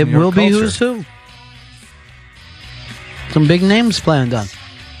of it New York will be culture. who's who. Some big names planned on.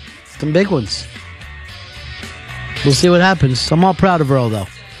 Some big ones. We'll see what happens. I'm all proud of Earl, though.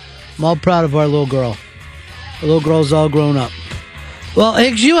 I'm all proud of our little girl. The little girl's all grown up. Well,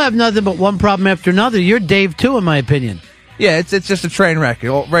 Higgs, you have nothing but one problem after another. You're Dave, too, in my opinion. Yeah, it's just a train wreck.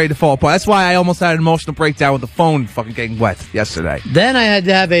 All ready to fall apart. That's why I almost had an emotional breakdown with the phone fucking getting wet yesterday. Then I had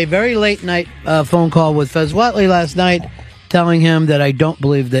to have a very late night phone call with Fez Watley last night, telling him that I don't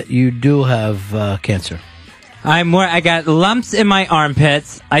believe that you do have cancer. I got lumps in my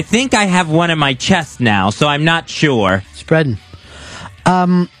armpits. I think I have one in my chest now, so I'm not sure. Spreading.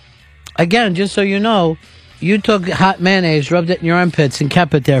 Again, just so you know, you took hot mayonnaise, rubbed it in your armpits, and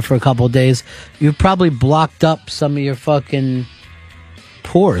kept it there for a couple of days. You probably blocked up some of your fucking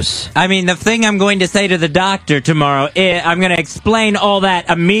pores. I mean, the thing I'm going to say to the doctor tomorrow is I'm going to explain all that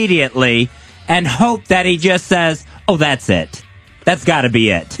immediately and hope that he just says, oh, that's it. That's got to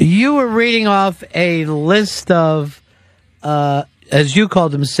be it. You were reading off a list of, as you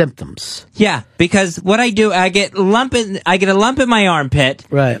called them, symptoms. Yeah, because what I do, I get a lump in my armpit.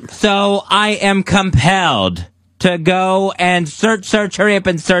 Right. So I am compelled to go and hurry up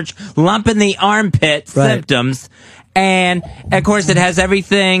and search lump in the armpit symptoms. And, of course, it has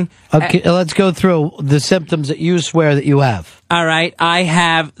everything. Okay, let's go through the symptoms that you swear that you have. All right, I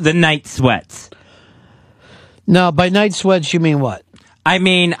have the night sweats. No, by night sweats, you mean what? I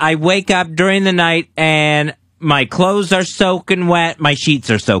mean, I wake up during the night and my clothes are soaking wet, my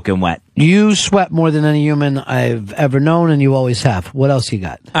sheets are soaking wet. You sweat more than any human I've ever known, and you always have. What else you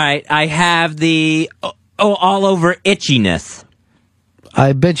got? All right, I have the all over itchiness.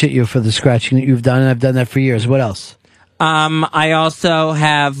 I bitch at you for the scratching that you've done, and I've done that for years. What else? I also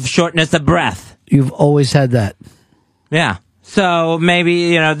have shortness of breath. You've always had that. Yeah. So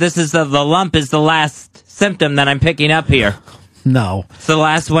maybe, this is the lump is the last symptom that I'm picking up here. No. It's the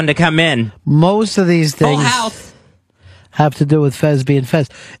last one to come in. Most of these things Full house. have to do with Fez being Fez.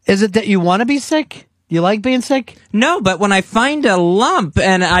 Is it that you want to be sick? You like being sick? No, but when I find a lump,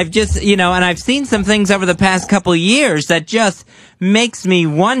 and I've just, and I've seen some things over the past couple years that just makes me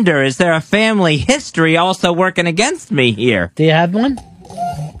wonder, is there a family history also working against me here? Do you have one?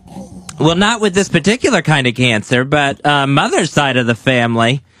 Well, not with this particular kind of cancer, but mother's side of the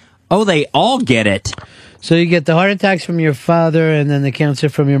family, they all get it. So you get the heart attacks from your father and then the cancer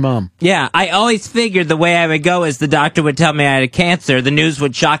from your mom. Yeah, I always figured the way I would go is the doctor would tell me I had a cancer, the news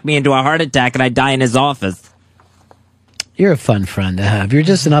would shock me into a heart attack, and I'd die in his office. You're a fun friend to have. You're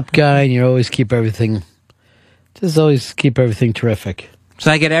just an up guy, and you always keep everything terrific.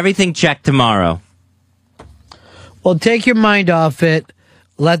 So I get everything checked tomorrow. Well, take your mind off it.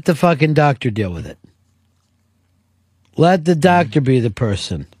 Let the fucking doctor deal with it. Let the doctor be the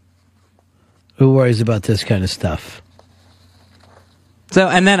person who worries about this kind of stuff. So,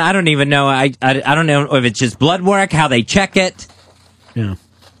 and then I don't even know, I don't know if it's just blood work, how they check it. Yeah.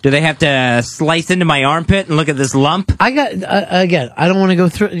 Do they have to slice into my armpit and look at this lump? I got, again, I don't want to go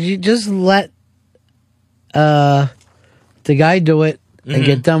through, you just let the guy do it and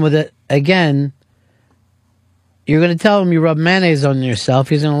get done with it. Again, you're going to tell him you rub mayonnaise on yourself.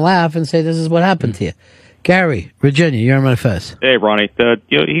 He's going to laugh and say, this is what happened to you. Gary, Virginia, you're on my Fez. Hey, Ronnie.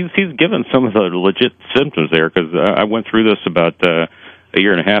 He's given some of the legit symptoms there, because I went through this about a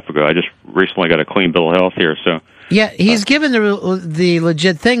year and a half ago. I just recently got a clean bill of health here. So yeah, he's given the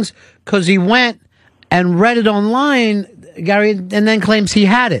legit things because he went and read it online, Gary, and then claims he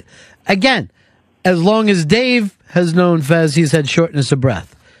had it. Again, as long as Dave has known Fez, he's had shortness of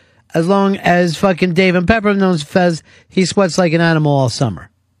breath. As long as fucking Dave and Pepper knows Fez, he sweats like an animal all summer.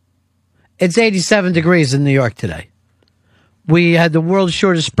 It's 87 degrees in New York today. We had the world's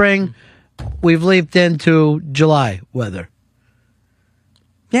shortest spring. We've leaped into July weather.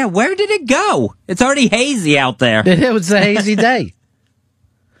 Yeah, where did it go? It's already hazy out there. It was a hazy day.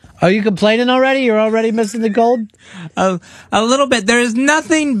 Are you complaining already? You're already missing the cold? A little bit. There is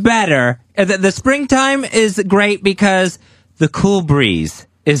nothing better. The springtime is great because the cool breeze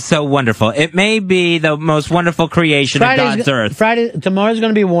is so wonderful. It may be the most wonderful creation of God's earth. Tomorrow's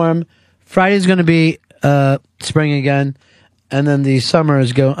going to be warm. Friday's going to be spring again, and then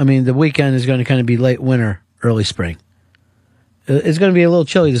the weekend is going to kind of be late winter, early spring. It's going to be a little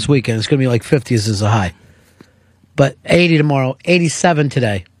chilly this weekend. It's going to be like 50s as a high. But 80 tomorrow, 87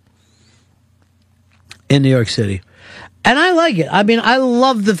 today in New York City. And I like it. I mean, I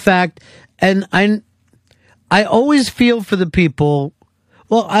love the fact, and I always feel for the people.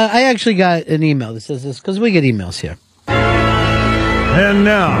 Well, I actually got an email that says this, because we get emails here. And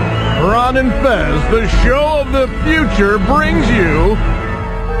now, Ron and Fez, the show of the future, brings you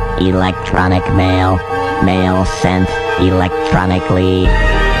electronic mail. Mail sent electronically.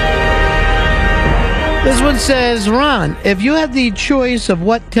 This one says, Ron, if you had the choice of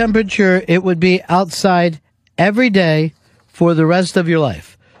what temperature it would be outside every day for the rest of your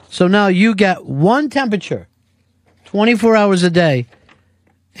life. So now you get one temperature, 24 hours a day.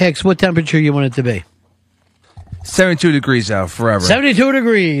 Hicks, what temperature you want it to be? 72 degrees out forever. 72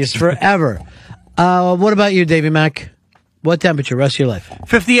 degrees forever. What about you, Davey Mack? What temperature rest of your life?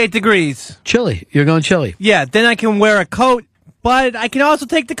 58 degrees. Chilly. You're going chilly. Yeah, then I can wear a coat, but I can also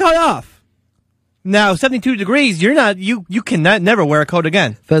take the coat off. Now, 72 degrees, you can never wear a coat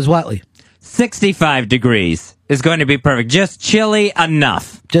again. Fez Watley. 65 degrees is going to be perfect. Just chilly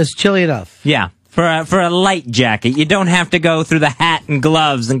enough. Just chilly enough. Yeah. For a light jacket. You don't have to go through the hat and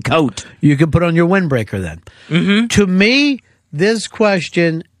gloves and coat. You can put on your windbreaker then. Mm-hmm. To me, this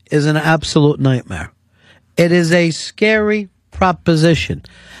question is an absolute nightmare. It is a scary proposition.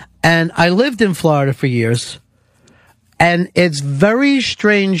 And I lived in Florida for years. And it's very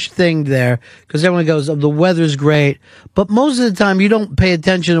strange thing there, because everyone goes, oh, the weather's great. But most of the time, you don't pay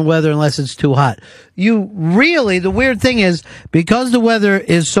attention to weather unless it's too hot. The weird thing is, because the weather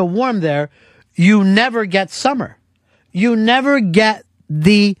is so warm there, you never get summer. You never get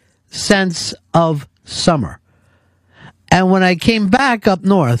the sense of summer. And when I came back up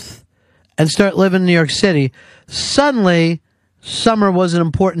north and started living in New York City, suddenly summer was an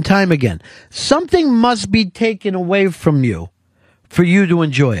important time again. Something must be taken away from you for you to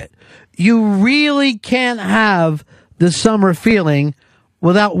enjoy it. You really can't have the summer feeling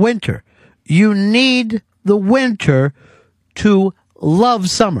without winter. You need the winter to love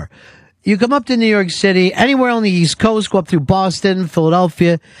summer. You come up to New York City, anywhere on the East Coast, go up through Boston,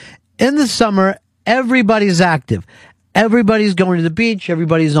 Philadelphia. In the summer, everybody's active. Everybody's going to the beach.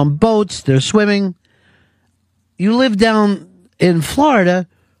 Everybody's on boats. They're swimming. You live down in Florida,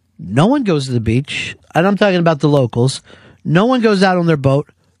 no one goes to the beach. And I'm talking about the locals. No one goes out on their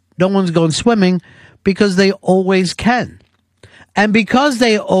boat. No one's going swimming because they always can. And because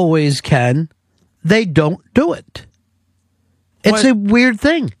they always can, they don't do it. It's a weird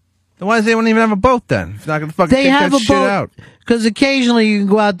thing. Then why does anyone even have a boat then? If not going to fucking They take have that a shit boat out. because occasionally you can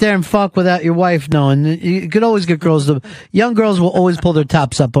go out there and fuck without your wife knowing. You could always get girls to. Young girls will always pull their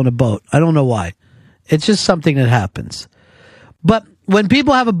tops up on a boat. I don't know why. It's just something that happens. But when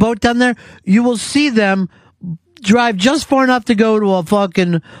people have a boat down there, you will see them drive just far enough to go to a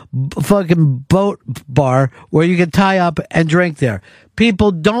fucking boat bar where you can tie up and drink there.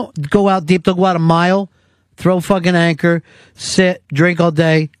 People don't go out deep. They'll go out a mile, throw fucking anchor, sit, drink all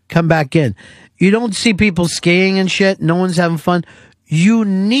day, come back in. You don't see people skiing and shit. No one's having fun. You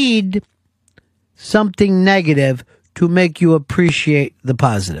need something negative to make you appreciate the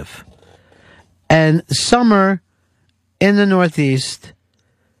positive. And summer in the Northeast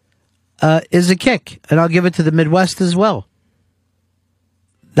is a kick. And I'll give it to the Midwest as well.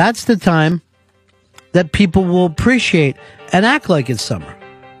 That's the time that people will appreciate and act like it's summer.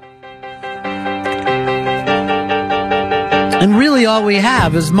 And really all we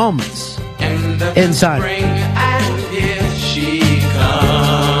have is moments in time. And here she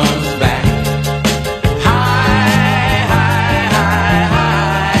comes back.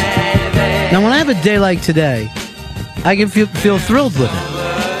 Now, when I have a day like today, I can feel thrilled with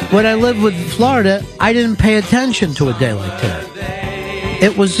it. When I lived with Florida, I didn't pay attention to a day like today.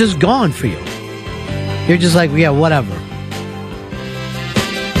 It was just gone for you. You're just like, yeah, whatever.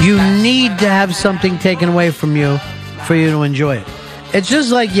 You need to have something taken away from you for you to enjoy it. It's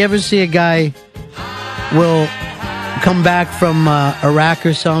just like you ever see a guy will come back from Iraq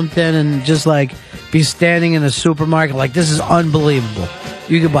or something and just like be standing in a supermarket like, this is unbelievable.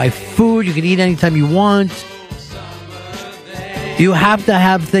 You can buy food, you can eat anytime you want. You have to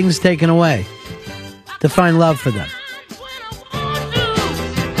have things taken away to find love for them.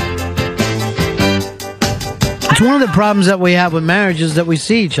 It's one of the problems that we have with marriage is that we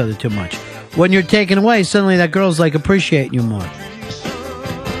see each other too much. When you're taken away, suddenly that girl's like appreciating you more.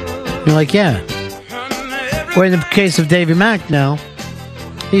 You're like, yeah. Or in the case of Davey Mack now,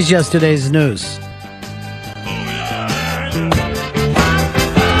 he's yesterday's news.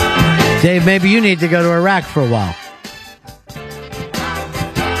 Dave, maybe you need to go to Iraq for a while.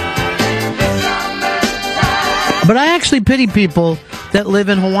 But I actually pity people that live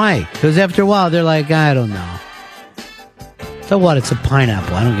in Hawaii, because after a while they're like, I don't know. So what? It's a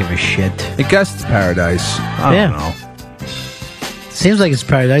pineapple. I don't give a shit. I guess it's paradise. I don't know. Seems like it's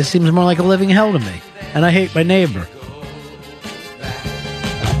paradise. Seems more like a living hell to me. And I hate my neighbor.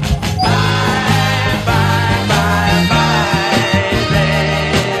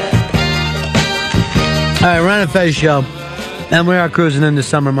 All right, we're on a Fez show. And we are cruising into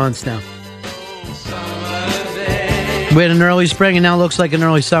summer months now. We had an early spring and now it looks like an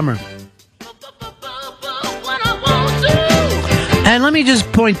early summer. And let me just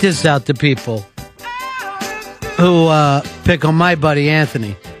point this out to people who pick on my buddy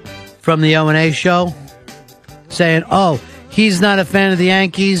Anthony from the O&A show, saying, oh, he's not a fan of the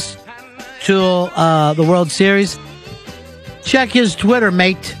Yankees till the World Series. Check his Twitter,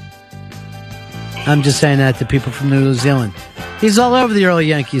 mate. I'm just saying that to people from New Zealand. He's all over the early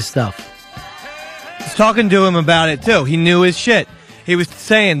Yankees stuff. I was talking to him about it, too. He knew his shit. He was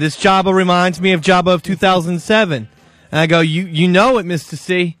saying, this Jabba reminds me of Jabba of 2007. And I go, you know it, Mr.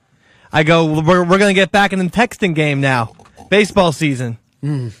 C. I go, we're going to get back in the texting game now. Baseball season.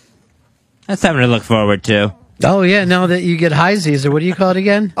 That's something to look forward to. Oh, yeah, now that you get highsies, or what do you call it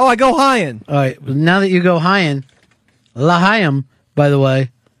again? Oh, I go highin'. All right, well, now that you go highin', lahayim, by the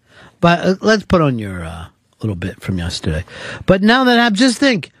way. But let's put on your little bit from yesterday. But now that I'm just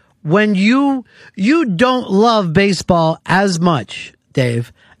think, when you don't love baseball as much,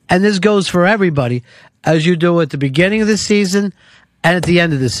 Dave, and this goes for everybody, as you do at the beginning of the season and at the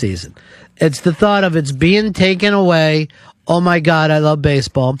end of the season. It's the thought of it's being taken away. Oh my God, I love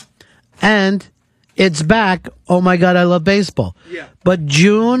baseball. And it's back. Oh my God, I love baseball. Yeah. But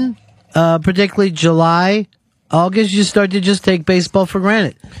June, particularly July, August, you start to just take baseball for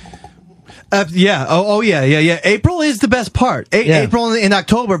granted. Yeah. Yeah. April is the best part. April and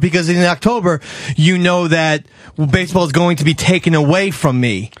October, because in October, you know that baseball is going to be taken away from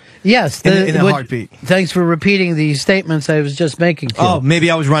me. Yes. In a heartbeat. Thanks for repeating the statements I was just making to you. Oh, maybe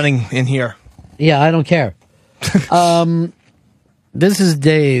I was running in here. Yeah, I don't care. This is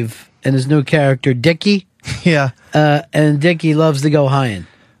Dave and his new character, Dickie. Yeah. And Dickie loves to go highin'.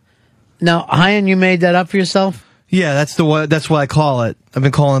 Now, highin', you made that up for yourself? Yeah, that's what I call it. I've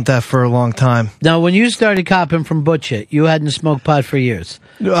been calling it that for a long time. Now, when you started copping from Butchit, you hadn't smoked pot for years.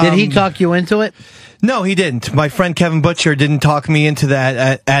 Did he talk you into it? No, he didn't. My friend Kevin Butcher didn't talk me into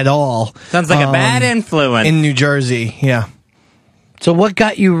that at all. Sounds like a bad influence. In New Jersey, yeah. So what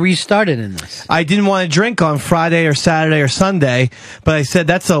got you restarted in this? I didn't want to drink on Friday or Saturday or Sunday, but I said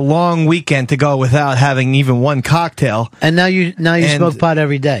that's a long weekend to go without having even one cocktail. And now you smoke pot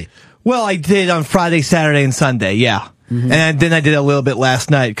every day. Well, I did on Friday, Saturday, and Sunday, yeah. Mm-hmm. And then I did a little bit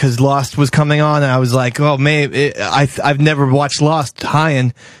last night because Lost was coming on, and I was like, oh, maybe I've never watched Lost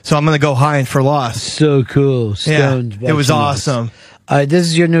high-end, so I'm going to go high-end for Lost. So cool. Stoned. Yeah, it was awesome. This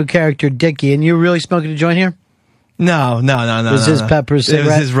is your new character, Dickie, and you really smoking a joint here? No. Was his pepper cigarette? It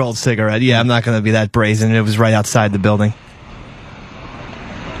was his rolled cigarette. Yeah, I'm not going to be that brazen. It was right outside the building.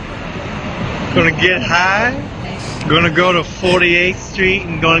 Gonna get high. Gonna go to 48th Street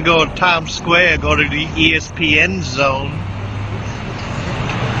and gonna go to Times Square. Go to the ESPN zone.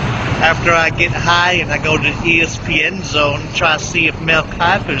 After I get high and I go to the ESPN zone, try to see if Mel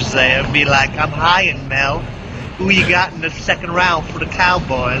Kiper's there. Be like, I'm high in Mel. Who you got in the second round for the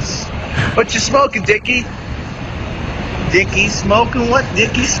Cowboys? What you smoking, Dickie? Dickie smoking what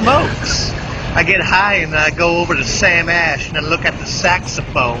Dickie smokes. I get high and I go over to Sam Ash and I look at the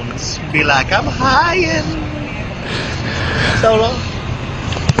saxophones. Be like, I'm high in solo.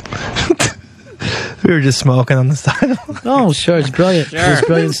 We were just smoking on the side. Oh, sure, it's brilliant. Sure. It's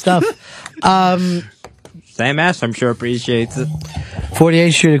brilliant stuff. Sam Ash, I'm sure, appreciates it.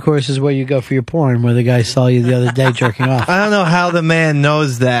 48th Street, of course, is where you go for your porn, where the guy saw you the other day jerking off. I don't know how the man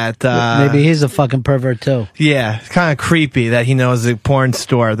knows that. Maybe he's a fucking pervert, too. Yeah, it's kind of creepy that he knows the porn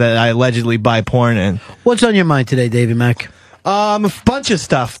store that I allegedly buy porn in. What's on your mind today, Davey Mack? A bunch of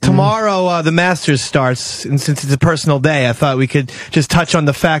stuff. Tomorrow, the Masters starts, and since it's a personal day, I thought we could just touch on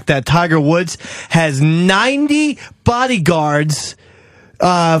the fact that Tiger Woods has 90 bodyguards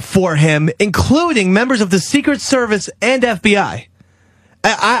for him, including members of the Secret Service and FBI.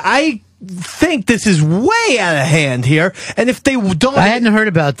 I think this is way out of hand here, and if they don't... I hadn't heard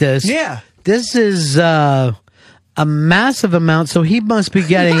about this. Yeah. This is a massive amount, so he must be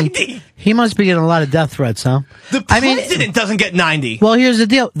getting... 90. He must be getting a lot of death threats, huh? The president doesn't get 90. Well, here's the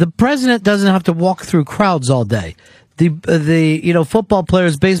deal. The president doesn't have to walk through crowds all day. The football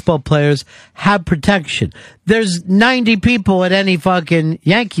players, baseball players have protection. There's 90 people at any fucking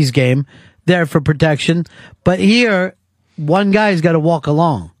Yankees game there for protection, but here one guy's got to walk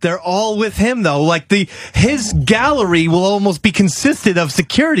along. They're all with him, though. Like, his gallery will almost be consisted of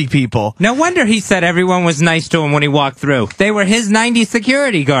security people. No wonder he said everyone was nice to him when he walked through. They were his 90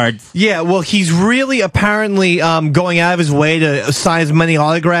 security guards. Yeah, well, he's really apparently going out of his way to sign as many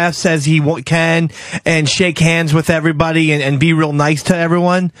autographs as he can and shake hands with everybody and be real nice to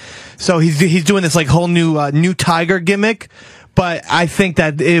everyone. So he's doing this like whole new Tiger gimmick. But I think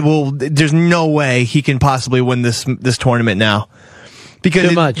that there's no way he can possibly win this tournament now. Because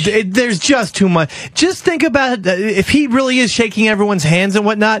too much. There's just too much. Just think about it. If he really is shaking everyone's hands and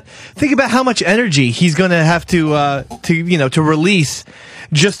whatnot, think about how much energy he's going to have to release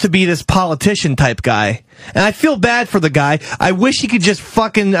just to be this politician type guy. And I feel bad for the guy. I wish he could just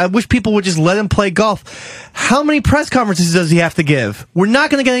I wish people would just let him play golf. How many press conferences does he have to give? We're not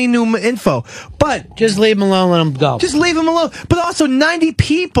going to get any new info. But just leave him alone, let him go. Just leave him alone. But also 90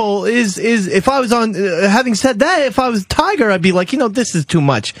 people is if I was on, having said that, if I was Tiger, I'd be like, this is too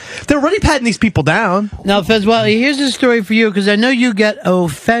much. They're already patting these people down. Now, Fez, here's a story for you, because I know you get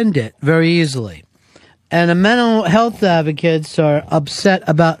offended very easily. And the mental health advocates are upset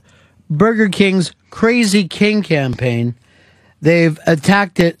about Burger King's Crazy King campaign. They've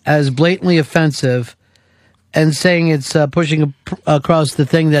attacked it as blatantly offensive and saying it's pushing across the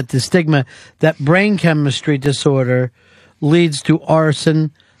thing that the stigma that brain chemistry disorder leads to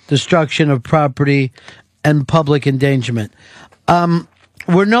arson, destruction of property, and public endangerment.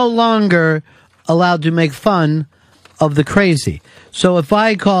 We're no longer allowed to make fun of the crazy. So if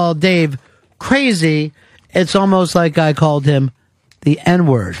I call Dave crazy, it's almost like I called him the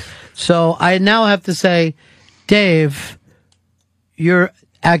N-word. So I now have to say, Dave, you're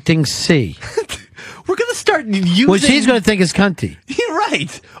acting C. We're going to start using... Which he's going to think is cunty. You're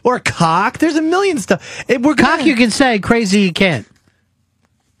right. Or cock. There's a million stuff. Cock you can say, crazy you can't.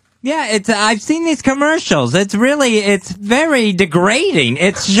 Yeah, I've seen these commercials. It's very degrading.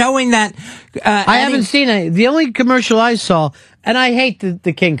 It's showing that I haven't seen any. The only commercial I saw, and I hate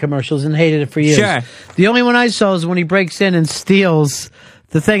the King commercials and hated it for years. Sure. The only one I saw is when he breaks in and steals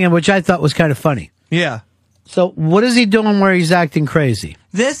the thing, which I thought was kind of funny. Yeah. So what is he doing where he's acting crazy?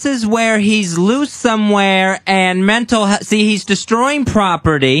 This is where he's loose somewhere and see, he's destroying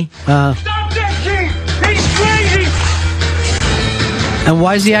property. Stop that king! He's crazy! And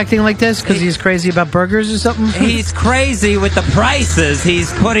why is he acting like this? Because he's crazy about burgers or something? He's crazy with the prices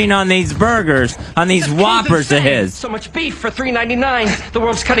he's putting on these burgers, on these Whoppers of his. So much beef for $3.99. The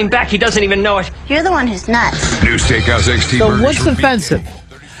world's cutting back. He doesn't even know it. You're the one who's nuts. New Steakhouse XT So burgers what's from offensive?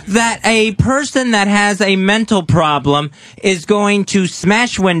 That a person that has a mental problem is going to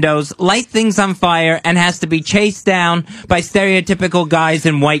smash windows, light things on fire, and has to be chased down by stereotypical guys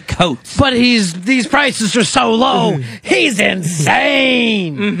in white coats. But these prices are so low. He's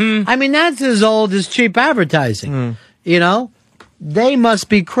insane. Mm-hmm. I mean, that's as old as cheap advertising. You know? They must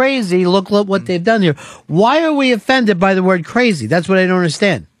be crazy. Look what they've done here. Why are we offended by the word crazy? That's what I don't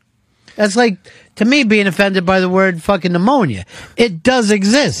understand. That's like, to me, being offended by the word fucking pneumonia. It does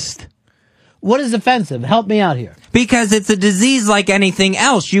exist. What is offensive? Help me out here. Because it's a disease like anything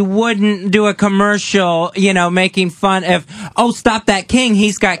else. You wouldn't do a commercial, making fun of, oh, stop that king,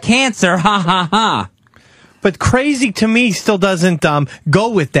 he's got cancer, ha ha ha. But crazy to me still doesn't go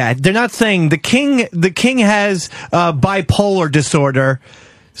with that. They're not saying the king has bipolar disorder.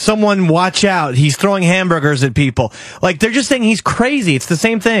 Someone watch out. He's throwing hamburgers at people. Like, they're just saying he's crazy. It's the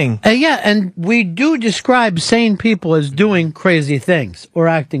same thing. Yeah, and we do describe sane people as doing crazy things or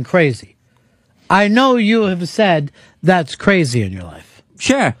acting crazy. I know you have said that's crazy in your life.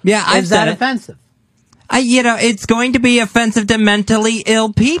 Sure. Yeah, I've said it. Is that offensive? It's going to be offensive to mentally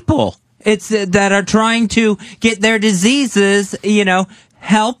ill people. It's that are trying to get their diseases,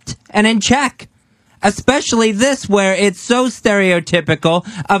 helped and in check. Especially this, where it's so stereotypical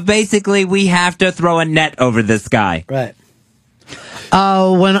of basically we have to throw a net over this guy. Right.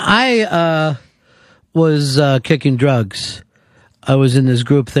 When I was kicking drugs, I was in this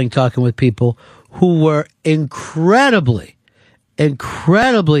group thing talking with people who were incredibly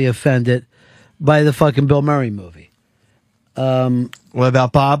offended by the fucking Bill Murray movie. What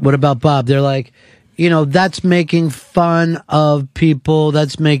about Bob? What about Bob? They're like, that's making fun of people.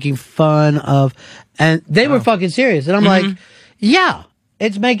 That's making fun of... And they were fucking serious. And I'm like, yeah,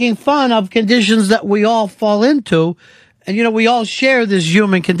 it's making fun of conditions that we all fall into. And, we all share this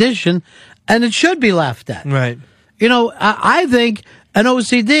human condition. And it should be laughed at. Right. I think an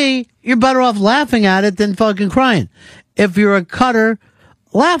OCD, you're better off laughing at it than fucking crying. If you're a cutter,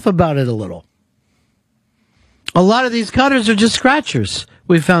 laugh about it a little. A lot of these cutters are just scratchers.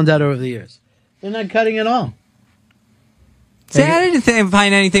 We found out over the years. They're not cutting at all. See, I didn't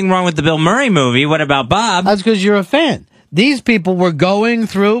find anything wrong with the Bill Murray movie. What about Bob? That's because you're a fan. These people were going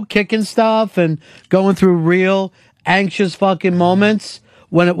through kicking stuff and going through real anxious fucking moments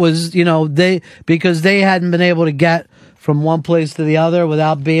when it was, because they hadn't been able to get from one place to the other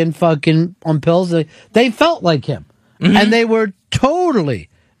without being fucking on pills. They felt like him. Mm-hmm. And they were totally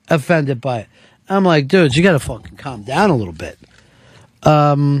offended by it. I'm like, dude, you got to fucking calm down a little bit.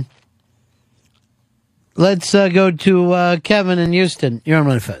 Let's go to Kevin in Houston. You're on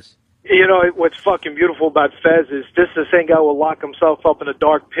Run Fez. What's fucking beautiful about Fez is this is the same guy will lock himself up in a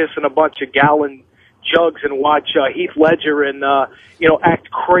dark piss in a bunch of gallon jugs and watch Heath Ledger and,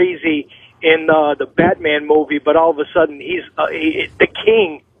 act crazy in the Batman movie, but all of a sudden the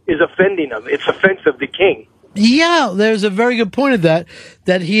king is offending him. It's offensive, the king. Yeah, there's a very good point of that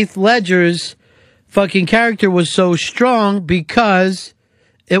Heath Ledger's fucking character was so strong because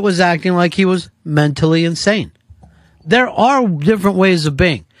it was acting like he was mentally insane. There are different ways of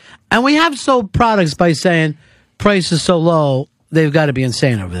being. And we have sold products by saying price is so low, they've got to be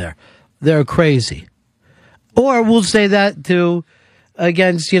insane over there. They're crazy. Or we'll say that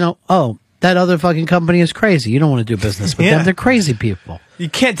against, that other fucking company is crazy. You don't want to do business with them. They're crazy people. You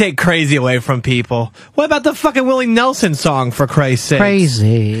can't take crazy away from people. What about the fucking Willie Nelson song, for Christ's sake?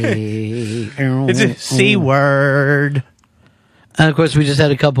 Crazy. It's a C word. And of course, we just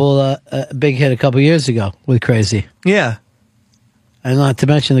had a big hit a couple years ago with Crazy. Yeah. And not to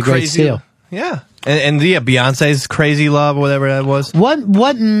mention the Great Seal. Yeah. And Beyonce's Crazy Love, whatever that was.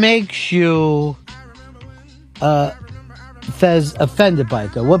 What makes you Fez offended by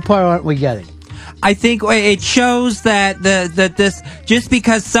it, though? What part aren't we getting? I think it shows that this, just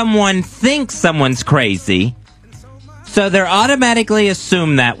because someone thinks someone's crazy, so they're automatically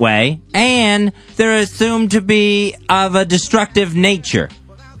assumed that way, and they're assumed to be of a destructive nature.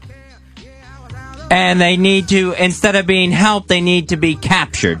 And they need to, instead of being helped, they need to be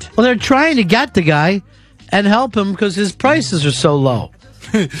captured. Well, they're trying to get the guy and help him because his prices are so low.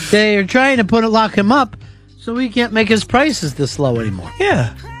 They're trying to lock him up so he can't make his prices this low anymore.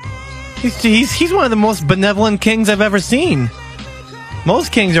 Yeah. He's one of the most benevolent kings I've ever seen.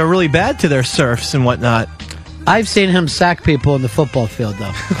 Most kings are really bad to their serfs and whatnot. I've seen him sack people in the football field,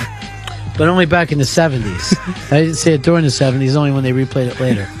 though. But only back in the 70s. I didn't see it during the 70s, only when they replayed it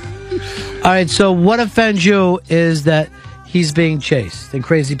later. All right, so what offends you is that he's being chased, and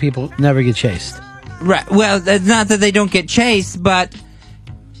crazy people never get chased. Right. Well, it's not that they don't get chased, but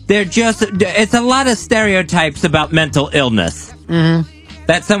it's a lot of stereotypes about mental illness. Mm-hmm.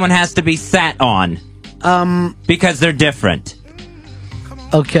 That someone has to be sat on. Because they're different.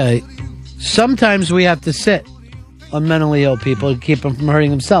 Okay. Sometimes we have to sit on mentally ill people to keep them from hurting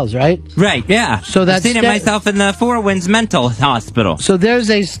themselves, right? Right, yeah. So I've seen it myself in the Four Winds Mental Hospital. So there's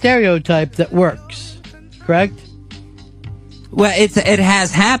a stereotype that works, correct? Well, it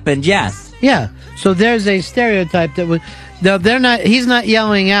has happened, yes. Yeah. So there's a stereotype that would... No, he's not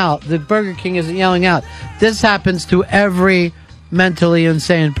yelling out. The Burger King isn't yelling out. This happens to every mentally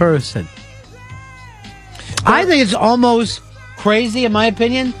insane person. I think it's almost crazy, in my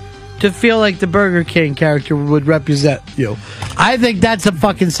opinion, to feel like the Burger King character would represent you. I think that's a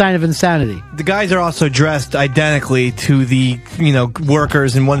fucking sign of insanity. The guys are also dressed identically to the,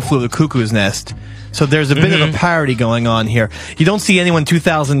 workers in One Flew Over the Cuckoo's Nest. So there's a bit of a parody going on here. You don't see anyone in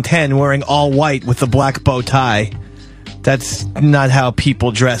 2010 wearing all white with a black bow tie. That's not how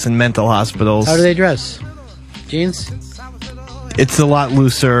people dress in mental hospitals. How do they dress? Jeans? It's a lot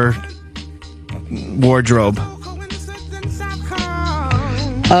looser wardrobe.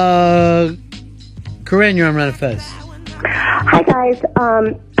 Corinne, you're on Ron and Fez. Hi, guys.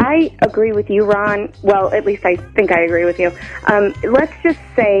 I agree with you, Ron. Well, at least I think I agree with you. Let's just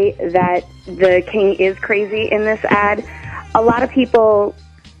say that the king is crazy in this ad. A lot of people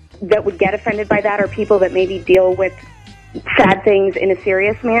that would get offended by that are people that maybe deal with sad things in a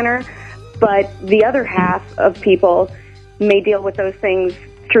serious manner, but the other half of people may deal with those things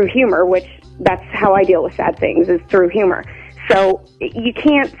through humor, which that's how I deal with sad things, is through humor. So you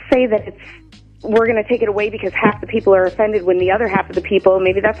can't say that we're going to take it away because half the people are offended when the other half of the people,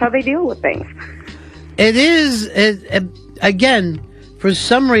 maybe that's how they deal with things. It is, again, for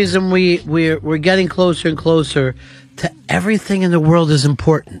some reason we're getting closer and closer to everything in the world is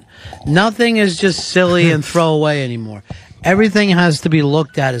important. Nothing is just silly and throwaway anymore. Everything has to be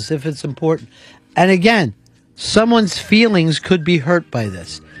looked at as if it's important. And again, someone's feelings could be hurt by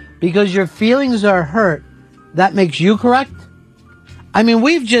this. Because your feelings are hurt, that makes you correct? I mean,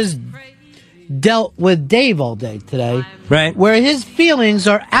 we've just dealt with Dave all day today. Right. Where his feelings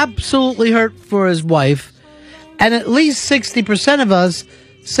are absolutely hurt for his wife. And at least 60% of us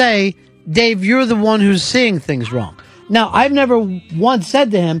say, Dave, you're the one who's seeing things wrong. Now, I've never once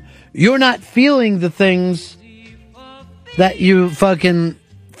said to him, you're not feeling the things that you fucking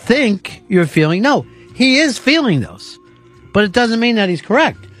think you're feeling. No, he is feeling those. But it doesn't mean that he's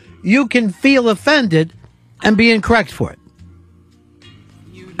correct. You can feel offended and be incorrect for it.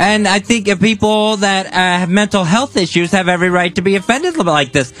 And I think people that have mental health issues have every right to be offended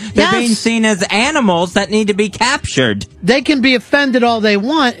like this. They're being seen as animals that need to be captured. They can be offended all they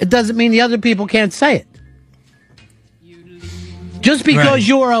want. It doesn't mean the other people can't say it. Just because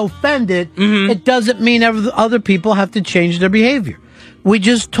you're offended, it doesn't mean other people have to change their behavior. We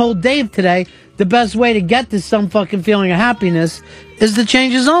just told Dave today the best way to get to some fucking feeling of happiness is to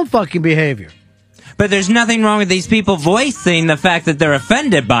change his own fucking behavior. But there's nothing wrong with these people voicing the fact that they're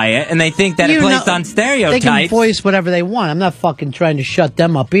offended by it, and they think that it plays on stereotypes. They can voice whatever they want. I'm not fucking trying to shut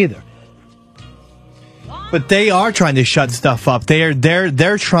them up either. But they are trying to shut stuff up. They're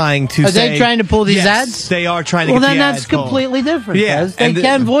trying to. Are they trying to pull these ads? They are trying to. Well, get then the that's ads pulled. completely different. Yeah, They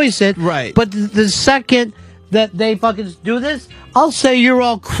can voice it, right? But the second that they fucking do this, I'll say you're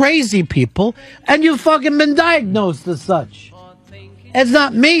all crazy people, and you've fucking been diagnosed as such. It's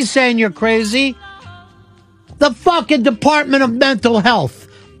not me saying you're crazy. The fucking Department of Mental Health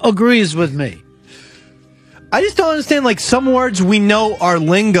agrees with me. I just don't understand, like, some words we know are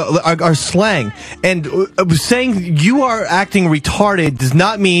lingo, are slang. And saying you are acting retarded does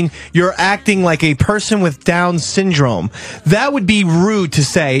not mean you're acting like a person with Down syndrome. That would be rude to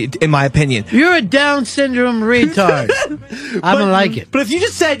say, in my opinion. You're a Down syndrome retard. I don't like it. But if you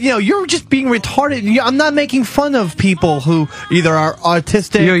just said, you're just being retarded, I'm not making fun of people who either are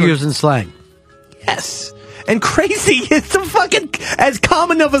autistic You're using slang. Yes. And crazy is the fucking as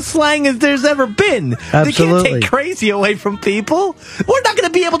common of a slang as there's ever been. Absolutely. They can't take crazy away from people. We're not going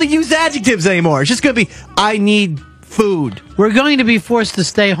to be able to use adjectives anymore. It's just going to be, I need food. We're going to be forced to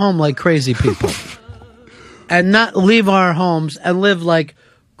stay home like crazy people. and not leave our homes and live like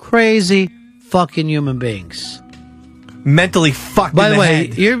crazy fucking human beings. Mentally fucked. By in the way,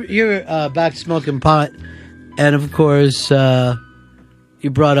 head. you're back smoking pot, and of course, you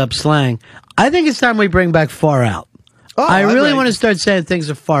brought up slang. I think it's time we bring back far out. Oh, I really right. want to start saying things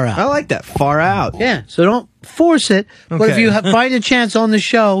are far out. I like that. Far out. Yeah, so don't force it. But if Okay. you find a chance on the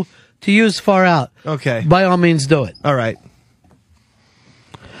show to use far out, Okay. by all means do it. All right.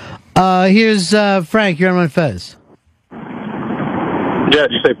 Here's Frank. You're on Fez. Yeah,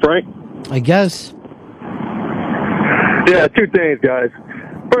 did you say Frank? I guess. Yeah, two things, guys.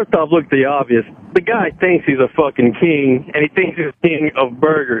 First off, look at the obvious. The guy thinks he's a fucking king, and he thinks he's king of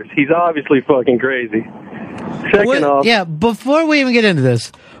burgers. He's obviously fucking crazy. Second off... Yeah, before we even get into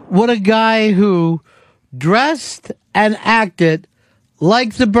this, would a guy who dressed and acted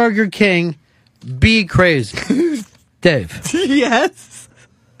like the Burger King be crazy? Dave. Yes.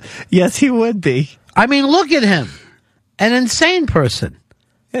 Yes, he would be. I mean, look at him. An insane person.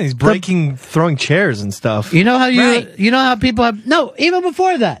 Yeah, he's throwing chairs and stuff. You know how you know how people have even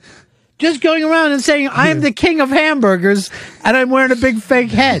before that. Just going around and saying, I'm the king of hamburgers and I'm wearing a big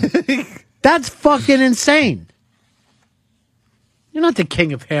fake head. That's fucking insane. You're not the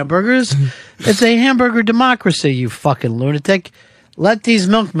king of hamburgers. It's a hamburger democracy, you fucking lunatic. Let these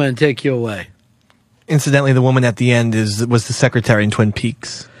milkmen take you away. Incidentally, the woman at the end was the secretary in Twin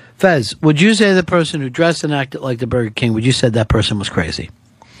Peaks. Fez, would you say the person who dressed and acted like the Burger King, would you say that person was crazy?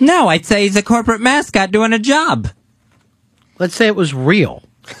 No, I'd say he's a corporate mascot doing a job. Let's say it was real.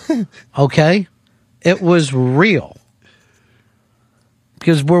 Okay? It was real.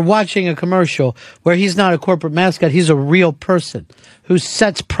 Because we're watching a commercial where he's not a corporate mascot, he's a real person who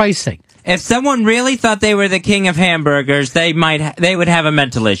sets pricing. If someone really thought they were the king of hamburgers, they would have a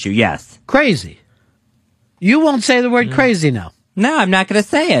mental issue, yes. Crazy. You won't say the word crazy now. No, I'm not going to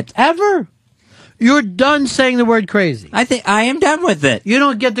say it. Ever? You're done saying the word crazy. I think I am done with it. You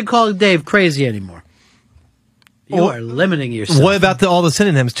don't get to call Dave crazy anymore. You are limiting yourself. What about all the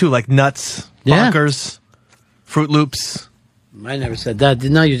synonyms, too, like nuts, bonkers, Fruit Loops? I never said that.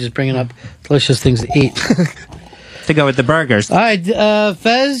 Now you're just bringing up delicious things to eat. To go with the burgers. All right,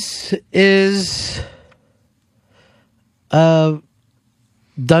 Fez is done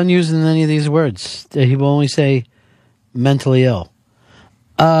using any of these words. He will only say mentally ill.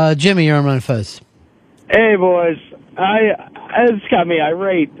 Jimmy, you're on Fez. Hey, boys. It's got me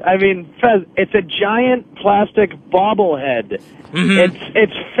irate. I mean, Fez, it's a giant plastic bobblehead. Mm-hmm.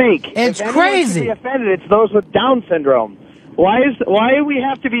 It's fake. It's if anyone crazy. should be offended, it's those with Down syndrome. Why do we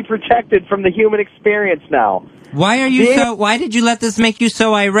have to be protected from the human experience now? Why did you let this make you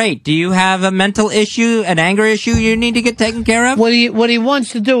so irate? Do you have a mental issue, an anger issue you need to get taken care of? What he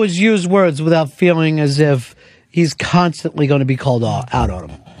wants to do is use words without feeling as if he's constantly going to be called out on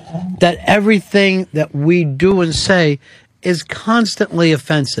him. That everything that we do and say is constantly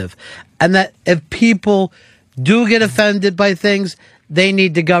offensive. And that if people do get offended by things, they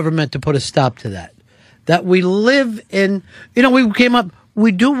need the government to put a stop to that. That we live in,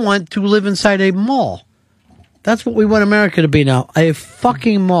 we do want to live inside a mall. That's what we want America to be now, a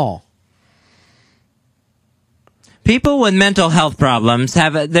fucking mall. People with mental health problems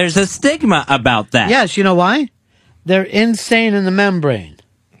there's a stigma about that. Yes, you know why? They're insane in the membrane.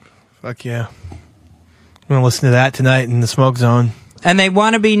 Fuck yeah. I'm going to listen to that tonight in the smoke zone. And they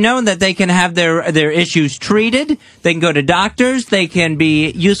want to be known that they can have their issues treated. They can go to doctors. They can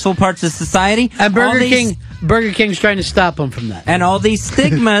be useful parts of society. And Burger King's trying to stop them from that. And all these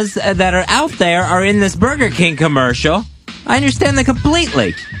stigmas that are out there are in this Burger King commercial. I understand them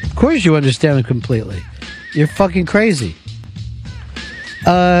completely. Of course you understand them completely. You're fucking crazy.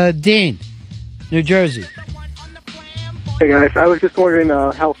 Dean, New Jersey. Hey guys, I was just wondering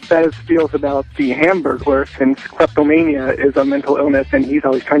how Fez feels about the Hamburglar, since kleptomania is a mental illness and he's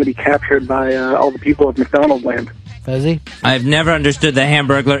always trying to be captured by all the people of McDonald's land. Fezzy? I've never understood the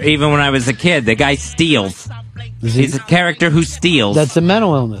Hamburglar, even when I was a kid. The guy steals. He's a character who steals. That's a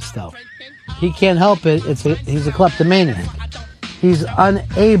mental illness, though. He can't help it. He's a kleptomaniac. He's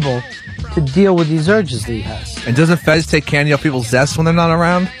unable to deal with these urges that he has. And doesn't Fez take candy off people's desks when they're not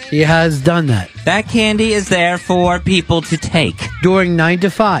around? He has done that. That candy is there for people to take. During 9 to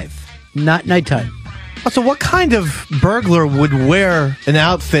 5, not nighttime. So what kind of burglar would wear an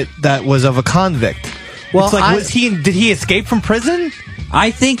outfit that was of a convict? Well, it's like, did he escape from prison?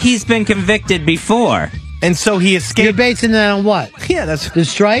 I think he's been convicted before. And so he escaped. You're basing that on what? Yeah, that's... The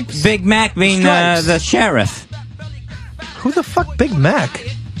Stripes? Big Mac being the sheriff. Who the fuck Big Mac?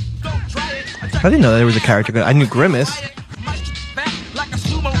 I didn't know there was a character. I knew Grimace.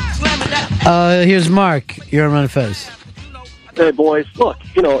 Here's Mark. You're on Fez. Hey, boys. Look,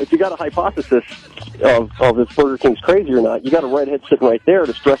 if you got a hypothesis, of if Burger King's crazy or not. You got a redhead sitting right there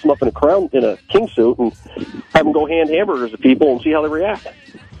to dress him up in a king suit and have him go hand hamburgers to people and see how they react.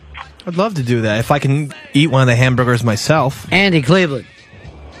 I'd love to do that if I can eat one of the hamburgers myself. Andy Cleveland.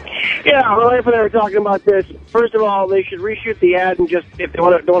 Yeah, right when they were talking about this, first of all, they should reshoot the ad and just, if they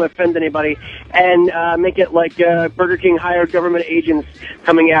don't want to offend anybody, and make it like Burger King hired government agents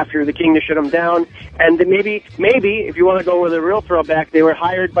coming after the king to shut him down. And then maybe, if you want to go with a real throwback, they were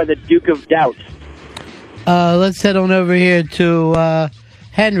hired by the Duke of Doubt. Let's head on over here to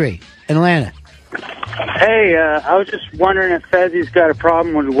Henry in Atlanta. Hey, I was just wondering if Fezzi's got a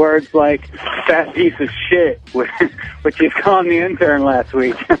problem with words like fat piece of shit, which he's calling the intern last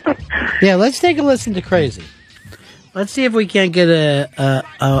week. Yeah, let's take a listen to Crazy. Let's see if we can't get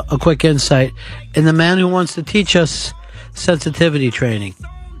a quick insight in the man who wants to teach us sensitivity training.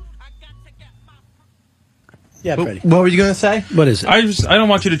 Yeah, Freddie. What were you going to say? What is it? I don't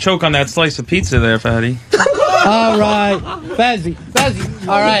want you to choke on that slice of pizza there, Fatty. All right, Fezzi,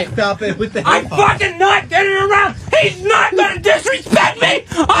 all right. Stop it with the I'm fucking not getting around. He's not going to disrespect me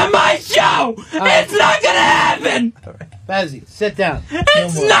on my show. It's not going to happen. Fezzi, sit down.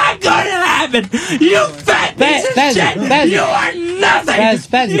 It's not going to happen. You fat piece of shit. Fezzi. You are nothing.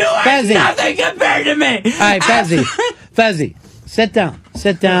 Fezzi. You are nothing compared to me. All right, Fezzi, sit down.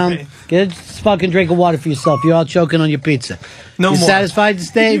 Get a fucking drink of water for yourself. You're all choking on your pizza. No you more. Satisfied,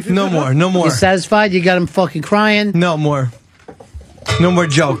 Dave? No more. You satisfied? You got him fucking crying? No more. No more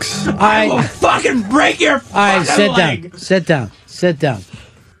jokes. All right. I will fucking break your fucking leg. Sit down.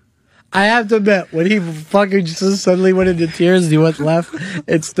 I have to admit, when he fucking just suddenly went into tears and he went left,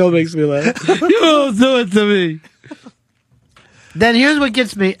 it still makes me laugh. You don't do it to me. Then here's what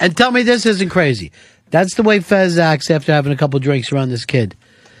gets me, and tell me this isn't crazy. That's the way Fez acts after having a couple drinks around this kid.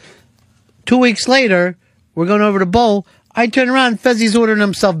 2 weeks later, we're going over to Bowl. I turn around, Fezzi's ordering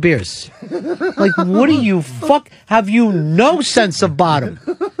himself beers. Like, what do you have you no sense of bottom?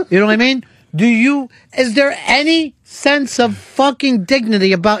 You know what I mean? Is there any sense of fucking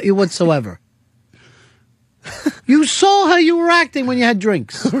dignity about you whatsoever? You saw how you were acting when you had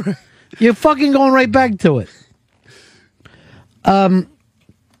drinks. You're fucking going right back to it.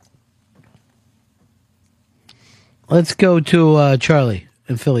 Let's go to Charlie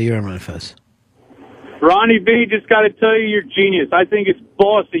in Philly. You're on Fez. Ronnie B, just got to tell you, you're genius. I think it's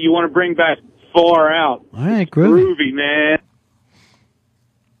boss that you want to bring back Far Out. All right, groovy. Groovy,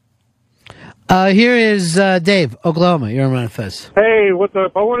 man. Here is Dave, Oklahoma. You're on Fez. Hey, what's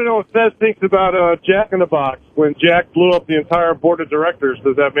up? I want to know what Fez thinks about Jack in the Box. When Jack blew up the entire board of directors,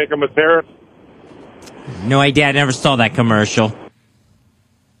 does that make him a terrorist? No idea. I never saw that commercial.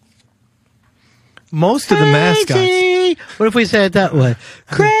 Most of the mascots. What if we say it that way?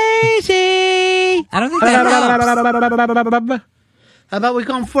 Crazy! I don't think that helps. How about we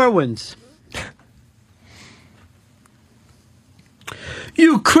call him Four Winds?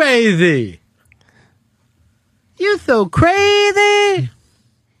 You crazy! You so crazy!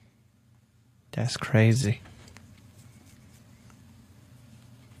 That's crazy.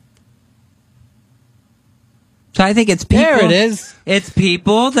 So I think it's people. There it is. It's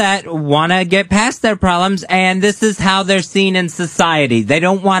people that want to get past their problems, and this is how they're seen in society. They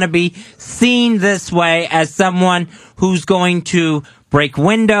don't want to be seen this way as someone who's going to break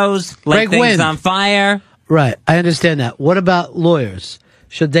windows, light things on fire. Right, I understand that. What about lawyers?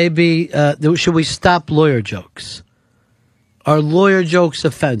 Should they be? Should we stop lawyer jokes? Are lawyer jokes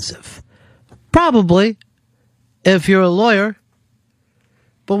offensive? Probably, if you're a lawyer.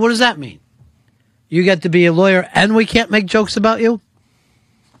 But what does that mean? You get to be a lawyer and we can't make jokes about you?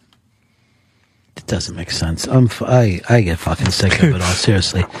 It doesn't make sense. I get fucking sick of it all.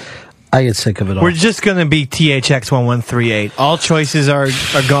 Seriously. I get sick of it all. We're just going to be THX1138. All choices are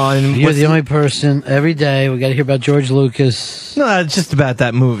gone. You're the only person every day. We got to hear about George Lucas. No, it's just about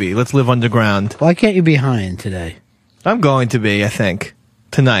that movie. Let's Live Underground. Why can't you be high today? I'm going to be, I think.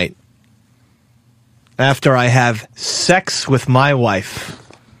 Tonight. After I have sex with my wife.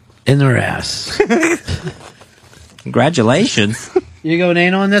 In her ass. Congratulations. You going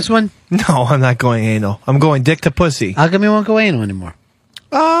anal on this one? No, I'm not going anal. I'm going dick to pussy. How come you won't go anal anymore?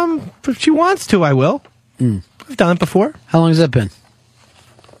 If she wants to, I will. I've done it before. How long has that been?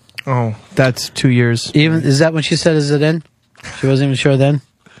 Oh, that's 2 years. Is that when she said, is it in? She wasn't even sure then?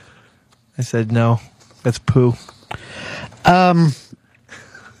 I said, no. That's poo. An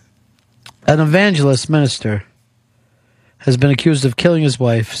evangelist minister has been accused of killing his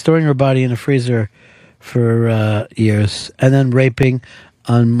wife, storing her body in a freezer for years, and then raping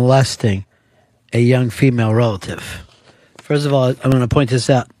and molesting a young female relative. First of all, I'm going to point this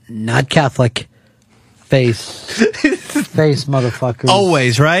out. Not Catholic. Face motherfuckers.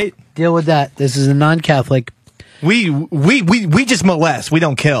 Always, right? Deal with that. This is a non-Catholic. We just molest. We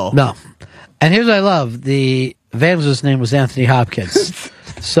don't kill. No. And here's what I love. The evangelist's name was Anthony Hopkins.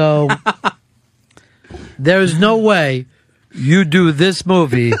 So there's no way you do this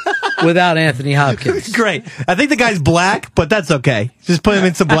movie without Anthony Hopkins. Great. I think the guy's black, but that's okay. Just put him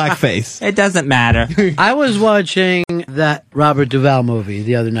in some blackface. It doesn't matter. I was watching that Robert Duvall movie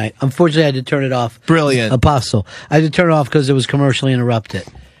the other night. Unfortunately, I had to turn it off. Brilliant. Apostle. I had to turn it off because it was commercially interrupted.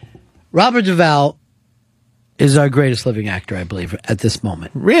 Robert Duvall is our greatest living actor, I believe, at this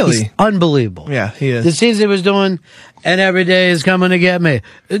moment. Really? He's unbelievable. Yeah, he is. The scenes he was doing, and every day is coming to get me.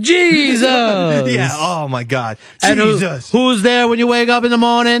 Jesus! Yeah, oh my God. And Jesus. Who's there when you wake up in the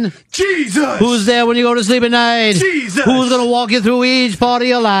morning? Jesus. Who's there when you go to sleep at night? Jesus. Who's going to walk you through each part of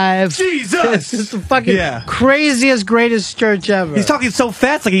your life? Jesus. It's the fucking craziest, greatest church ever. He's talking so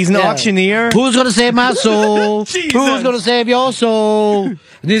fast like he's an auctioneer. Who's going to save my soul? Jesus. Who's going to save your soul? And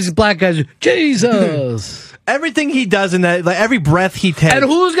these black guys, Jesus. Everything he does in that, like every breath he takes. And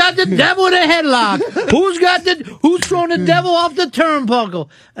who's got the devil in a headlock? Who's throwing the devil off the turnbuckle?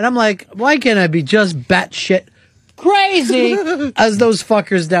 And I'm like, why can't I be just batshit crazy as those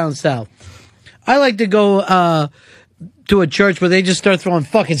fuckers down south? I like to go to a church where they just start throwing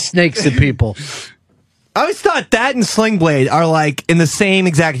fucking snakes at people. I always thought that and Sling Blade are like in the same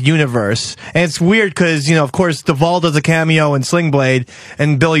exact universe. And it's weird because, you know, of course, Duvall does a cameo in Sling Blade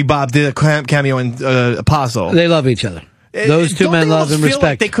and Billy Bob did a cameo in Apostle. They love each other. Those two men love and feel respect.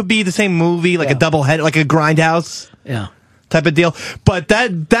 Like they could be the same movie, like a double head, like a Grindhouse. Yeah. Type of deal. But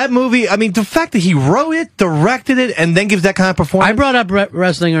that movie, I mean, the fact that he wrote it, directed it, and then gives that kind of performance. I brought up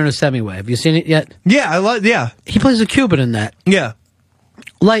Wrestling Ernest Hemingway. Have you seen it yet? Yeah, yeah. He plays a Cuban in that. Yeah.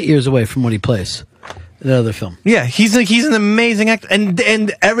 Light years away from what he plays in the other film. Yeah, he's an amazing actor, and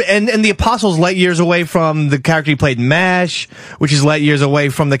the Apostle's light years away from the character he played in MASH, which is light years away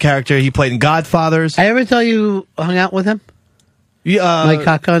from the character he played in Godfathers. I ever tell you hung out with him? Mike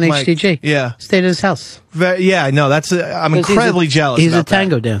Kaka on HDG. Yeah, stayed at his house. Yeah, no, I'm incredibly jealous. He's about a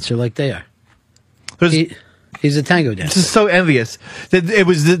tango dancer like they are. He's a tango dancer. This is so envious. It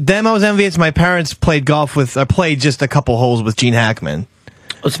was them I was envious. My parents played golf with. I played just a couple holes with Gene Hackman.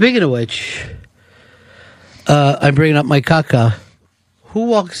 Well, speaking of which. I'm bringing up Mike Kaka. Who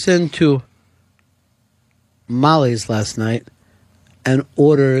walks into Molly's last night and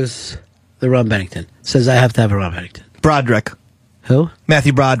orders the Ron Bennington? Says, I have to have a Ron Bennington. Broderick. Who?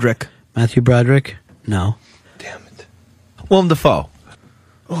 Matthew Broderick. Matthew Broderick? No. Damn it. Willem Dafoe.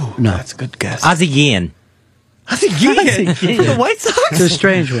 Oh, no. That's a good guess. Ozzie Guillen. Ozzie Guillen? From the White Sox? It's a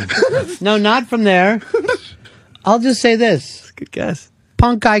strange one. No, not from there. I'll just say this. Good guess.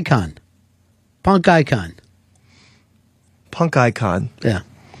 Punk icon. Punk icon. Punk icon. Yeah.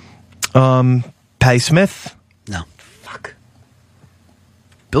 Patti Smith? No. Fuck.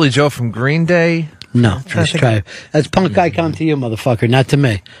 Billy Joe from Green Day? No. Just try. That's punk icon to you, motherfucker, not to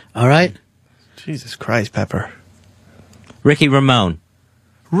me. All right? Jesus Christ, Pepper. Ricky Ramone.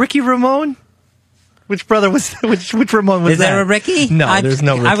 Ricky Ramone? Which brother was which Ramone was Is that? there a Ricky? No, there's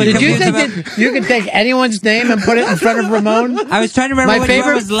no Ricky. Did you think that you could take anyone's name and put it in front of Ramone? I was trying to remember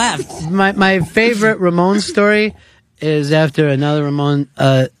what was left. My favorite Ramone story is after another Ramone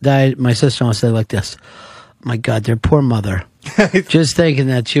died, my sister-in-law said like this, my God, their poor mother. Just thinking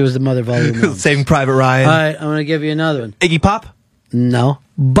that she was the mother of all the Ramones. Saving Private Ryan. All right, I'm going to give you another one. Iggy Pop? No,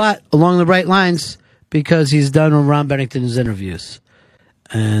 but along the right lines because he's done with Ron Bennington's interviews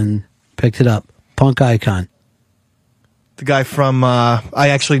and picked it up. Punk icon. The guy from, I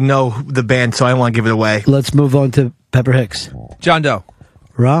actually know the band, so I don't want to give it away. Let's move on to Pepper Hicks. John Doe.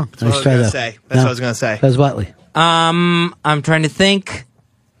 Wrong. That's what I was going to say. That's what I was going to say. Fez Whatley. I'm trying to think.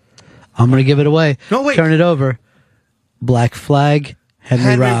 I'm going to give it away. No, wait. Turn it over. Black Flag,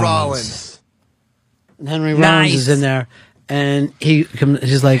 Henry Rollins. Henry Rollins is in there, and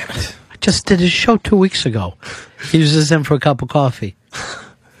he's like, I just did his show 2 weeks ago. He was just in for a cup of coffee.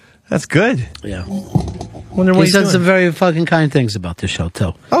 That's good. Yeah. Wonder what he he's said doing. some very fucking kind things about this show,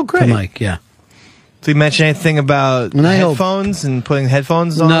 too. Oh, great. To Mike, yeah. Did he mention anything about headphones and putting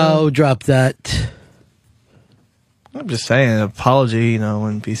headphones on? No, drop that. I'm just saying, an apology,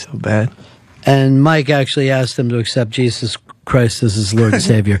 wouldn't be so bad. And Mike actually asked him to accept Jesus Christ as his Lord and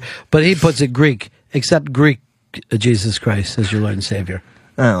Savior. But he puts it Greek. Accept Greek Jesus Christ as your Lord and Savior.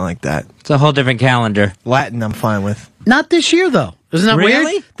 I don't like that. It's a whole different calendar. Latin, I'm fine with. Not this year, though. Isn't that Really?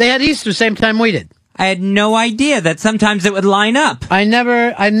 weird? They had Easter same time we did. I had no idea that sometimes it would line up. I've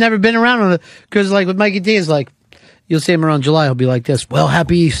never been around on it. Because, like, with Mikey D, is like, you'll see him around July, he'll be like this, well,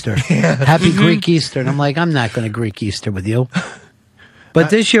 happy Easter. Happy Greek Easter. And I'm like, I'm not going to Greek Easter with you.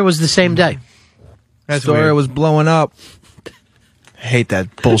 But this year was the same day. Astoria was blowing up. hate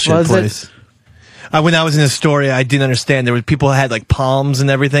that bullshit Was it? place. When I was in Astoria, I didn't understand. There were people who had like palms and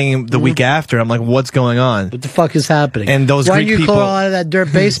everything the week after. I'm like, what's going on? What the fuck is happening? And those Why Greek don't you people, crawl out of that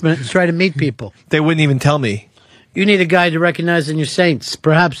dirt basement and try to meet people? they wouldn't even tell me. You need a guide to recognize in your saints,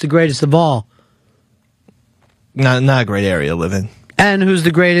 perhaps the greatest of all. Not a great area to live in. And who's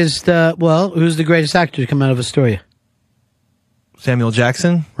the greatest, who's the greatest actor to come out of Astoria? Samuel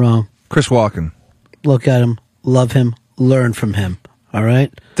Jackson? Wrong. Chris Walken. Look at him, love him, learn from him. All right?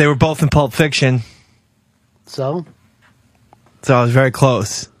 They were both in Pulp Fiction. So I was very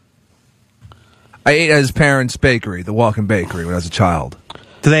close. I ate at his parents' bakery, the Walken Bakery, when I was a child.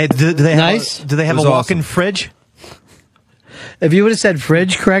 Do they Nice. have a It was walk-in awesome. fridge? if you would have said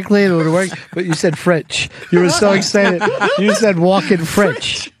fridge correctly, it would have worked. But you said fridge. You were so excited. You said walk-in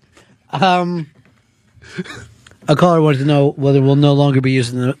fridge. A caller wanted to know whether we'll no longer be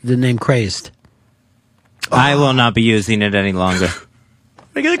using the name Crazed. I will not be using it any longer.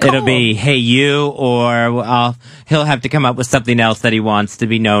 It'll be Hey You, or he'll have to come up with something else that he wants to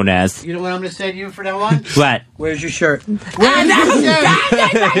be known as. You know what I'm going to say to you from now on? What? Where's your shirt? No, get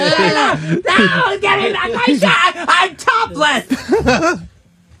me back my shirt! I'm topless!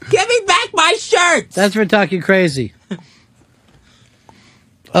 Give me back my shirt! That's for talking crazy.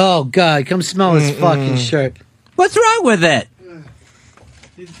 Oh, God. Come smell his fucking shirt. What's wrong with it?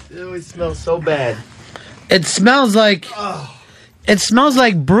 It always smells so bad. It smells like... It smells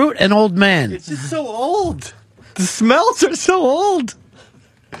like brute and old man. It's just so old. The smells are so old.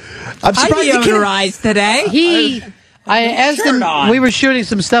 I'm I surprised you can't- deodorized today. I asked him, we were shooting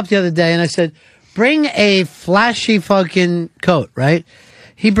some stuff the other day, and I said, bring a flashy fucking coat, right?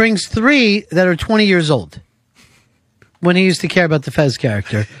 He brings 3 that are 20 years old when he used to care about the Fez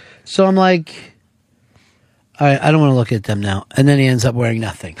character. So I'm like, all right, I don't want to look at them now. And then he ends up wearing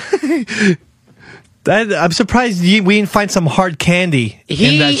nothing. I'm surprised we didn't find some hard candy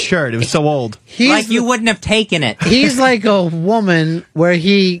in that shirt. It was so old. Like you wouldn't have taken it. He's like a woman where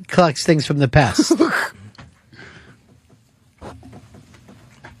he collects things from the past.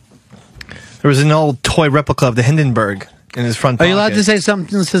 There was an old toy replica of the Hindenburg in his front Are pocket. you allowed to say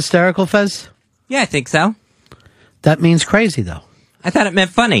something's hysterical, Fez? Yeah, I think so. That means crazy, though. I thought it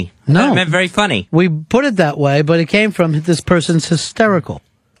meant funny. I No. thought it meant very funny. We put it that way, but it came from this person's hysterical.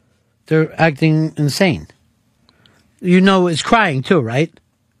 They're acting insane. You know, it's crying too, right?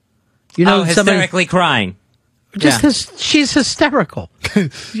 You know, hysterically crying. Just she's hysterical.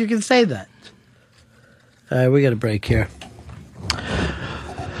 You can say that. All right, we got a break here.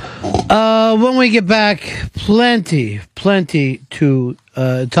 When we get back, plenty to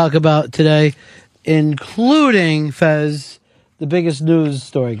talk about today, including, Fez, the biggest news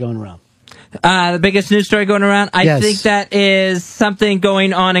story going around. The biggest news story going around? I Yes. think that is something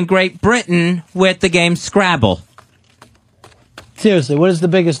going on in Great Britain with the game Scrabble. Seriously, what is the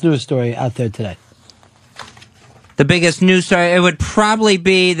biggest news story out there today? The biggest news story, it would probably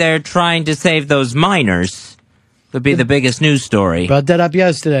be they're trying to save those miners. Would be the biggest news story. Brought that up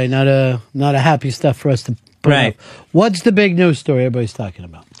yesterday. Not a happy stuff for us to put Right. up. What's the big news story everybody's talking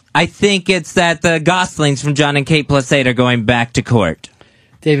about? I think it's that the Goslings from John and Kate Plus 8 are going back to court.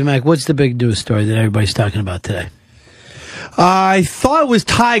 Davey Mack, what's the big news story that everybody's talking about today? I thought it was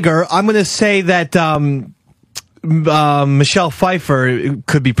Tiger. I'm going to say that Michelle Pfeiffer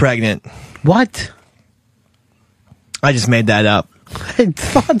could be pregnant. What? I just made that up. I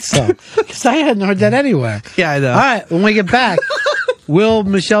thought so. Because I hadn't heard that anywhere. Yeah, I know. All right, when we get back, will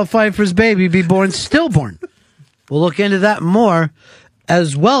Michelle Pfeiffer's baby be born stillborn? We'll look into that more,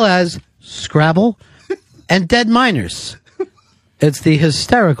 as well as Scrabble and dead miners. It's the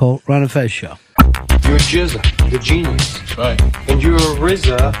hysterical Ron and Fez show. You're a Jizza, the genius. That's right. And you're a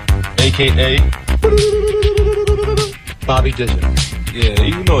RZA, a.k.a. Bobby Dizzard. Yeah,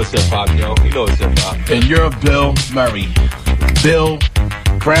 you know it's hip-hop, yo. You know it's hip-hop. And you're Bill Murray. Bill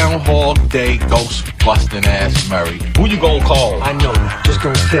Groundhog Day Ghost Busting Ass Murray. Who you gonna call? I know. Just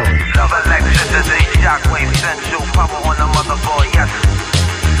gonna kill him.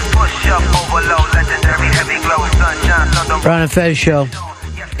 Ron and Fez show.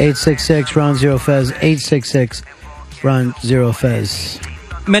 866 Ron Zero Fez. 866 Ron Zero Fez.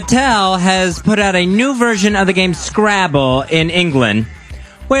 Mattel has put out a new version of the game Scrabble in England,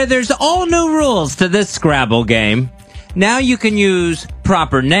 where there's all new rules to this Scrabble game. Now you can use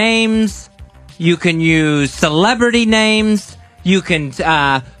proper names, you can use celebrity names, you can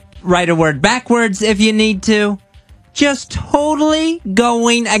write a word backwards if you need to. Just totally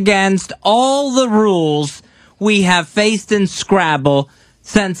going against all the rules we have faced in Scrabble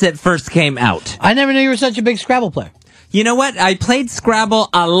since it first came out. I never knew you were such a big Scrabble player. You know what? I played Scrabble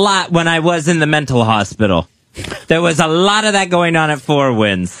a lot when I was in the mental hospital. There was a lot of that going on at Four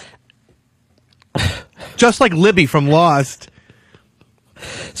Winds. Just like Libby from Lost.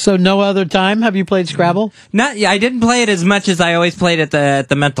 So no other time have you played Scrabble? Not. Yeah, I didn't play it as much as I always played at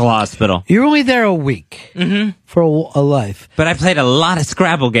the mental hospital. You're only there a week for a life. But I played a lot of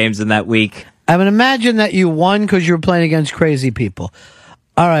Scrabble games in that week. I would imagine that you won because you were playing against crazy people.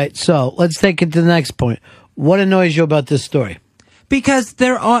 All right, so let's take it to the next point. What annoys you about this story? Because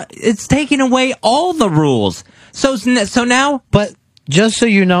it's taking away all the rules. So now... But just so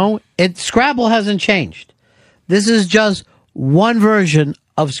you know, Scrabble hasn't changed. This is just one version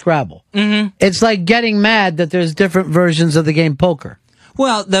of Scrabble. It's like getting mad that there's different versions of the game poker.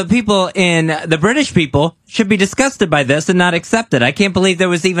 Well, the British people should be disgusted by this and not accept it. I can't believe there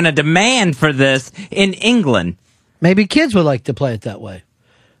was even a demand for this in England. Maybe kids would like to play it that way.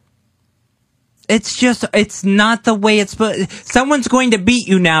 It's not the way it's supposed. Someone's going to beat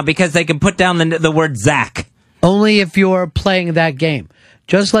you now because they can put down the word Zach. Only if you're playing that game.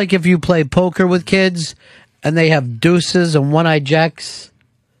 Just like if you play poker with kids and they have deuces and one-eyed jacks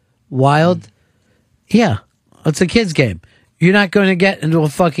wild. Yeah, it's a kid's game. You're not going to get into a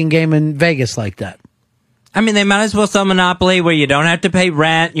fucking game in Vegas like that. I mean, they might as well sell Monopoly where you don't have to pay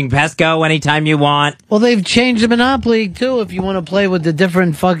rent. You can pass go anytime you want. Well, they've changed the Monopoly, too, if you want to play with the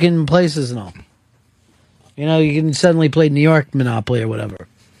different fucking places and all. You know, you can suddenly play New York Monopoly or whatever.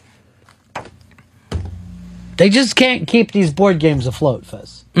 They just can't keep these board games afloat,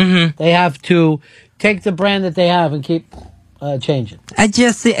 Fez. They have to take the brand that they have and keep changing. I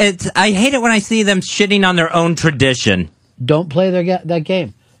hate it when I see them shitting on their own tradition. Don't play that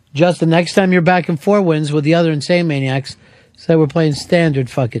game. Just the next time you're back in Four Winds with the other insane maniacs, say we're playing standard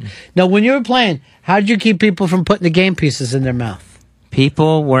fucking. Now, when you were playing, how did you keep people from putting the game pieces in their mouth?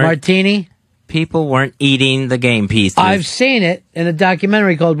 Martini? People weren't eating the game pieces. I've seen it in a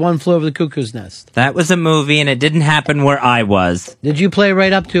documentary called One Flew Over the Cuckoo's Nest. That was a movie, and it didn't happen where I was. Did you play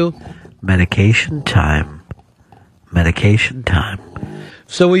right up to medication time? Medication time.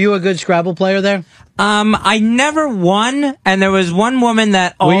 So were you a good Scrabble player there? I never won, and there was one woman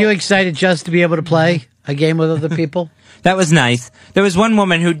that... Were you excited just to be able to play a game with other people? That was nice. There was one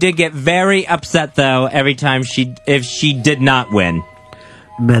woman who did get very upset, though, every time if she did not win.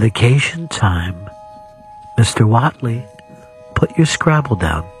 Medication time. Mr. Watley, put your Scrabble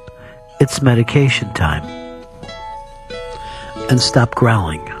down. It's medication time. And stop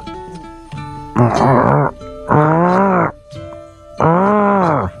growling.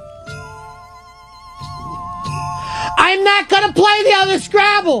 I'm not going to play the other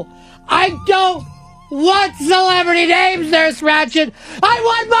Scrabble. I don't want celebrity names, Nurse Ratchet. I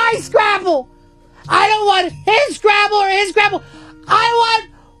want my Scrabble. I don't want his Scrabble or his Scrabble. I want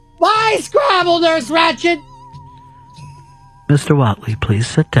my Scrabble, Nurse Ratchet. Mr. Watley, please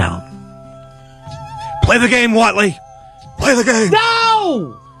sit down. Play the game, Watley. Play the game.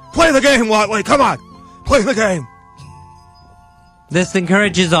 No! Play the game, Watley. Come on. Play the game. This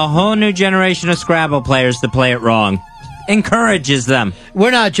encourages a whole new generation of Scrabble players to play it wrong. Encourages them.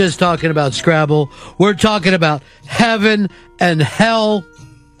 We're not just talking about Scrabble. We're talking about heaven and hell.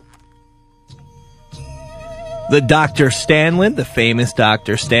 The Dr. Stanlin, the famous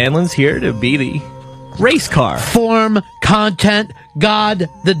Dr. Stanlin's here to be the race car. Form, content, God,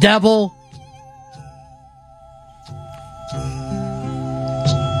 the devil.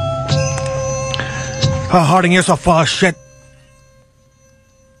 Harding, you're so full of shit.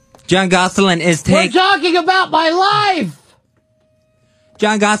 John Gosselin is We're talking about my life.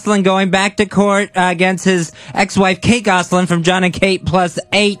 John Gosselin going back to court against his ex-wife Kate Gosselin from John and Kate Plus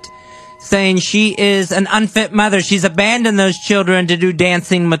 8, saying she is an unfit mother. She's abandoned those children to do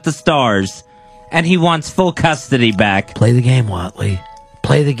Dancing with the Stars, and he wants full custody back. Play the game, Watley.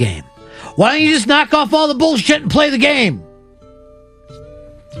 Play the game. Why don't you just knock off all the bullshit and play the game?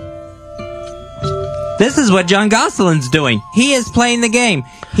 This is what John Gosselin's doing. He is playing the game.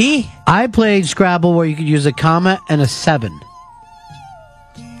 I played Scrabble where you could use a comma and a 7.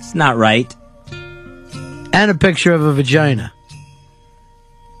 It's not right. And a picture of a vagina.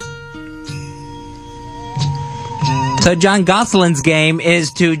 So John Gosselin's game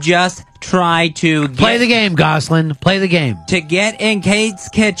is to just try to play the game, Gosselin. Play the game. To get in Kate's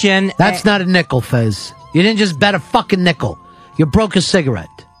kitchen. That's not a nickel, Fez. You didn't just bet a fucking nickel. You broke a cigarette.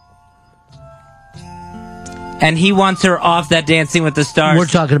 And he wants her off that Dancing with the Stars. We're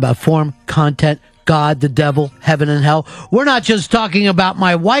talking about form, content, God, the devil, heaven and hell. We're not just talking about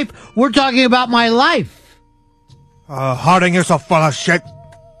my wife. We're talking about my life. Harding, you're so full of shit.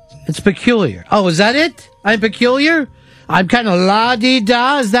 It's peculiar. Oh, is that it? I'm peculiar? I'm kind of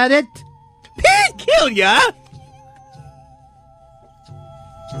la-dee-da. Is that it? Peculiar?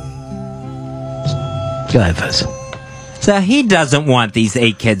 Go ahead, Fez. So he doesn't want these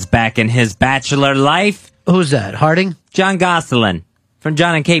 8 kids back in his bachelor life. Who's that? Harding? John Gosselin from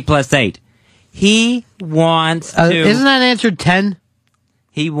John and Kate Plus 8. He wants to... Isn't that answer 10?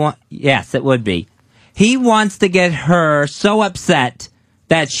 Yes, it would be. He wants to get her so upset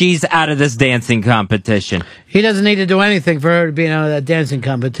that she's out of this dancing competition. He doesn't need to do anything for her to be out of that dancing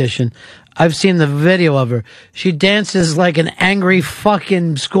competition. I've seen the video of her. She dances like an angry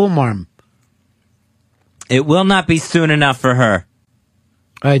fucking schoolmarm. It will not be soon enough for her.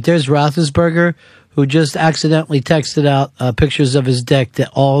 All right, there's Roethlisberger, who just accidentally texted out pictures of his dick to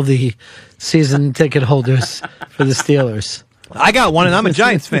all the season ticket holders for the Steelers. I got one, and I'm a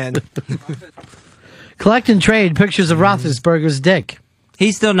Giants fan. Collect and trade pictures of Roethlisberger's dick.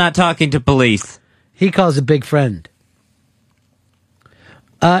 He's still not talking to police. He calls a big friend.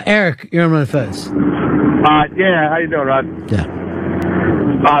 Eric, you're on Fez. Yeah, how you doing, Rod? Yeah.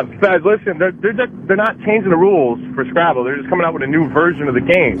 Fez, listen, they're not changing the rules for Scrabble. They're just coming out with a new version of the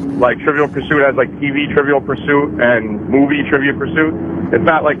game. Like Trivial Pursuit has like TV Trivial Pursuit and movie Trivia Pursuit. It's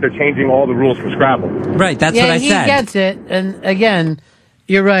not like they're changing all the rules for Scrabble. Right, that's what I said. Yeah, he gets it. And again,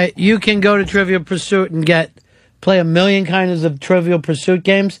 you're right. You can go to Trivial Pursuit and play a million kinds of Trivial Pursuit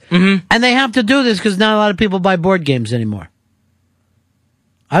games. Mm-hmm. And they have to do this because not a lot of people buy board games anymore.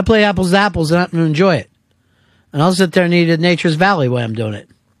 I play Apples to Apples and I happen to enjoy it. And I'll sit there and eat at Nature's Valley while I'm doing it.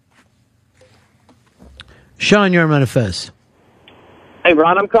 Sean, you're on Fez. Hey,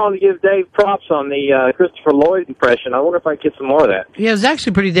 Ron, I'm calling to give Dave props on the Christopher Lloyd impression. I wonder if I can get some more of that. Yeah, it was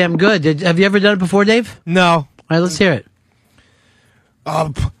actually pretty damn good. Have you ever done it before, Dave? No. All right, let's hear it.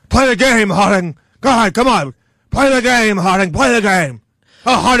 Play the game, Harding. Go ahead, come on. Play the game, Harding. Play the game.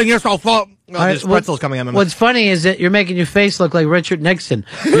 Oh, Harding, you're so full. Oh, there's pretzels coming at me. What's funny is that you're making your face look like Richard Nixon.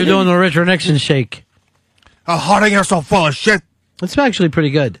 You're doing the Richard Nixon shake. Oh, Harding, you're so full of shit. It's actually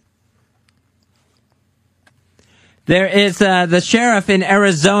pretty good. There is the sheriff in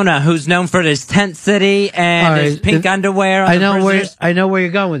Arizona who's known for his tent city and his pink underwear. I know where you're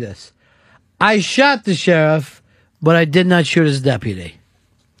going with this. I shot the sheriff, but I did not shoot his deputy.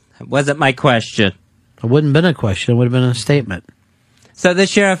 That wasn't my question. It wouldn't have been a question. It would have been a statement. So the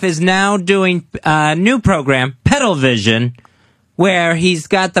sheriff is now doing a new program, Pedal Vision, where he's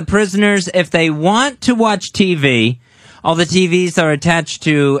got the prisoners, if they want to watch TV, all the TVs are attached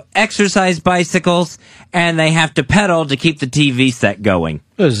to exercise bicycles, and they have to pedal to keep the TV set going.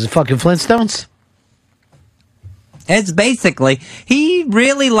 This is fucking Flintstones? It's basically, he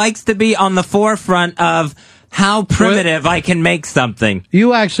really likes to be on the forefront of how primitive I can make something.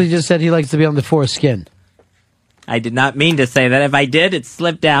 You actually just said he likes to be on the foreskin. I did not mean to say that. If I did, it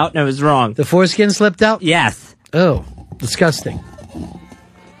slipped out and it was wrong. The foreskin slipped out? Yes. Oh, disgusting.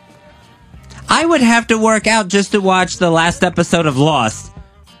 I would have to work out just to watch the last episode of Lost.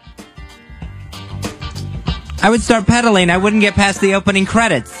 I would start pedaling. I wouldn't get past the opening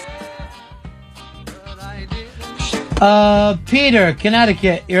credits. Peter,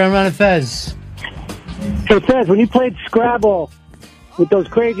 Connecticut, you're on Fez. So, Fez, when you played Scrabble with those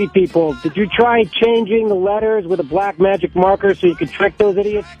crazy people, did you try changing the letters with a black magic marker so you could trick those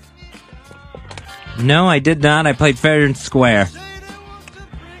idiots? No, I did not. I played fair and square.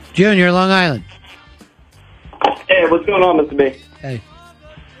 Junior, Long Island. Hey, what's going on, Mr. B? Hey.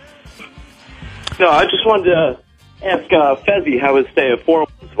 No, I just wanted to ask Fezzy how his stay at Four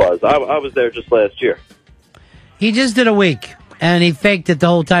Winds was. I was there just last year. He just did a week, and he faked it the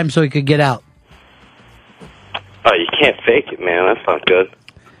whole time so he could get out. Oh, you can't fake it, man. That's not good.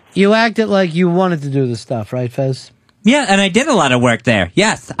 You acted like you wanted to do the stuff, right, Fez? Yeah, and I did a lot of work there.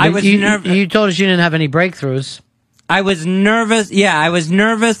 Yes, I was nervous. You told us you didn't have any breakthroughs. I was nervous. Yeah, I was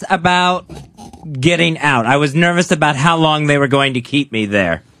nervous about getting out. I was nervous about how long they were going to keep me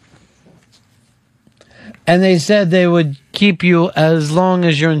there. And they said they would keep you as long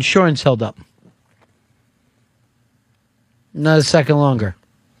as your insurance held up. Not a second longer.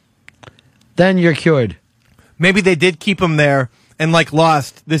 Then you're cured. Maybe they did keep him there, and like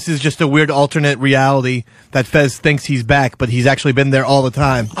Lost, this is just a weird alternate reality that Fez thinks he's back, but he's actually been there all the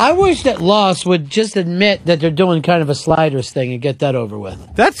time. I wish that Lost would just admit that they're doing kind of a sliders thing and get that over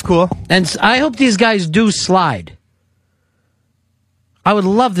with. That's cool. And I hope these guys do slide. I would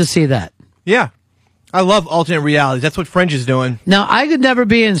love to see that. Yeah. I love alternate realities. That's what Fringe is doing. Now, I could never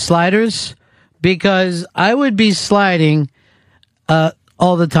be in sliders because I would be sliding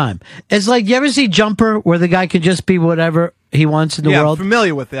all the time. It's like, you ever see Jumper where the guy could just be whatever he wants in the world? I'm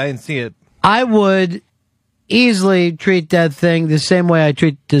familiar with it. I didn't see it. I would easily treat that thing the same way I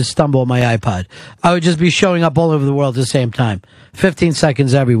treat the stumble on my iPod. I would just be showing up all over the world at the same time. 15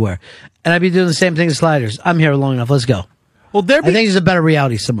 seconds everywhere. And I'd be doing the same thing as sliders. I'm here long enough. Let's go. Well, I think there's a better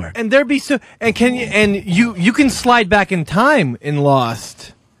reality somewhere. And there be so, and you can slide back in time in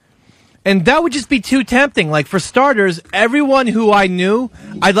Lost, and that would just be too tempting. Like for starters, everyone who I knew,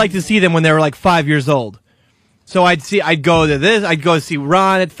 I'd like to see them when they were like 5 years old. So I'd go to this, I'd go see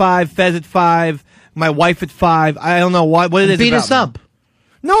Ron at 5, Fez at 5, my wife at 5. I don't know what it is. Beat about us up.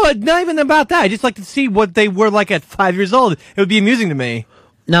 No, not even about that. I just like to see what they were like at 5 years old. It would be amusing to me.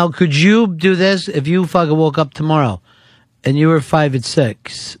 Now, could you do this if you fucking woke up tomorrow and you were 5 and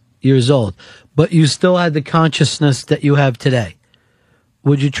 6 years old, but you still had the consciousness that you have today?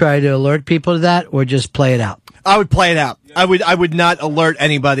 Would you try to alert people to that or just play it out? I would play it out. I would not alert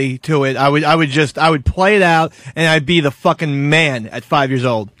anybody to it. I would play it out, and I'd be the fucking man at 5 years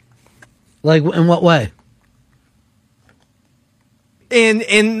old. Like, in what way?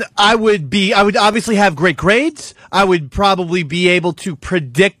 I would obviously have great grades. I would probably be able to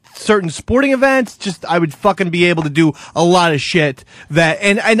predict certain sporting events. I would fucking be able to do a lot of shit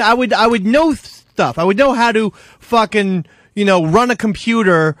and I would know stuff. I would know how to fucking, run a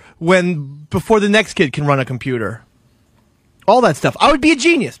computer before the next kid can run a computer. All that stuff. I would be a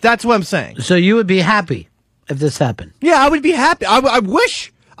genius. That's what I'm saying. So you would be happy if this happened? Yeah, I would be happy. I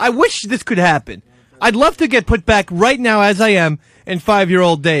wish this could happen. I'd love to get put back right now as I am in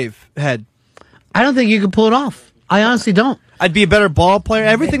 5-year-old Dave head. I don't think you could pull it off. I honestly don't. I'd be a better ball player.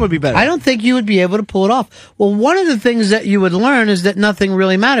 Everything would be better. I don't think you would be able to pull it off. Well, one of the things that you would learn is that nothing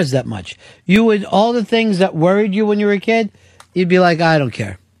really matters that much. All the things that worried you when you were a kid, you'd be like, I don't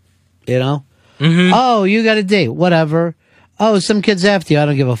care. Mm-hmm. Oh, you got a date. Whatever. Oh, some kid's after you. I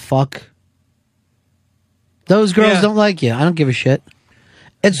don't give a fuck. Those girls don't like you. I don't give a shit.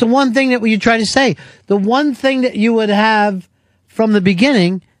 It's the one thing that you try to say. The one thing that you would have from the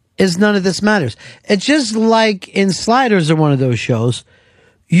beginning is none of this matters. It's just like in Sliders or one of those shows,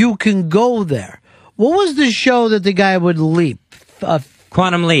 you can go there. What was the show that the guy would leap?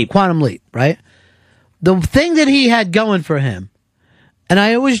 Quantum Leap. Quantum Leap, right? The thing that he had going for him, and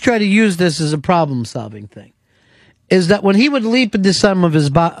I always try to use this as a problem-solving thing, is that when he would leap into someone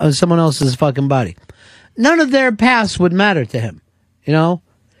else's fucking body, none of their past would matter to him.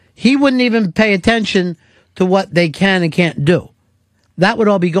 He wouldn't even pay attention to what they can and can't do. That would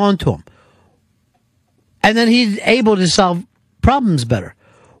all be gone to him. And then he's able to solve problems better.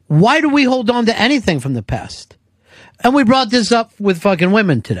 Why do we hold on to anything from the past? And we brought this up with fucking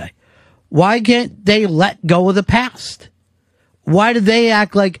women today. Why can't they let go of the past? Why do they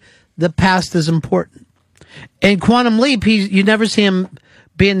act like the past is important? In Quantum Leap, you never see him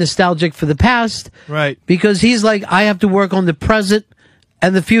being nostalgic for the past. Right. Because he's like, I have to work on the present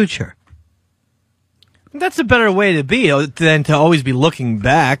and the future. That's a better way to be than to always be looking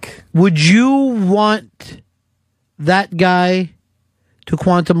back. Would you want that guy to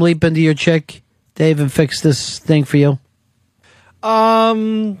quantum leap into your chick, Dave, and fix this thing for you?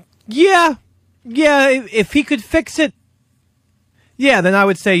 Yeah. If he could fix it, then I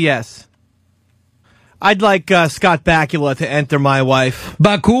would say yes. I'd like Scott Bakula to enter my wife.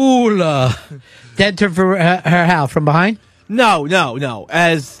 Bakula! To enter for her how? From behind? No.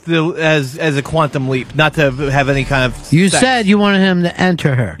 As a quantum leap, not to have any kind of. You sex. said you wanted him to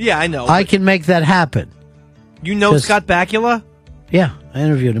enter her. Yeah, I know. I can make that happen. You know Scott Bakula? Yeah, I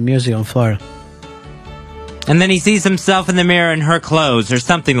interviewed him years ago in Florida. And then he sees himself in the mirror in her clothes or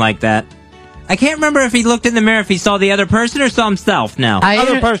something like that. I can't remember if he looked in the mirror if he saw the other person or saw himself now.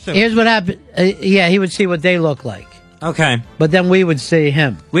 Other person. Here's what happened. He would see what they look like. Okay. But then we would see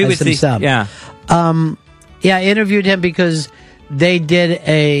him. We would himself. see. Yeah. I interviewed him because they did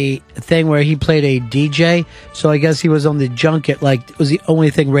a thing where he played a DJ. So I guess he was on the junket. Like, it was the only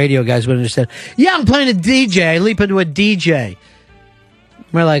thing radio guys would understand. Yeah, I'm playing a DJ. I leap into a DJ.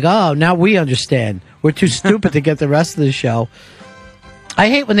 We're like, oh, now we understand. We're too stupid to get the rest of the show. I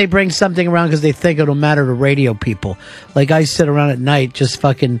hate when they bring something around because they think it'll matter to radio people. Like, I sit around at night just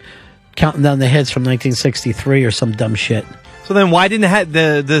fucking counting down the hits from 1963 or some dumb shit. So then why didn't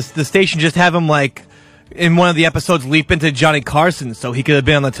the station just have him, like, in one of the episodes leap into Johnny Carson so he could have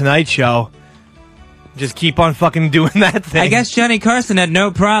been on The Tonight Show? Just keep on fucking doing that thing. I guess Johnny Carson had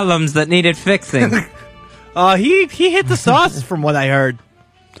no problems that needed fixing. He hit the sauce from what I heard.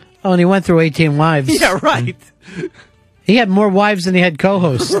 Oh, and he went through 18 wives. Yeah, right. He had more wives than he had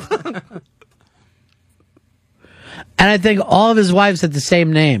co-hosts. And I think all of his wives had the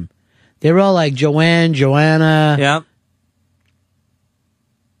same name. They were all like Joanne, Joanna. Yep.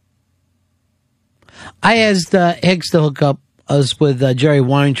 I asked Hicks to hook up us with Jerry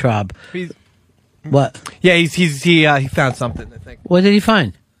Weintraub. What? Yeah, he found something, I think. What did he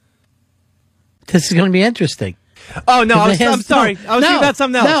find? This is going to be interesting. Oh no, I'm Because sorry. I was thinking about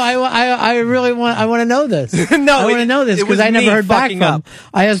something else. No, I really want to know this. No, I want to know this it was because I never me heard back fucking from him. up.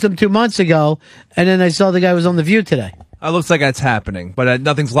 I asked him 2 months ago, and then I saw the guy was on The View today. It looks like that's happening, but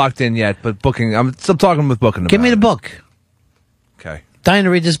nothing's locked in yet. But booking, I'm still talking with booking. Give me the book. Okay. Dying to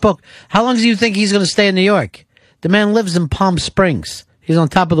read this book. How long do you think he's going to stay in New York? The man lives in Palm Springs. He's on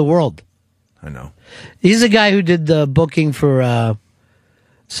top of the world. I know. He's the guy who did the booking for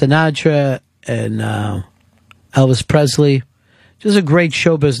Sinatra and Elvis Presley. Just a great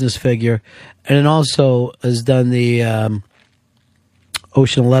show business figure. And then also has done the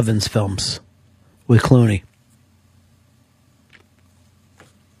Ocean 11's films with Clooney.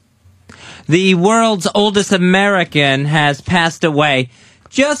 The world's oldest American has passed away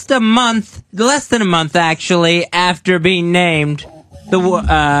just a month, less than a month actually, after being named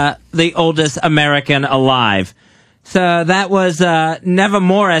the oldest American alive. So that was Neva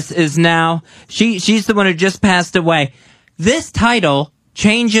Morris is now she's the one who just passed away. This title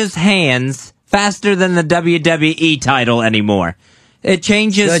changes hands faster than the WWE title anymore. It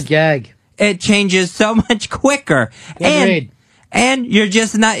changes. Good gag. It changes so much quicker. Agreed. And you're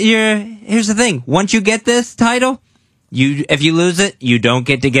just not. Here's the thing. Once you get this title, if you lose it, you don't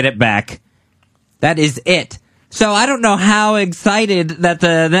get to get it back. That is it. So I don't know how excited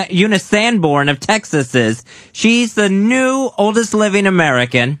that Eunice Sanborn of Texas is. She's the new oldest living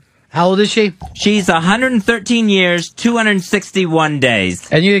American. How old is she? She's 113 years, 261 days.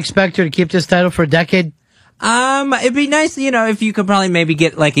 And you expect her to keep this title for a decade? It'd be nice, if you could probably maybe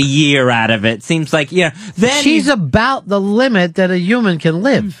get like a year out of it. Seems like, then she's about the limit that a human can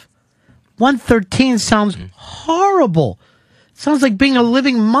live. 113 sounds horrible. Sounds like being a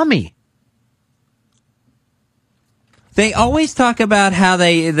living mummy. They always talk about how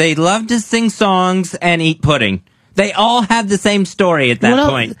they love to sing songs and eat pudding. They all have the same story at that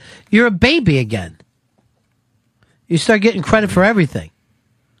point. You're a baby again. You start getting credit for everything.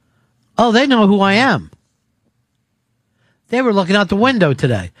 Oh, they know who I am. They were looking out the window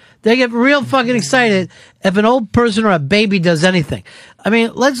today. They get real fucking excited if an old person or a baby does anything. I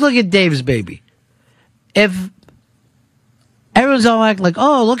mean, let's look at Dave's baby. If everyone's all acting like,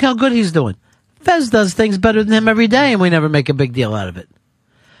 oh, look how good he's doing. Fez does things better than him every day, and we never make a big deal out of it.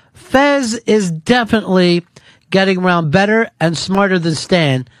 Fez is definitely getting around better and smarter than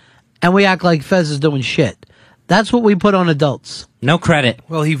Stan, and we act like Fez is doing shit. That's what we put on adults. No credit.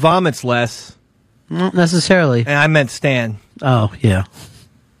 Well, he vomits less. Not necessarily. And I meant Stan. Oh, yeah.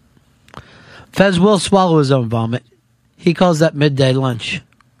 Fez will swallow his own vomit. He calls that midday lunch.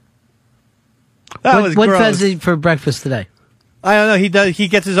 That What was Fez gross. eat for breakfast today? I don't know. He does. He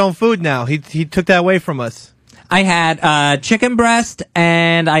gets his own food now. He took that away from us. I had chicken breast,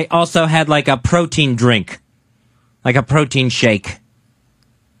 and I also had like a protein drink, like a protein shake.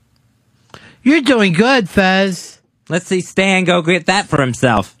 You're doing good, Fez. Let's see Stan go get that for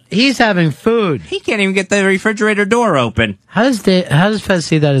himself. He's having food. He can't even get the refrigerator door open. How does Fez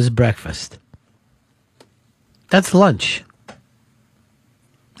see that as breakfast? That's lunch.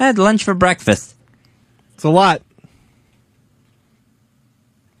 I had lunch for breakfast. It's a lot.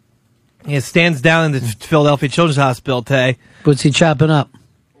 He stands down in the Philadelphia Children's Hospital today. What's he chopping up?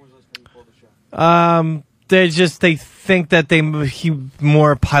 They think that he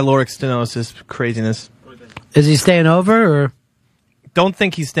more pyloric stenosis craziness. Is he staying over or? Don't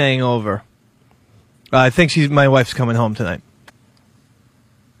think he's staying over. I think my wife's coming home tonight.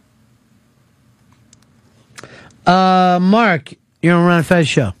 Mark, you're on Ron Fez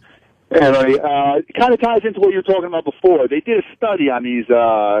show. Hey, buddy. It kind of ties into what you were talking about before. They did a study on these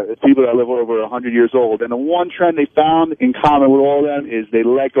people that live over 100 years old, and the one trend they found in common with all of them is they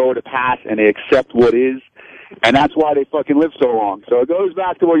let go of the past and they accept what is, and that's why they fucking live so long. So it goes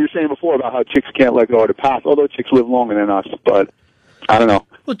back to what you were saying before about how chicks can't let go of the past, although chicks live longer than us, but I don't know.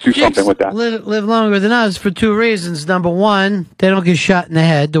 Well, do something with that. Live longer than us for two reasons. Number one, they don't get shot in the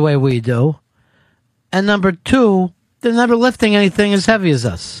head the way we do. And number two, they're never lifting anything as heavy as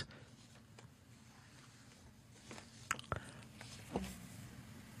us.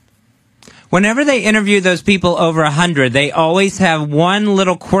 Whenever they interview those people over 100, they always have one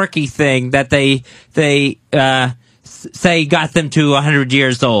little quirky thing that they say got them to 100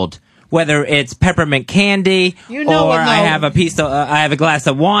 years old. Whether it's peppermint candy, or I have a glass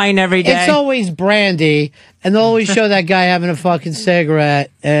of wine every day. It's always brandy, and they'll always show that guy having a fucking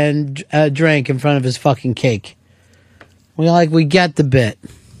cigarette and a drink in front of his fucking cake. We get the bit.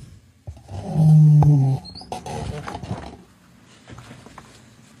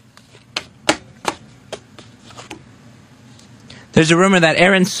 There's a rumor that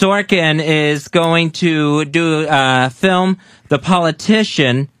Aaron Sorkin is going to do film The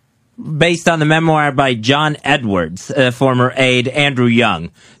Politician based on the memoir by John Edwards, former aide Andrew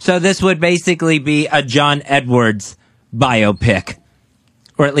Young. So this would basically be a John Edwards biopic,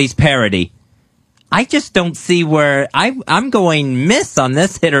 or at least parody. I just don't see where I'm going miss on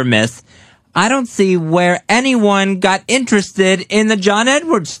this, hit or miss. I don't see where anyone got interested in the John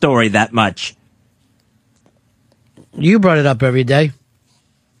Edwards story that much. You brought it up every day.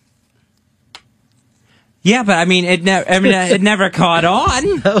 Yeah, but I mean, it never caught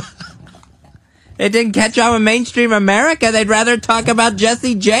on. It didn't catch on with mainstream America. They'd rather talk about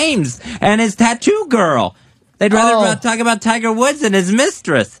Jesse James and his tattoo girl. They'd rather talk about Tiger Woods and his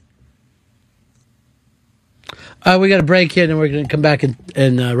mistress. We got a break here, and we're going to come back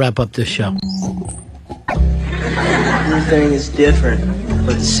and wrap up this show. Everything is different,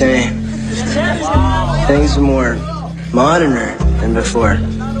 but the same. Things are more moderner than before.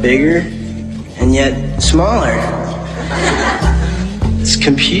 Bigger, and yet smaller. It's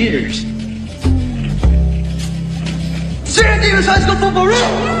computers. San Diego High School football room!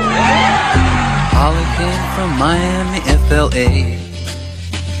 Holly came from Miami, FLA.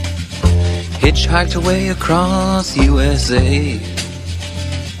 Hitchhiked away across USA.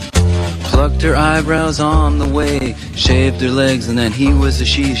 Plucked her eyebrows on the way. Shaved her legs and then he was a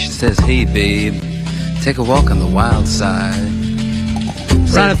she. She says, hey babe, take a walk on the wild side.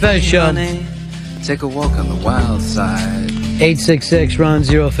 Ron and Fez show. Honey, take a walk on the wild side. 866 Ron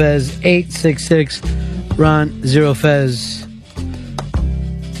Zero Fez. 866 Ron Zero Fez.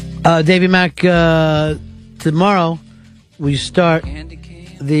 Davey Mack, tomorrow we start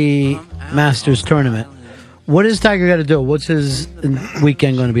the Masters tournament. What does Tiger got to do? What's his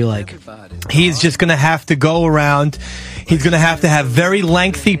weekend going to be like? He's just going to have to go around. He's going to have very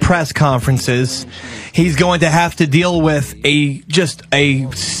lengthy press conferences. He's going to have to deal with a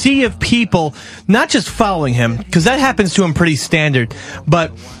sea of people, not just following him, because that happens to him pretty standard,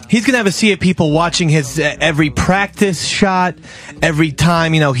 but he's going to have a sea of people watching his every practice shot, every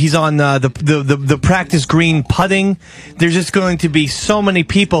time, he's on the practice green putting. There's just going to be so many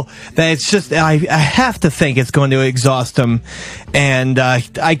people that it's just, I have to think it's going to exhaust him, and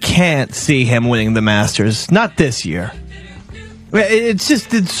I can't see him winning the Masters. Not this year. It's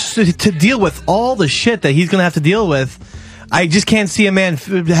to deal with all the shit that he's going to have to deal with. I just can't see a man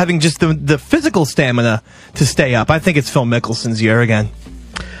having just the physical stamina to stay up. I think it's Phil Mickelson's year again.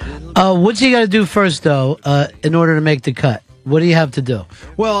 What's he got to do first, though, in order to make the cut? What do you have to do?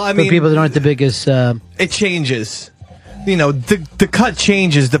 Well, I mean, for people that aren't the biggest, it changes. The cut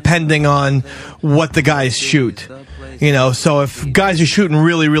changes depending on what the guys shoot. So if guys are shooting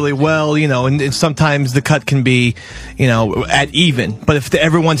really, really well, and sometimes the cut can be, at even. But if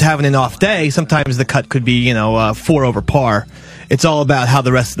everyone's having an off day, sometimes the cut could be, 4 over par. It's all about how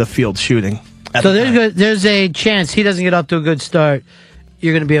the rest of the field's shooting. So there's a chance he doesn't get off to a good start.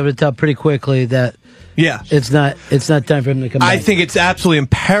 You're going to be able to tell pretty quickly that it's not time for him to come back. I think it's absolutely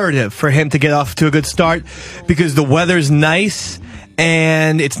imperative for him to get off to a good start because the weather's nice.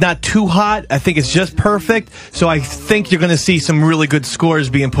 And it's not too hot. I think it's just perfect. So I think you're going to see some really good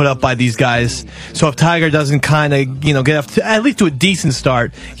scores being put up by these guys. So if Tiger doesn't kind of, get off to at least to a decent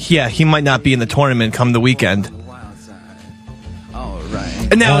start, he might not be in the tournament come the weekend.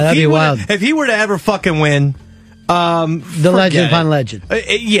 And now, if he were to ever fucking win, the legend upon legend.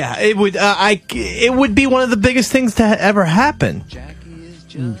 It would. It would be one of the biggest things to ever happen.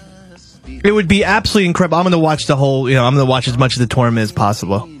 It would be absolutely incredible. I'm going to watch the whole, I'm going to watch as much of the tournament as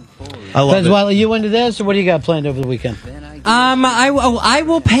possible. I love it. Are you into this, or what do you got planned over the weekend? I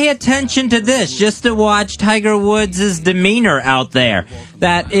will pay attention to this just to watch Tiger Woods' demeanor out there.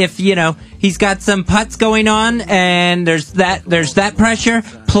 That if, he's got some putts going on and there's that pressure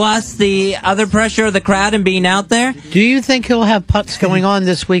plus the other pressure of the crowd and being out there. Do you think he'll have putts going on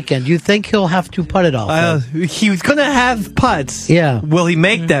this weekend? Do you think he'll have to putt it off? He's going to have putts. Yeah. Will he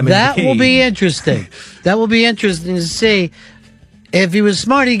make them? That will be interesting. That will be interesting to see. If he was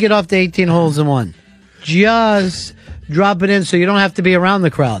smart, he'd get off to 18 holes in one. Just drop it in so you don't have to be around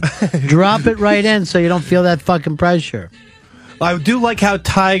the crowd. Drop it right in so you don't feel that fucking pressure. I do like how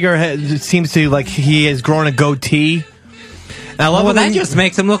Tiger seems to, he has grown a goatee. And I love that just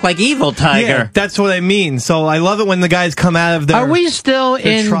makes him look like evil Tiger. Yeah, that's what I mean. So I love it when the guys come out of their Are we still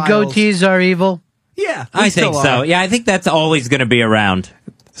in trials. Goatees are evil? Yeah, I think so. Yeah, I think that's always going to be around.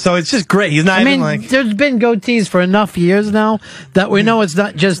 So it's just great. He's not there's been goatees for enough years now that we know it's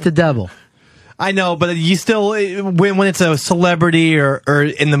not just the devil. I know, but you still, when it's a celebrity or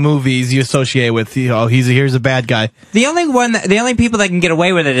in the movies, you associate with, here's a bad guy. The only people that can get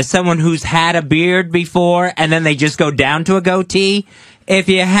away with it is someone who's had a beard before and then they just go down to a goatee. If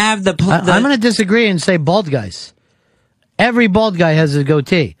you have I'm going to disagree and say bald guys. Every bald guy has a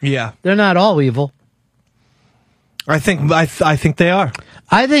goatee. Yeah. They're not all evil. I think they are.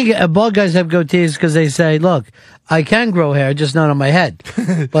 I think bald guys have goatees because they say, look, I can grow hair, just not on my head.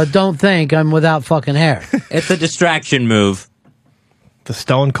 But don't think I'm without fucking hair. It's a distraction move. The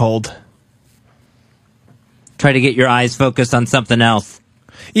Stone Cold. Try to get your eyes focused on something else.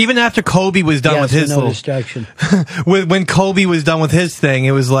 Even after Kobe was done with his no distraction. when Kobe was done with his thing,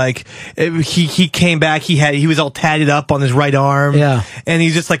 it was like he came back. He was all tatted up on his right arm. Yeah, and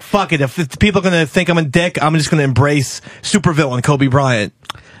he's just like, fuck it. If people are gonna think I'm a dick, I'm just gonna embrace supervillain Kobe Bryant.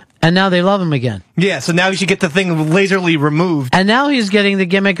 And now they love him again. Yeah, so now he should get the thing laserly removed. And now he's getting the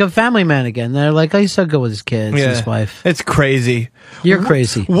gimmick of Family Man again. They're like, oh, he's so good with his kids, his wife. It's crazy. You're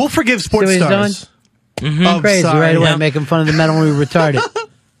crazy. We'll forgive sports See what he's stars. doing? Oh, crazy right away, making fun of the mentally retarded.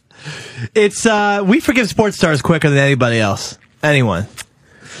 It's we forgive sports stars quicker than anybody else. Anyone.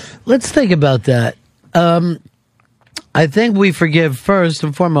 Let's think about that. I think we forgive first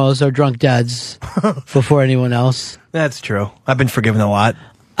and foremost our drunk dads before anyone else. That's true. I've been forgiven a lot.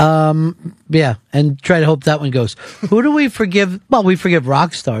 Yeah, and try to hope that one goes. Who do we forgive? Well, we forgive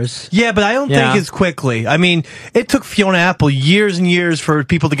rock stars. Yeah, but I don't think as quickly. I mean, it took Fiona Apple years and years for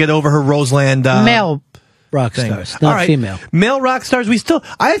people to get over her Roseland male rock stars, not female. Male rock stars,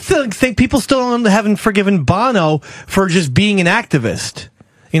 I think people still haven't forgiven Bono for just being an activist.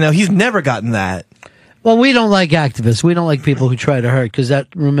 You know, he's never gotten that. Well, we don't like activists. We don't like people who try to hurt, because that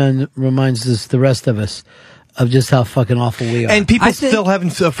reminds us, the rest of us, of just how fucking awful we are. And people still haven't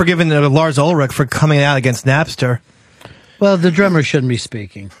forgiven Lars Ulrich for coming out against Napster. Well, the drummer shouldn't be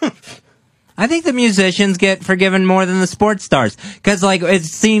speaking. I think the musicians get forgiven more than the sports stars, because like it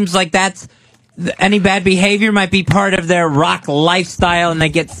seems like that's any bad behavior might be part of their rock lifestyle, and they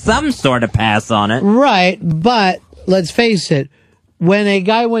get some sort of pass on it. Right, but let's face it, when a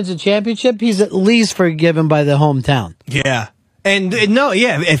guy wins a championship, he's at least forgiven by the hometown. Yeah. And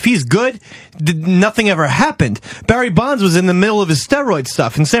if he's good, nothing ever happened. Barry Bonds was in the middle of his steroid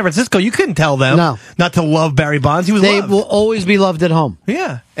stuff in San Francisco. You couldn't tell them not to love Barry Bonds. He was They loved. will always be loved at home.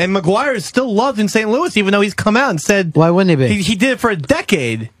 Yeah. And McGuire is still loved in St. Louis, even though he's come out and said... Why wouldn't he be? He did it for a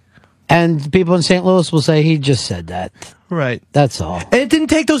decade. And people in St. Louis will say he just said that. Right. That's all. And it didn't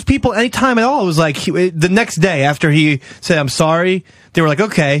take those people any time at all. It was like the next day after he said, I'm sorry, they were like,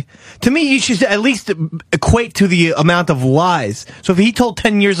 okay. To me, you should at least equate to the amount of lies. So if he told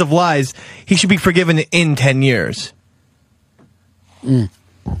 10 years of lies, he should be forgiven in 10 years. And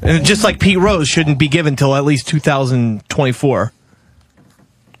just like Pete Rose shouldn't be given till at least 2024.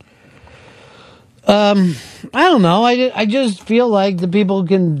 I don't know. I just feel like the people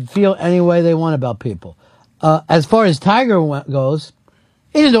can feel any way they want about people. As far as Tiger goes,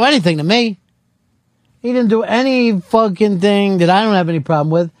 he didn't do anything to me. He didn't do any fucking thing that I don't have any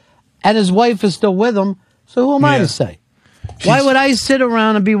problem with. And his wife is still with him, so who am I to say? Why would I sit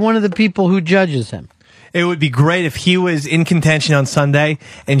around and be one of the people who judges him? It would be great if he was in contention on Sunday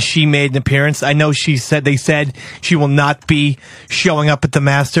and she made an appearance. I know they said she will not be showing up at the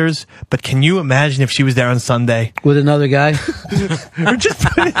Masters, but can you imagine if she was there on Sunday? With another guy?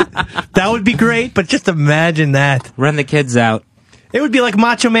 That would be great, but just imagine that. Run the kids out. It would be like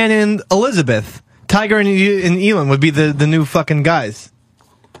Macho Man and Elizabeth. Tiger and Elon would be the new fucking guys.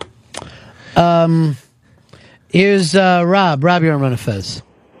 Here's Rob. Rob, you're on Run of Fez.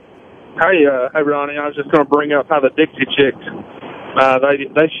 Hey, Ronnie, I was just going to bring up how the Dixie Chicks,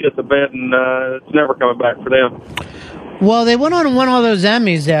 they shit the bed, and it's never coming back for them. Well, they went on and won all those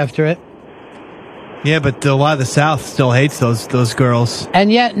Emmys after it. Yeah, but a lot of the South still hates those girls.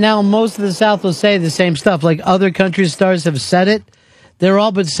 And yet now most of the South will say the same stuff. Like other country stars have said it. They're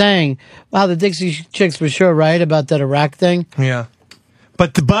all but saying, wow, the Dixie Chicks were sure right about that Iraq thing. Yeah.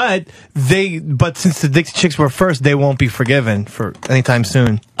 But since the Dixie Chicks were first, they won't be forgiven for anytime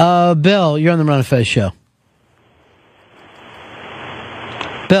soon. Bill, you're on the Run of Fez show.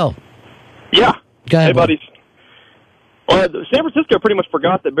 Bill. Yeah. Go ahead, hey, buddies. Well, San Francisco pretty much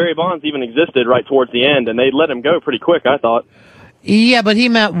forgot that Barry Bonds even existed right towards the end, and they let him go pretty quick, I thought. Yeah, but he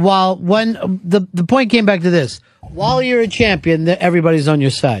meant when the point came back to this. While you're a champion, everybody's on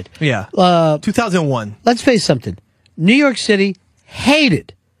your side. Yeah. 2001. Let's face something. New York City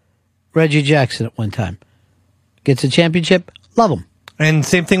hated Reggie Jackson at one time. Gets a championship, love him. And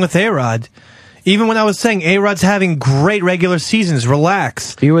same thing with A-Rod. Even when I was saying A-Rod's having great regular seasons,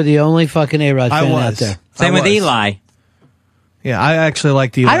 relax. You were the only fucking A-Rod fan out there. Same with Eli. Yeah, I actually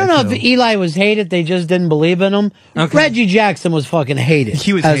liked Eli. I don't know if Eli was hated, they just didn't believe in him. Okay. Reggie Jackson was fucking hated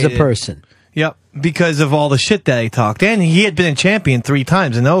he was as hated. A person. Yep, because of all the shit that he talked. And he had been a champion 3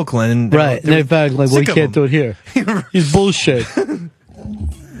 times in Oakland. And right, and they felt like, we can't do it here. He's bullshit.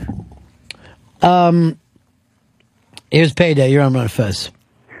 Here's Payday. You're on Run Fez.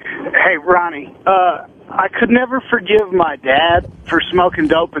 Hey, Ronnie. I could never forgive my dad for smoking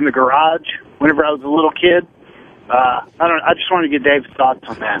dope in the garage whenever I was a little kid. I just wanted to get Dave's thoughts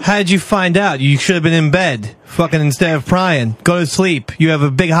on that. How did you find out? You should have been in bed, fucking instead of prying. Go to sleep. You have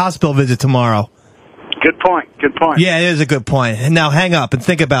a big hospital visit tomorrow. Good point. Good point. Yeah, it is a good point. And now hang up and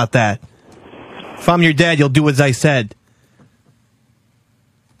think about that. If I'm your dad, you'll do as I said.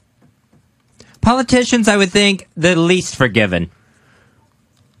 Politicians, I would think, the least forgiven.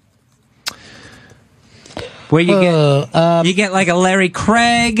 Where you get like a Larry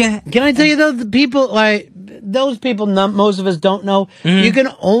Craig. Can I tell you though, the people like those people, most of us don't know. You can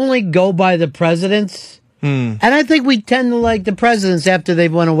only go by the presidents, and I think we tend to like the presidents after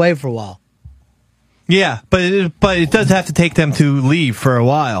they've went away for a while. Yeah, but it does have to take them to leave for a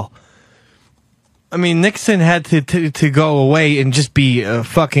while. I mean, Nixon had to go away and just be a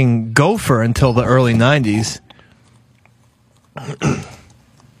fucking gopher until the early 90s.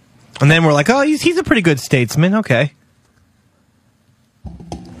 And then we're like, oh, he's a pretty good statesman. Okay.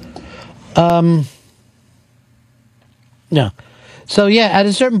 Yeah. So, yeah, at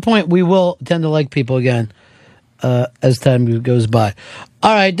a certain point, we will tend to like people again as time goes by.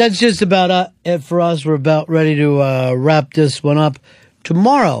 All right, that's just about it for us. We're about ready to wrap this one up.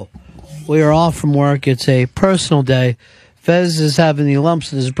 Tomorrow, we are off from work. It's a personal day. Fez is having the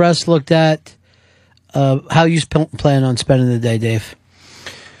lumps in his breast looked at. How you plan on spending the day, Dave?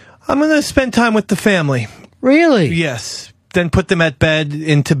 I'm going to spend time with the family. Really? Yes. Then put them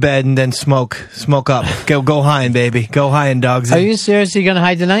into bed, and then smoke up. Go high, baby. Go high, dogs. Are you seriously going to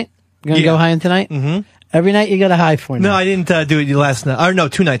high tonight? You're going to go high tonight? Mm-hmm. Every night you got a high for now. No, I didn't do it last night. Or no,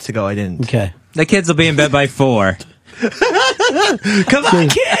 2 nights ago I didn't. Okay. The kids will be in bed by 4. Come on,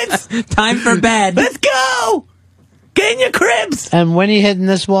 kids! Time for bed. Let's go! Get in your cribs! And when are you hitting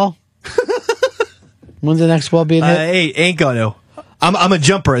this wall? When's the next wall being hit? Ain't gonna. I'm a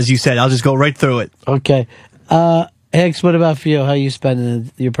jumper, as you said. I'll just go right through it. Okay. Hicks, what about for you? How you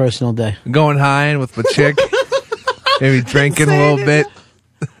spending your personal day? Going high with the chick. Maybe drinking a little bit.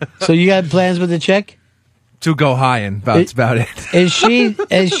 So you got plans with the chick? To go high, and that's about it. Is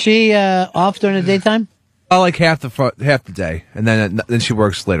she off during the daytime? Oh, like half the day, and then she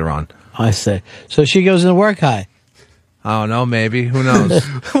works later on. I see. So she goes into work high. I don't know, maybe. Who knows?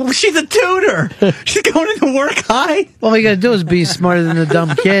 She's a tutor. She's going into work high. All we got to do is be smarter than a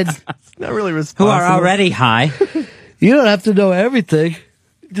dumb kid. Not really responsible. Who are already high. You don't have to know everything.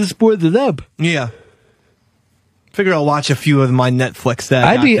 Just more than them. Yeah. Figure I'll watch a few of my Netflix.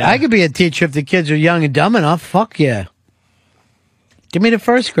 I could be a teacher if the kids are young and dumb enough. Fuck yeah. Give me the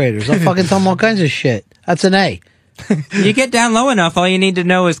first graders. I'll fucking tell them all kinds of shit. That's an A. You get down low enough, all you need to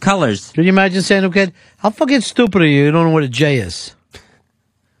know is colors. Can you imagine saying to a kid, how fucking stupid are you? You don't know what a J is.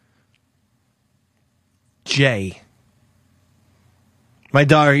 J. My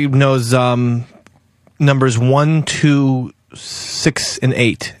daughter knows numbers 1, 2, 6, and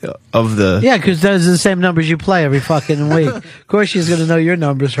 8 of the... Yeah, because those are the same numbers you play every fucking week. Of course she's going to know your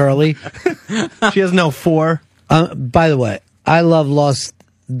numbers, Hurley. She doesn't know 4. By the way, I love Lost.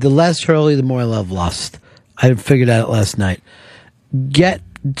 The less Hurley, the more I love Lost. I figured out last night. Get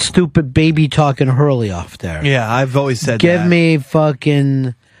stupid baby talking Hurley off there. Yeah, I've always said that. Give me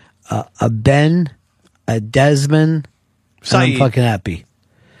fucking a Ben, a Desmond, and I'm fucking happy.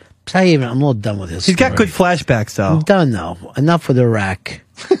 I'm a little done with this. He's got good flashbacks, though. I'm done, though. Enough with Iraq.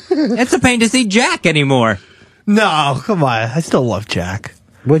 It's a pain to see Jack anymore. No, come on. I still love Jack.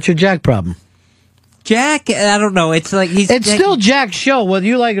 What's your Jack problem? Jack, I don't know. It's like It's still Jack's show, whether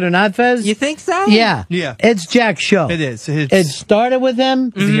you like it or not, Fez. You think so? Yeah. Yeah. It's Jack's show. It is. It started with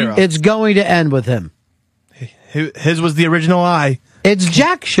him. It's going to end with him. His was the original I. It's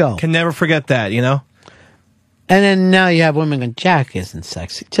Jack's show. Can never forget that, you know? And then now you have women going, Jack isn't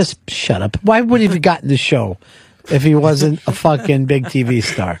sexy. Just shut up. Why would he have gotten the show if he wasn't a fucking big TV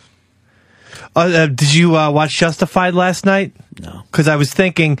star? Did you watch Justified last night? No. Because I was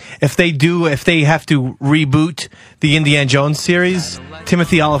thinking if they have to reboot the Indiana Jones series,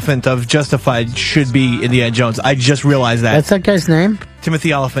 Timothy Oliphant of Justified should be Indiana Jones. I just realized that. That's that guy's name?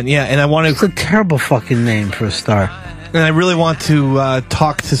 Timothy Oliphant, yeah. And I want to. It's a terrible fucking name for a star. And I really want to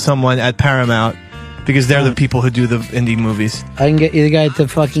talk to someone at Paramount because they're the people who do the indie movies. I can get you the guy at the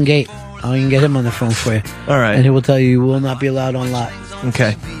fucking gate. I can get him on the phone for you. All right. And he will tell you will not be allowed on lot.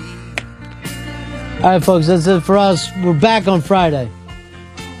 Okay. All right, folks, that's it for us. We're back on Friday.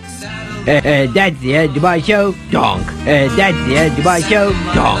 That's the Dubai Show. Donk. That's the Dubai Show.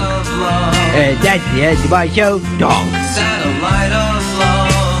 Donk. That's the Dubai Show. Donk. Satellite of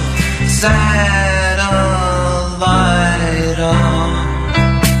love. Satellite of.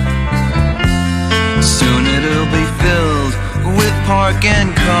 Soon it'll be filled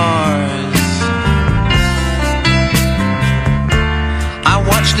parking cars. I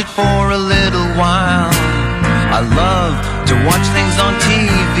watched it for a little while. I love to watch things on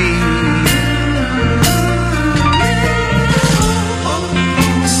TV.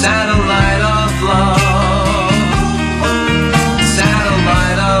 Satellite of love,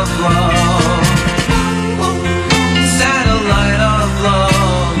 satellite of love, satellite of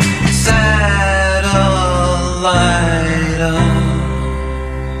love, satellite of.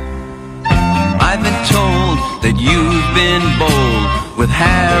 I've been told that you've been bold with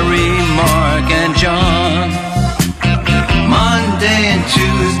Harry, Mark, and John. Monday and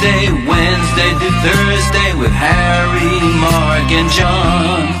Tuesday, Wednesday to Thursday with Harry, Mark, and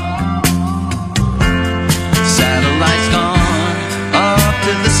John. Satellites gone up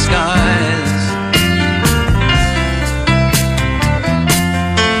to the skies.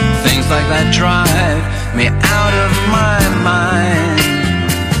 Things like that drive me out of my mind.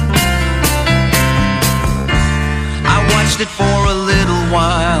 I watched it for a little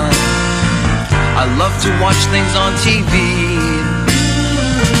while. I love to watch things on TV.